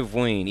branch of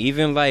Wayne.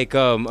 Even like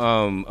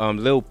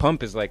Lil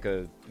Pump is like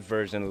a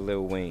version of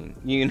Lil Wayne.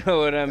 You know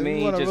what I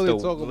mean? Just really a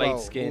light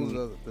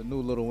skin. The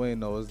new Lil Wayne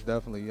though is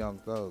definitely Young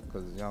Thug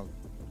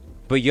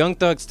But Young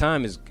Thug's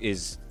time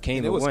is came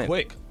and it was went.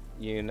 quick.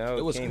 You know,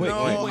 it was quick.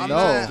 No,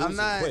 I'm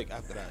not quick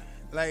after that.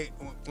 Like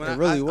when it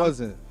really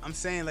wasn't. I'm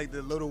saying like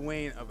the Lil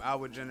Wayne of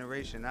our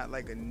generation, not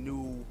like a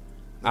new.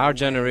 Our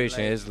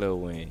generation is Lil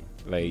Wayne.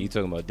 Like, you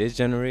talking about this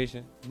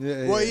generation?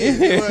 Yeah. Well, yeah,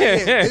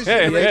 this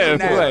generation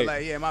now.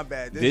 Like, my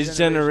bad. This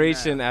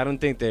generation, I don't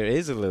think there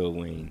is a Lil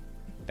Wayne.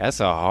 That's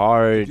a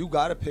hard. You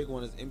gotta pick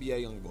one as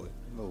NBA Youngboy.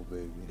 Lil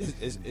Baby.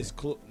 It's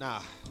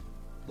nah.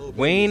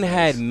 Wayne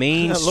had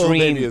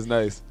mainstream is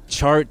nice.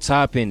 chart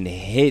topping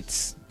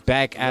hits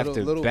back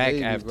after back.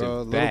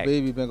 Lil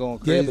Baby been going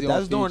crazy. Yeah, but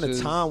that's during features.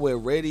 the time where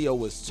radio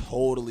was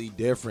totally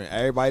different.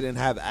 Everybody didn't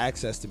have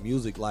access to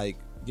music like,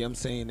 you know what I'm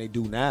saying, they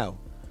do now.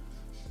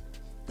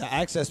 The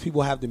access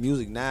people have to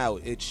music now,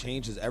 it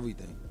changes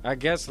everything. I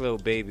guess Lil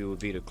Baby would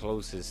be the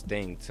closest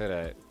thing to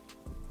that,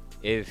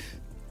 if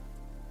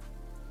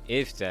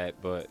that.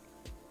 But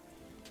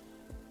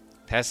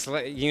that's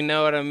like, you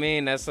know what I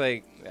mean? That's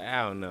like,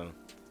 I don't know.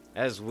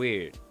 That's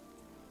weird.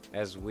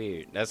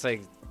 That's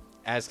like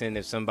asking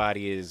if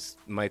somebody is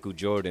Michael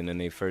Jordan in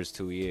their first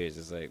 2 years.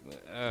 It's like,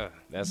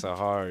 that's a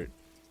hard.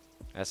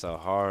 Those are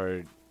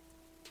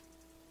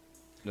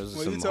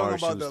when some you talking hard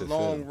about shoes the to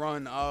long fill.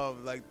 run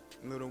of like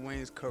Lil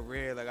Wayne's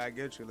career, like I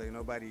get you, like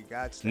nobody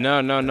got that. No.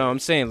 I'm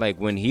saying like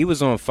when he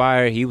was on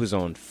fire, he was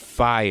on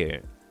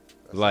fire.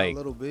 Like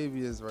Little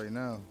Baby is right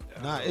now.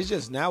 Nah, it's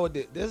just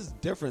nowadays. There's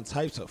different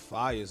types of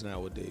fires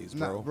nowadays,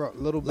 bro. Nah, bro,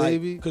 Little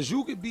Baby. Because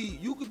you could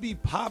be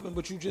popping,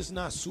 but you just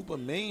not super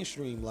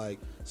mainstream. Like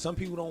some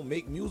people don't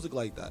make music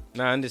like that.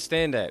 Nah, I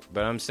understand that,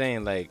 but I'm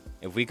saying like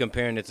if we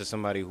comparing it to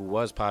somebody who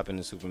was popping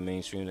in super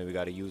mainstream, then we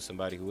got to use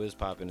somebody who is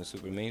popping in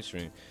super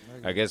mainstream.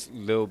 I guess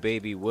Lil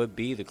Baby would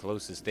be the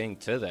closest thing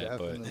to that,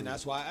 And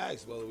that's why I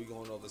asked whether we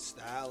going over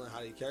style and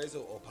how he carries it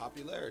or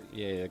popularity.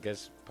 Yeah, I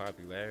guess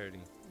popularity.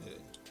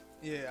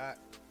 Yeah,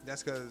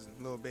 that's because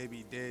Lil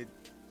Baby did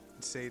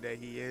say that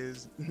he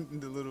is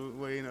the Lil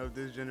Wayne of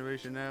this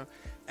generation now.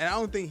 And I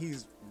don't think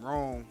he's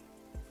wrong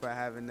for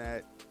having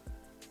that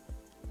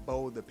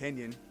bold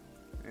opinion.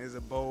 It's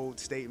a bold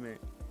statement.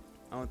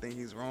 I don't think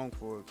he's wrong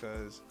for it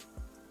because...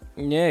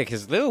 Yeah,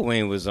 because Lil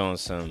Wayne was on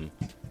some...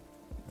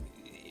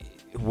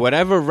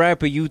 Whatever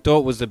rapper you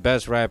thought was the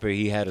best rapper,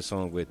 he had a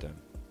song with them.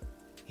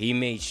 He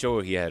made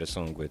sure he had a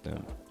song with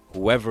them.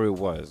 Whoever it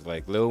was.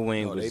 Like, Lil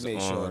Wayne was they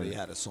made on... sure they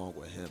had a song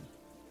with him.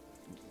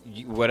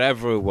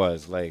 Whatever it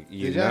was. Like,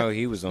 you know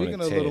he was on a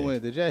Speaking of Lil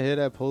Wayne, did y'all hear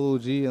that Polo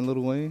G and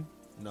Lil Wayne?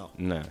 No.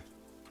 Nah.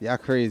 Y'all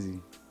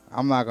crazy.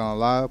 I'm not gonna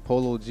lie.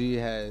 Polo G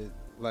had,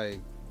 like,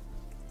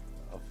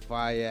 a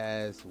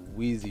fire-ass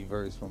Wheezy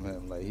verse from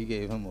him. Like, he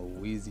gave him a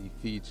Wheezy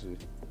feature.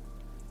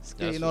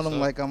 Skating on him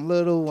like I'm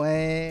Lil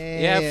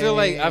Wayne. Yeah, I feel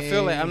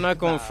like I'm not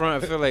going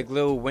front. I feel like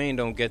Lil Wayne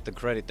don't get the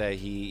credit that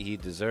he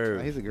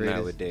deserves He's the greatest.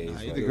 nowadays.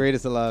 He's the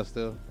greatest alive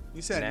still.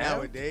 You said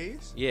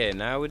nowadays? Yeah,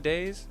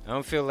 nowadays. I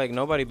don't feel like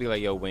nobody be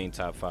like, yo, Wayne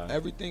top 5.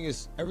 Every time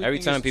is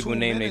people 2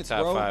 name minutes, their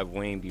top bro. 5,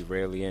 Wayne be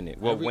rarely in it.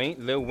 What,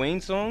 Lil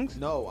Wayne songs?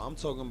 No, I'm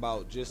talking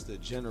about just the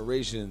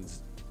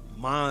generation's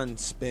mind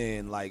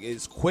span. Like,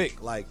 it's quick.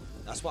 Like,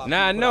 that's why.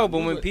 Nah, I know,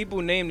 but when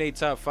people name their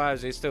top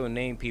 5s, they still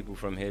name people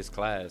from his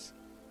class.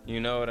 You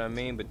know what I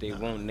mean? But they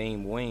won't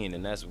name Wayne,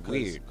 and that's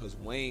weird. Because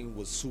Wayne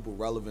was super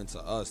relevant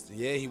to us.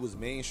 Yeah, he was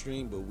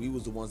mainstream, but we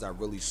was the ones that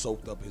really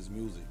soaked up his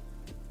music.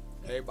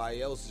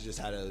 Everybody else just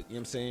had a, you know what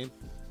I'm saying?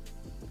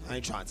 I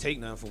ain't trying to take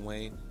nothing from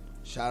Wayne.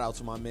 Shout out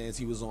to my mans.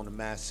 He was on The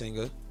Masked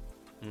Singer,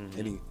 and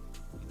he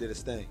did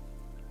his thing.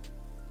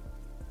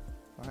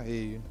 I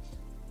hear you.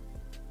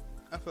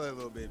 I feel like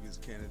Lil Baby's a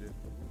candidate.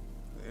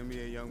 The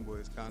NBA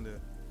YoungBoy is kind of...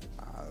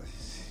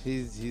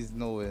 He's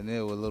nowhere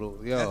near with Little...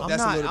 Yo, I'm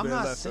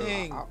not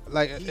saying...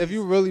 Like, if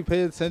you really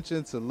pay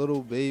attention to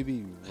Lil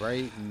Baby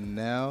right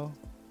now,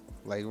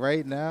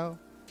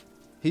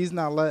 he's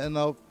not letting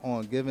up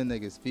on giving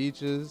niggas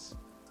features.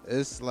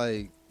 It's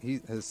like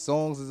his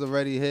songs is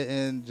already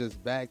hitting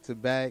just back to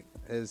back.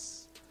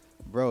 He's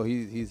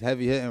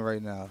heavy hitting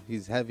right now.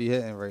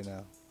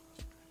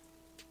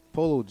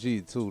 Polo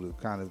G too to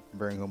kind of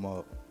bring him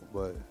up,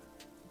 but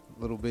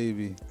Lil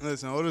Baby.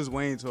 Listen, all this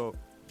Wayne talk.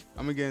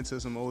 I'm gonna get into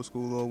some old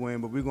school Lil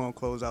Wayne, but we're gonna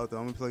close out though.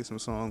 I'm gonna play some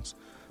songs,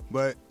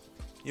 but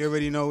you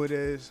already know what it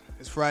is.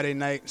 It's Friday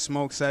night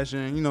smoke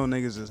session. You know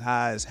niggas is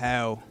high as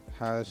hell.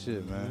 High as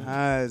shit, man.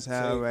 High as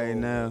hell right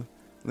now.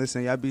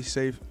 Listen, y'all be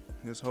safe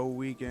this whole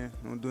weekend.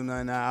 Don't do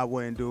nothing that I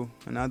wouldn't do,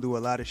 and I do a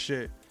lot of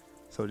shit.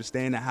 So just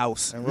stay in the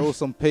house and roll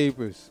some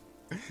papers.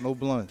 No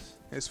blunts.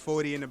 It's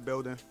 40 in the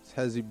building. It's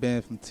Hezzy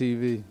banned from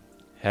TV.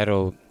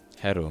 Hedo.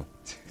 This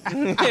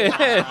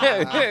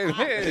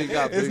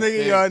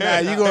nigga, y'all, nah,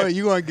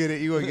 you gonna get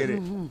it.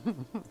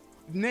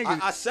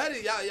 Nigga, I said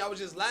it. Y'all was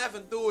just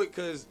laughing through it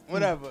because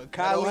whatever.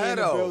 Kylie in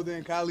the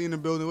building. Kylie in the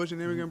building. What's your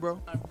name again,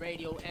 bro? A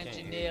radio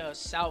engineer,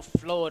 South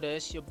Florida.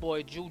 It's your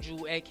boy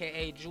Juju,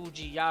 aka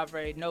Juji. Y'all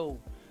already know.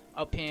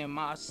 Up here in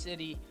my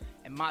city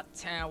and my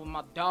town with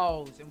my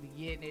dogs, and we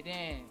getting it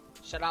in.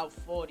 Shout out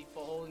 40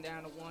 for holding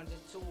down the ones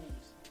and twos.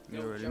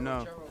 You already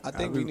know. I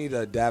think we need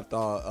to adapt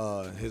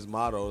his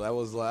motto. That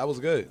was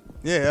good.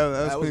 Yeah,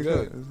 that was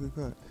good. That was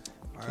good.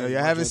 All right,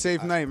 y'all have a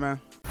safe night,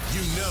 man.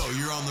 You know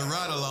you're on the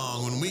ride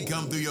along when we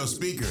come through your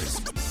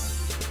speakers.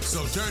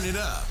 So turn it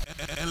up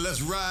and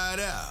let's ride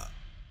out.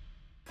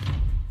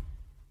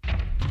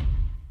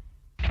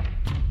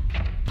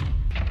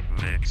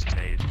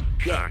 Mixtape.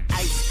 Yeah,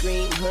 ice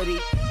cream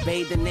hoodie,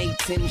 bathing 8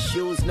 tennis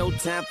shoes, no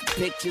time for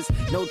pictures,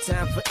 no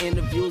time for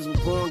interviews, we're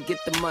going to get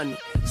the money,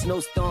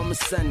 snowstorm or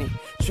sunny,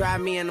 try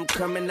me and I'm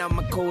coming out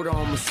my coat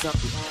on or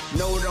something,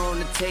 note on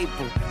the table,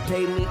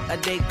 pay me a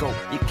day go,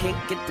 you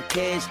can't get the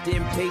cash,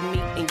 then pay me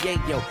and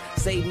yayo,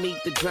 save me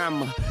the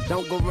drama,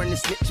 don't go run the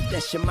snitch if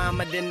that's your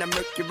mama, then I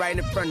murk you right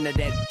in front of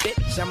that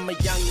bitch, I'm a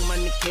young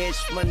money,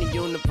 cash money,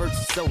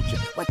 universal soldier,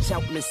 watch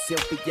out Miss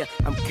Sylvia,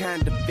 I'm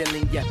kinda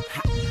feeling ya,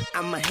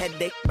 I'm a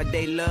headache, but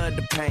they love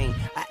the pain.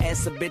 I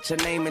ask a bitch her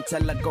name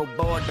until I go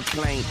board the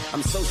plane.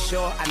 I'm so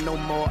sure I know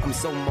more, I'm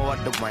so more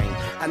Dwayne.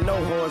 I know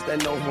whores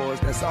that know whores,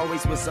 that's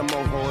always with some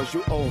more whores.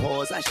 You old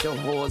whores, I show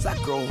whores, I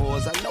grow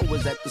whores. I know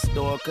it's at the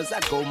store, cause I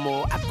go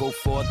more, I go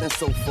forth and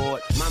so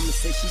forth. Mama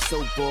says she's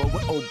so bored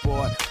with old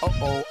boy.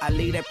 Uh-oh, I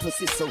leave that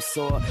pussy so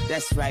sore.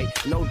 That's right,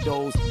 no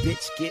doze.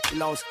 Bitch get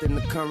lost in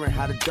the current,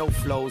 how the dough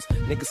flows.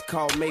 Niggas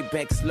call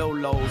Maybach's low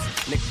lows.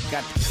 Nigga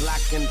got the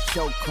Glock in the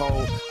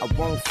chokehold. I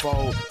won't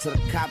fold to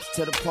the cops,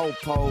 to the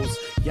po-pos.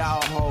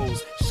 Y'all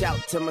hoes, shout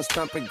to my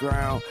stomping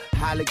ground.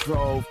 Holly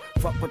Grove,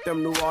 Fuck with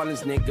them New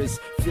Orleans niggas,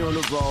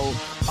 funeral.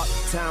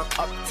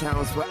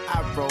 Uptown's where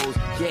I rose.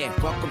 Yeah,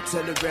 welcome to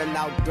the real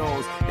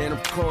outdoors. And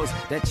of course,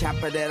 that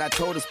chopper that I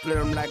told to split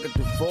him like a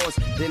divorce.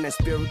 Then that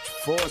spiritual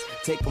force,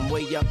 take him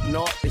way up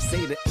north. They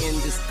say the end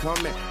is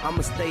coming,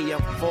 I'ma stay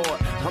up for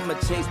it. I'ma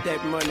chase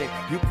that money,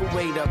 you can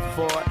wait up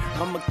for it.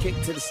 I'ma kick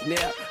to the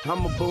snare,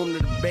 I'ma boom to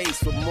the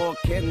bass. What more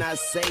can I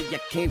say? I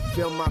can't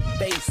feel my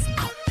face.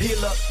 Ow.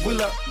 Heal up,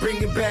 will up,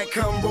 bring it back,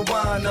 come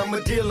rewind. I'm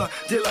a dealer,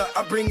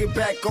 I bring it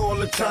back all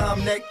the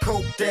time. That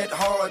coke, that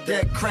hard,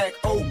 that crack,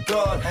 oh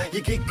God.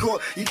 You get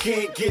caught, you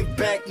can't get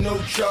back, no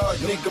charge.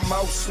 Nigga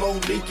mouth slow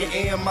leaking,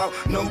 air out,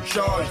 no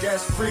charge.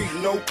 That's free,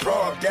 no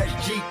prob,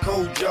 that's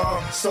G-code, y'all.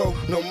 So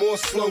no more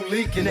slow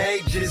leaking,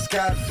 they just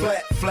got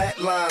flat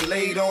line.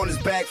 Laid on his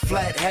back,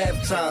 flat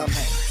halftime.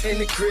 In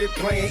the crib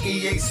playing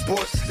EA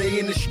Sports. Stay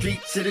in the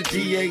street to the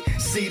DA,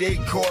 see they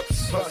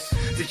corpse.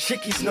 The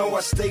chickies know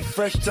I stay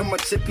fresh to my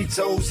tippy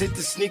toes. Hit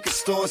the sneaker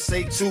store,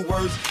 say 2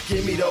 words.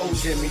 Give me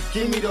those, give me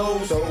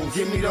those,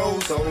 give me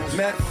those.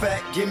 Matter of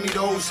fact, give me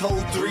those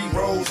whole 3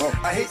 rows.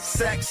 I hit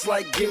sacks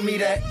like give me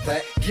that,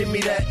 give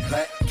me that,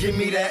 give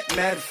me that.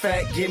 Matter of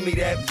fact, give me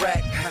that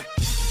rack.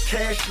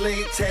 Cash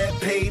laid,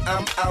 tab paid,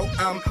 I'm out,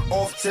 I'm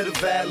off to the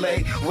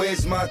valet.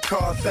 Where's my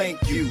car?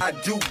 Thank you. I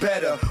do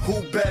better,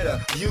 who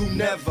better? You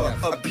never.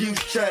 Abuse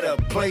cheddar,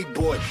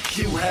 playboy,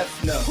 Hugh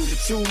Hefner. The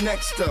 2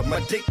 next up, my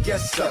dick,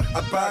 yes sir.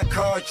 I buy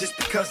cars just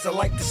because I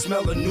like the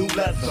smell of new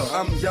leather.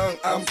 I'm young,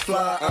 I'm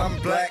fly, I'm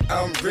black,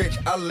 I'm rich.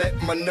 I let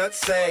my nuts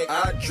sag,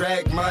 I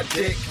drag my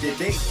dick.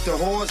 It ain't the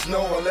whores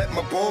know I let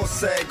my balls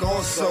sag.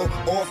 Also,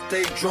 off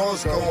they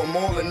drawers go, I'm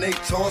all in they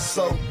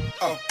torso.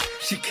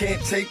 She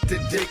can't take the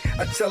dick.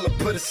 I tell her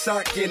put a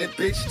sock in it,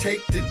 bitch.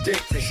 Take the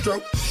dick.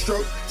 Stroke,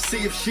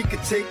 see if she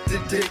could take the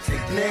dick.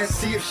 Now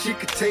see if she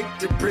could take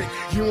the brick.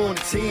 You on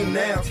the team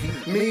now.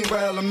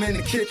 Meanwhile, I'm in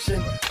the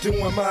kitchen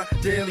doing my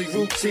daily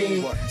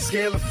routine.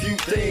 Scale a few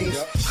things,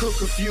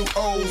 cook a few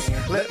O's.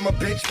 Let my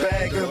bitch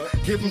bag them,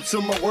 give them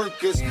to my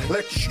workers.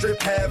 Let the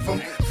strip have them.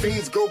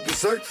 Fiends go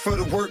berserk for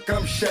the work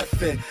I'm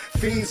chefing.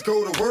 Fiends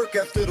go to work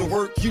after the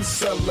work you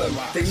sell them.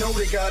 They know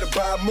they gotta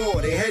buy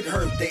more. They head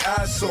hurt, they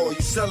eyes sore.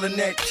 You selling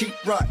that cheap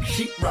rock,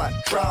 sheetrock,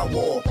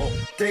 drywall.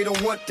 They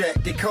don't want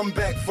that, they come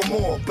back for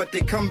more. But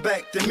they come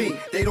back to me,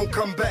 they don't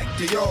come back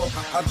to y'all.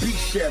 I be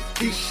chef,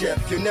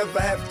 you never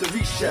have to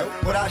re-chef.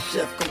 What I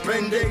chef,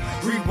 comprende?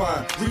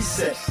 Rewind,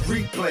 reset,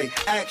 replay,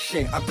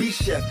 action. I be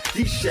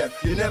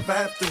chef, you never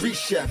have to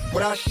re-chef.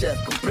 What I chef,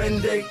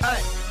 comprende?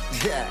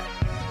 Yeah,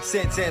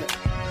 Santana,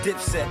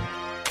 Dipset,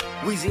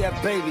 Weezy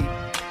F Baby,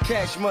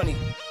 Cash Money.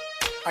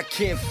 I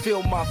can't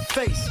feel my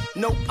face.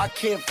 Nope, I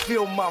can't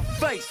feel my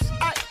face.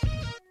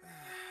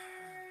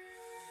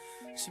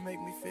 She make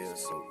me feel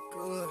so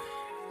good.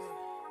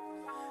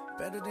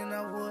 Better than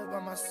I would by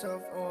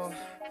myself or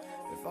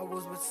if I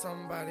was with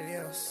somebody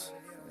else.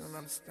 You don't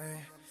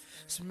understand.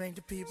 She make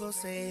the people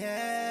say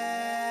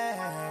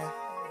yeah,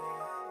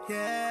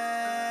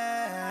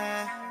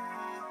 yeah.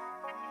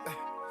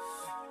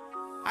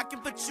 I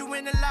can put you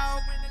in a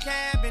log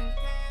cabin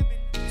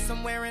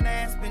somewhere in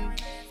Aspen.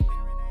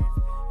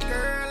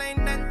 Girl,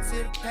 ain't nothing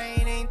to the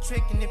pain, ain't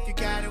tricking if you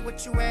got it,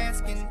 what you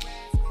asking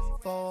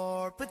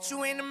for? Put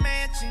you in a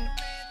mansion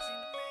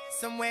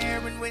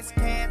somewhere in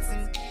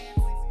Wisconsin.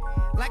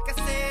 Like I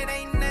said,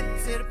 ain't nothing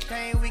to the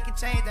pain, we can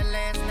change the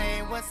last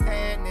name, what's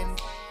happening?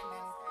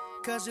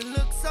 Cause you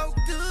look so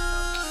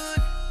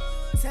good,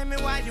 tell me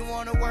why you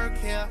wanna work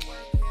here.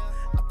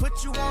 I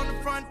put you on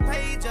the front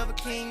page of a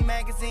King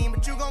magazine,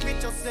 but you gon'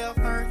 get yourself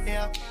hurt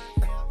here.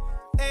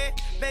 Hey,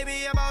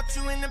 baby, I brought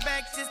you in the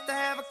back just to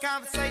have a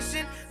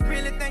conversation.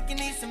 Really think you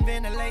need some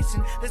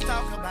ventilation. Let's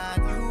talk about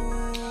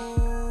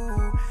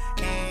you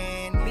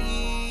and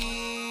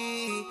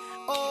me.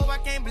 Oh, I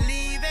can't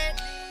believe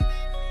it.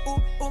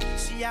 Ooh,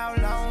 she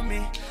all on me,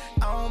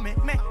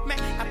 man.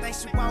 I think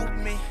she want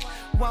me.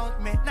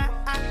 Nah,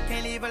 I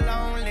can't leave her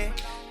lonely.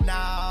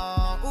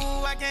 No,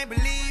 ooh, I can't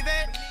believe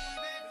it.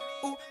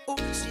 Ooh,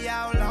 she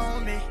all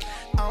on me,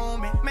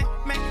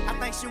 man. I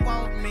think she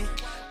want me.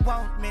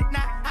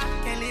 Nah, I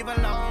can't leave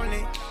her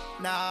lonely.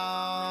 No,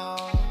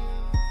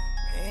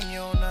 man, you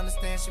don't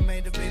understand. She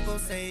made the people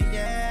say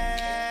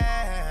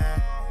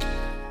yeah,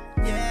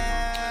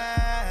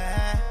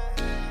 yeah,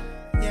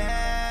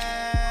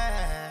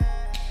 yeah.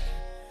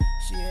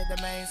 She hit the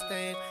main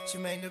stage. She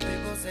made the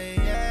people say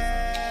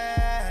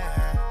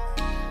yeah,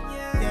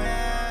 yeah,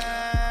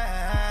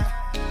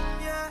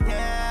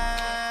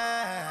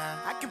 yeah.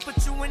 I can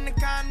put you in the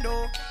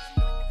condo,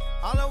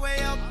 all the way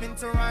up in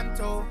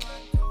Toronto.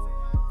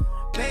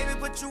 Baby,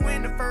 put you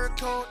in the fur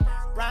coat,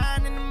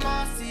 riding in the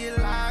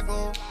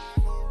Murcielago.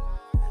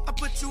 I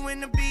put you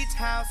in the beach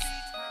house,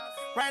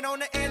 right on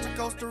the edge of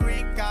Costa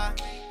Rica.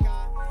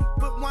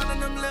 Put one of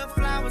them little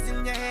flowers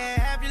in your hair,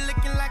 have you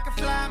looking like a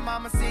fly,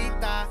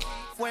 mamacita.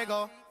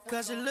 Fuego,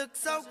 cause you look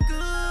so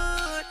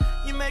good,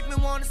 you make me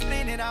wanna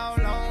spend it all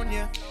on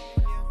you.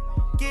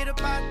 Get up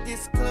out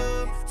this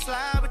club,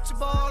 slide with your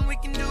ball and we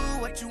can do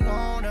what you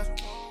wanna.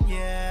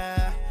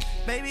 Yeah,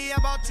 Baby, I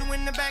bought you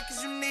in the back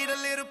cause you need a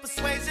little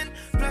persuasion.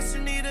 Plus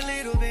you need a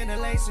little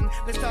ventilation.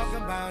 Let's talk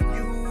about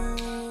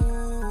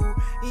you,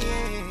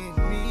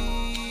 yeah,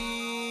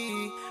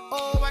 me.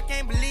 Oh, I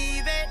can't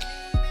believe it.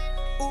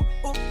 Ooh,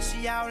 ooh,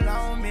 she all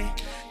on me,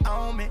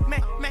 me.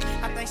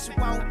 I think she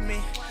want me.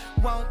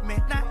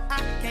 Nah, I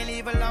can't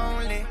leave her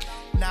lonely.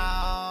 No,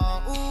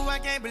 ooh, I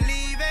can't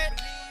believe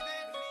it.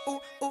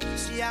 Ooh,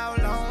 she all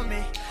on me,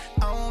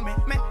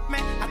 me.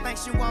 I think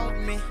she want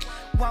me.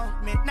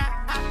 Nah,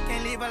 I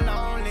can't leave her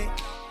lonely.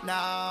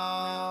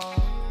 No,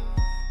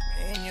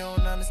 man, you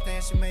don't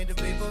understand. She made the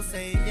people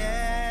say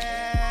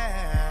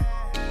yeah,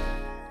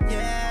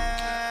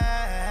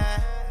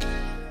 yeah,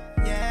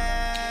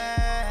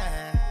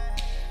 yeah.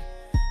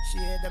 She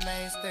hit the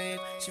main stage.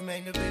 She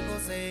made the people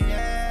say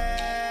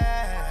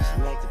yeah.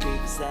 She make the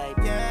people say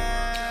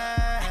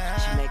yeah.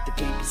 She make the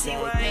people say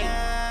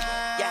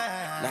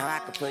yeah. Now I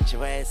can put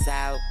your ass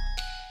out.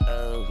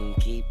 Oh, and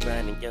keep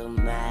running your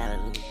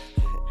mouth.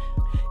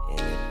 And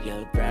if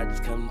your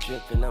brothers come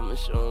tripping, I'ma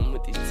show 'em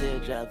what these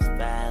teardrops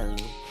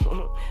about.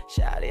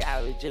 Shawty,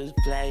 I was just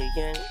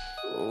playing.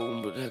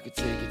 Oh, but I could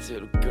take it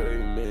to the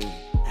game, man.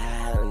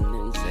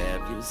 Howlin'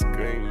 have you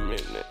screaming.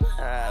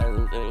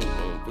 Howlin'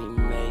 won't be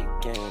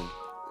making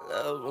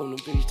love on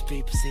the beach. The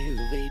people see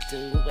what we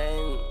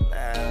doing.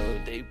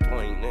 Now they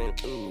pointing,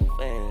 ooh,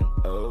 man.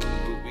 Oh,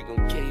 but we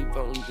gon' keep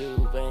on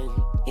doing.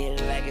 Yeah,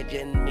 like it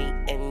just me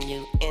and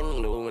you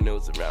and no one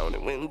else around.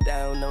 It went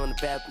down on the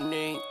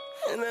balcony.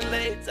 In the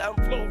late time,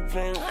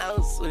 blueprint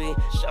house sweet.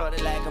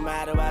 Shorty like I'm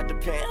out about the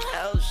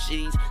penthouse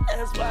sheets.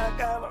 That's why I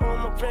got her on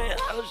my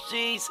penthouse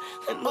sheets.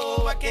 And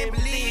oh, I can't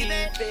believe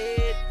it.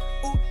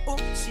 Ooh,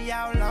 she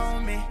all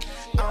on me, me.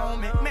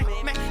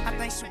 I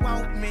think she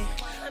want me.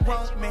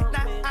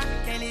 Nah, I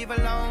can't leave her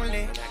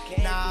lonely.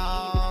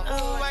 No,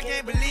 ooh, I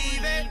can't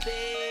believe it.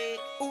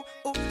 Ooh,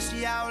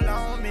 she all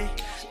on me, me.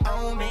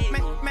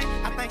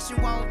 I think she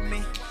want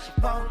me.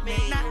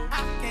 Nah,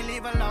 I can't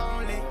leave her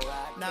lonely.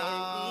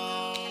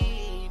 No.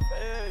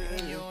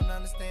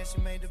 She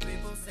made the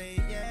people say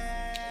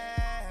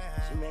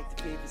yeah. She make the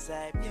people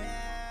say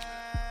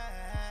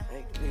yeah.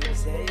 Make the people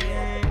say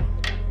yeah.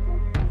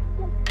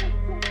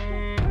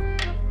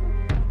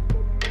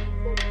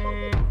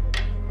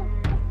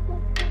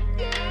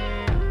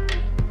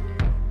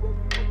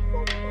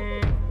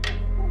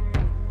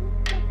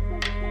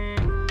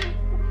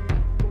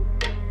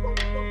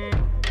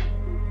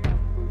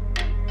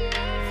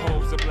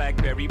 A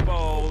blackberry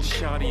bowl.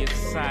 Shawty is a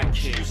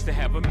sidekick. Used to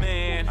have a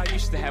man. I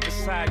used to have a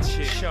side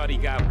chick. Shawty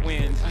got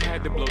wind. I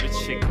had to blow the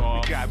chick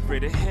off. Got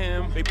rid of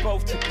him. They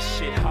both took the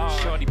shit hard.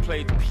 Shawty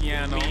played the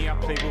piano. Me, I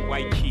played with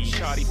white keys.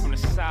 Shawty from the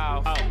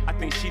south. Oh, I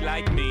think she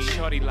like me.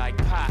 Shawty like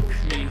Pac.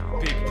 Me,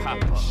 Big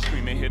Papa.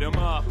 Screaming, hit him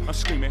up. I'm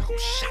screaming, who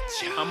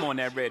shot you? I'm on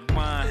that red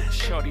wine.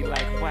 Shawty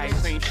like white.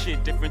 Same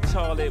shit, different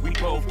toilet. We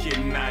both get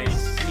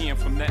nice. Me, I'm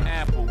from the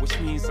Apple, which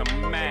means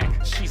I'm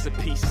Mac. She's a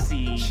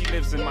PC. She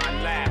lives in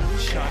my lap.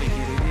 Shawty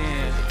get it in.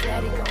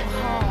 Daddy go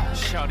hard.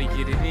 Shawty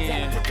get it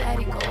in.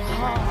 Daddy go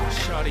hard.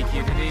 Shawty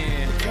get it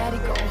in. Daddy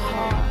go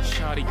hard.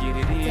 Shawty get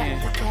it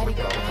in. Daddy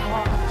go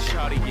hard.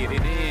 Shawty get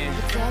it in.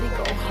 Daddy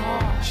go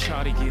hard.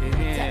 Shawty get it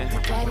in.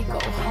 Daddy go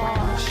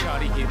hard.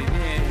 Shawty get it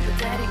in.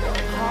 Daddy go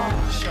hard.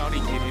 Shawty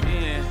get it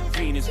in.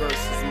 Venus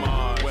versus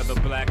Mars. Whether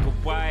black or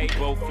white,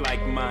 both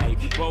like Mike.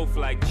 We both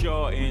like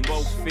Jordan.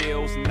 Both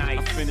feels nice.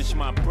 I finish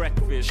my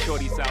breakfast.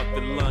 Shorty's out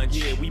to lunch.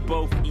 Yeah, we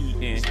both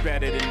eating. It's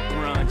better than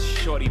brunch.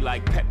 Shorty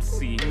like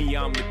Pepsi. Me,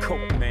 I'm the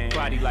Coke man.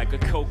 Body like a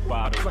Coke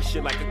bottle. I crush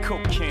it like a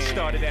Coke can.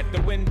 Started at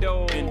the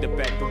window. End up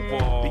at the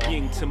wall. The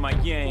yin to my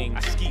yang. I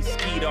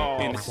skeet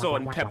off. In a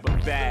salt and pepper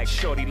bag.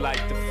 Shorty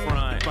like the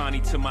front.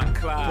 Bonnie to my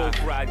Clyde.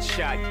 Both ride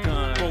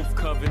shotgun. Both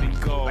covered in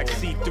gold. Like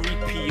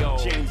C3PO.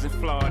 James in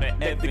Florida.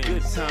 Let the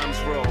good times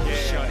roll. Yeah.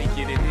 Shorty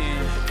get it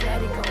in.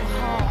 Daddy go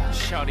hard.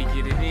 Shorty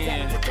get it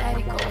in.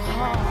 Daddy go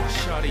hard.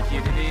 Shorty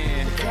get it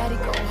in. Daddy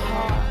go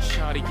hard.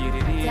 Shorty get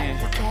it in.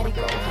 Daddy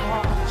go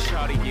hard.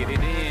 Shorty get it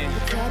in.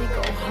 Daddy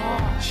go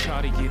hard.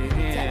 Shorty get it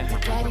in.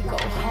 Daddy go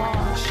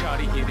hard.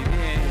 Shorty get it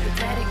in.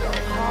 Daddy go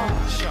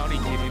hard. Shorty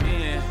get it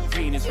in.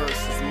 Venus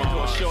versus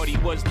Mars. Thought Shorty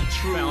was the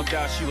truth. Found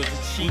out she was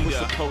a cheater. Was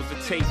supposed to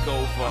take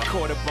over. I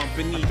caught her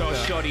bumping either.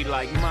 Thought Shorty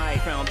like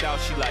Mike. Found out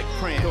she like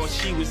Prince. Thought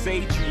she was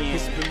Adrian.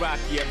 It's been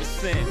rocky ever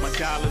since. My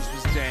dollars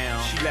was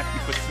down. She left me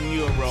for some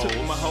euros.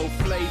 Took my whole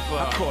flavor.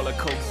 I call her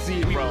Coke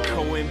Zero. We were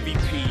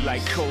co-MVP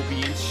like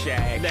Kobe and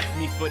Shaq. Left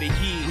me for the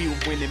Heat. We were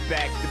winning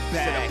back to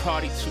back. Said I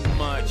party too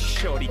much.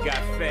 Shorty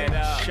got fed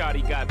up.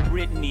 Shorty got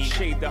Britney.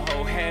 Shaved the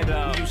whole head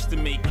up. We used to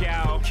make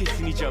out,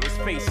 kissing each other's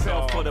face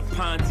off for the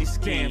Ponzi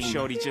scheme.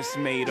 Shorty just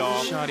made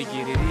off. Shorty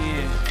get it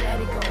in.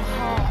 Daddy go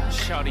hard.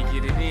 Shorty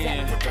get it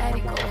in.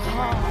 Daddy go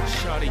hard.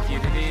 Shorty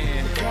get it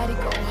in. Daddy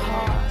go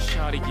hard.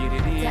 Shorty get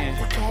it in.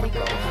 Daddy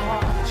go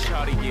hard.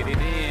 Shorty get it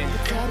in.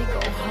 Daddy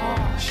go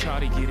hard.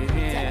 Shorty get it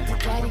in.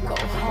 Daddy go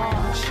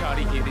hard.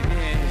 Shorty get it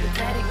in.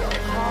 Daddy go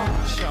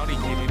hard. Shorty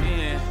get it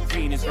in.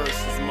 Venus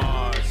versus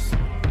Mars.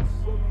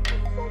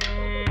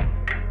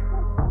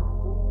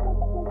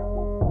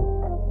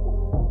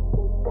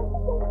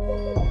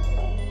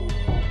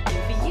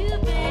 For you,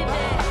 baby.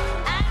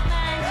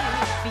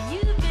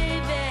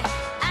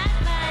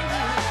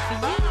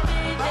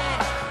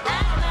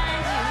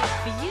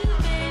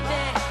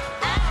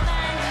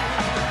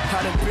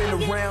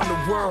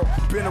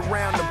 world. Been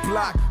around the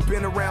block,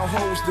 been around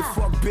hoes that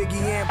fuck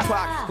Biggie and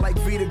Pac. Like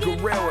Vita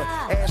Guerrera,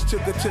 ass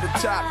took her to the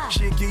top.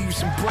 She'll give you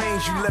some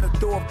brains, you let her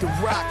throw up the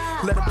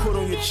rock. Let her put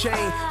on your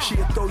chain,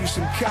 she'll throw you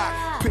some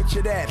cock.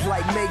 Picture that,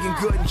 like Megan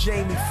Good and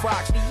Jamie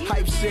Foxx.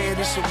 Hype said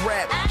it's a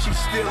rap, she's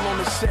still on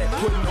the set.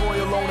 Putting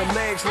oil on her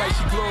legs like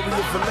she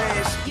Gloria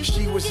Velez.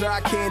 She was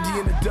eye candy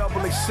in a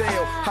double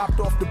XL. Hopped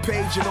off the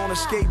page and on a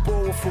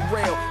skateboard with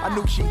Pharrell. I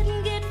knew she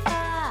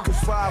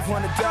cause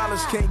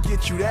 $500 can't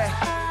get you that.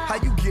 How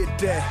you get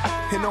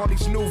that? And all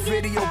these new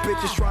video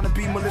bitches trying to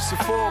be Melissa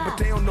Ford, but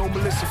they don't know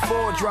Melissa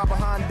Ford. Drive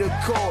behind the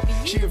car,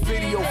 she a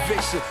video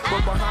vixen,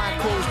 but behind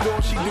closed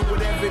doors she do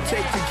whatever it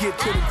takes to get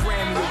to the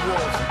Grammy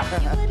Awards.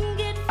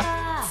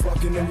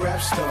 Fucking the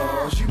rap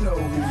stars, you know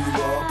who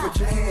you are. Put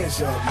your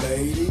hands up,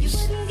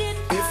 ladies.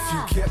 If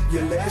you kept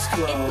your legs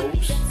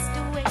closed,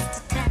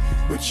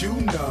 but you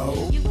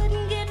know.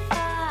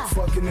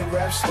 Fucking the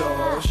rap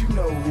stars, you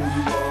know who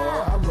you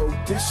are. I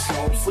wrote this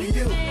song for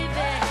you,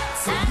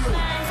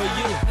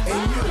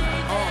 and you,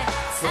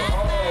 for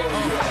all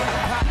you.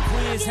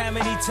 Quiz, how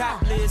many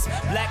top lists,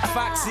 black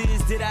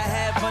foxes did I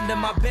have under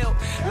my belt?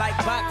 Like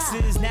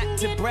boxes, not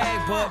to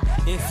brag, but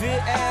if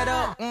it add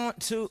up, 1,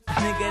 2,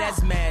 nigga,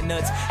 that's mad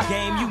nuts.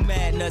 Game, you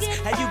mad nuts.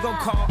 How you gon'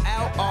 call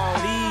out all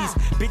these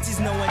bitches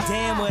knowing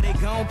damn what they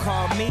gon'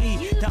 call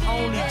me? The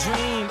only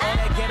dream of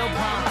that ghetto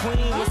prom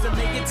queen was to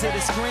make it to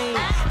the screen.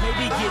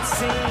 Maybe get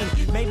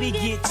seen, maybe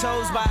get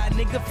chose by a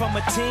nigga from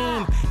a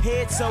team.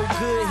 Head so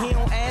good, he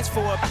don't ask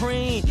for a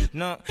preen.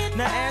 No,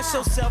 now ask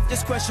yourself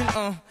this question,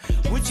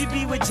 would you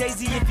be with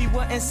Jay-Z if he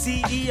wasn't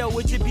CEO?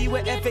 Would you be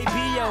with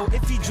FABO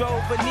if he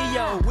drove a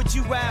Neo? Would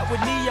you ride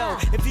with Neo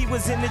if he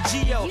was in the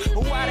Geo?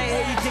 Or why the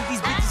hell you think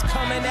these bitches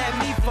coming at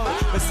me for?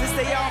 But since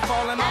they all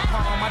fall in my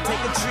palm, I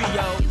take a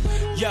trio.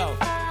 Yo.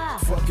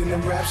 Fucking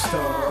them rap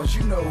stars,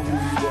 you know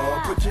who you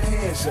are. Put your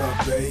hands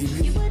up,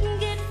 baby.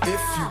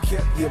 If you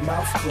kept your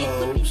mouth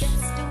closed,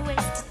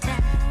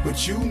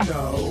 but you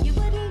know.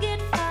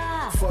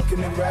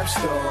 Fucking them rap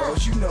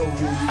stars, you know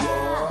who you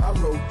are. I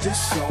wrote this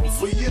song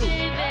for you.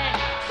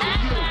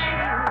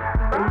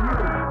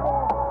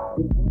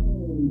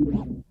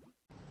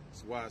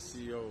 It's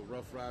YCO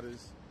Rough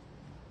Riders.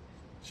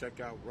 Check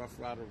out Rough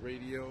Rider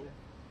Radio,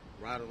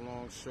 Ride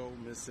Along Show,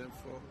 Miss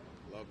Info.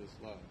 Love is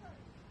love.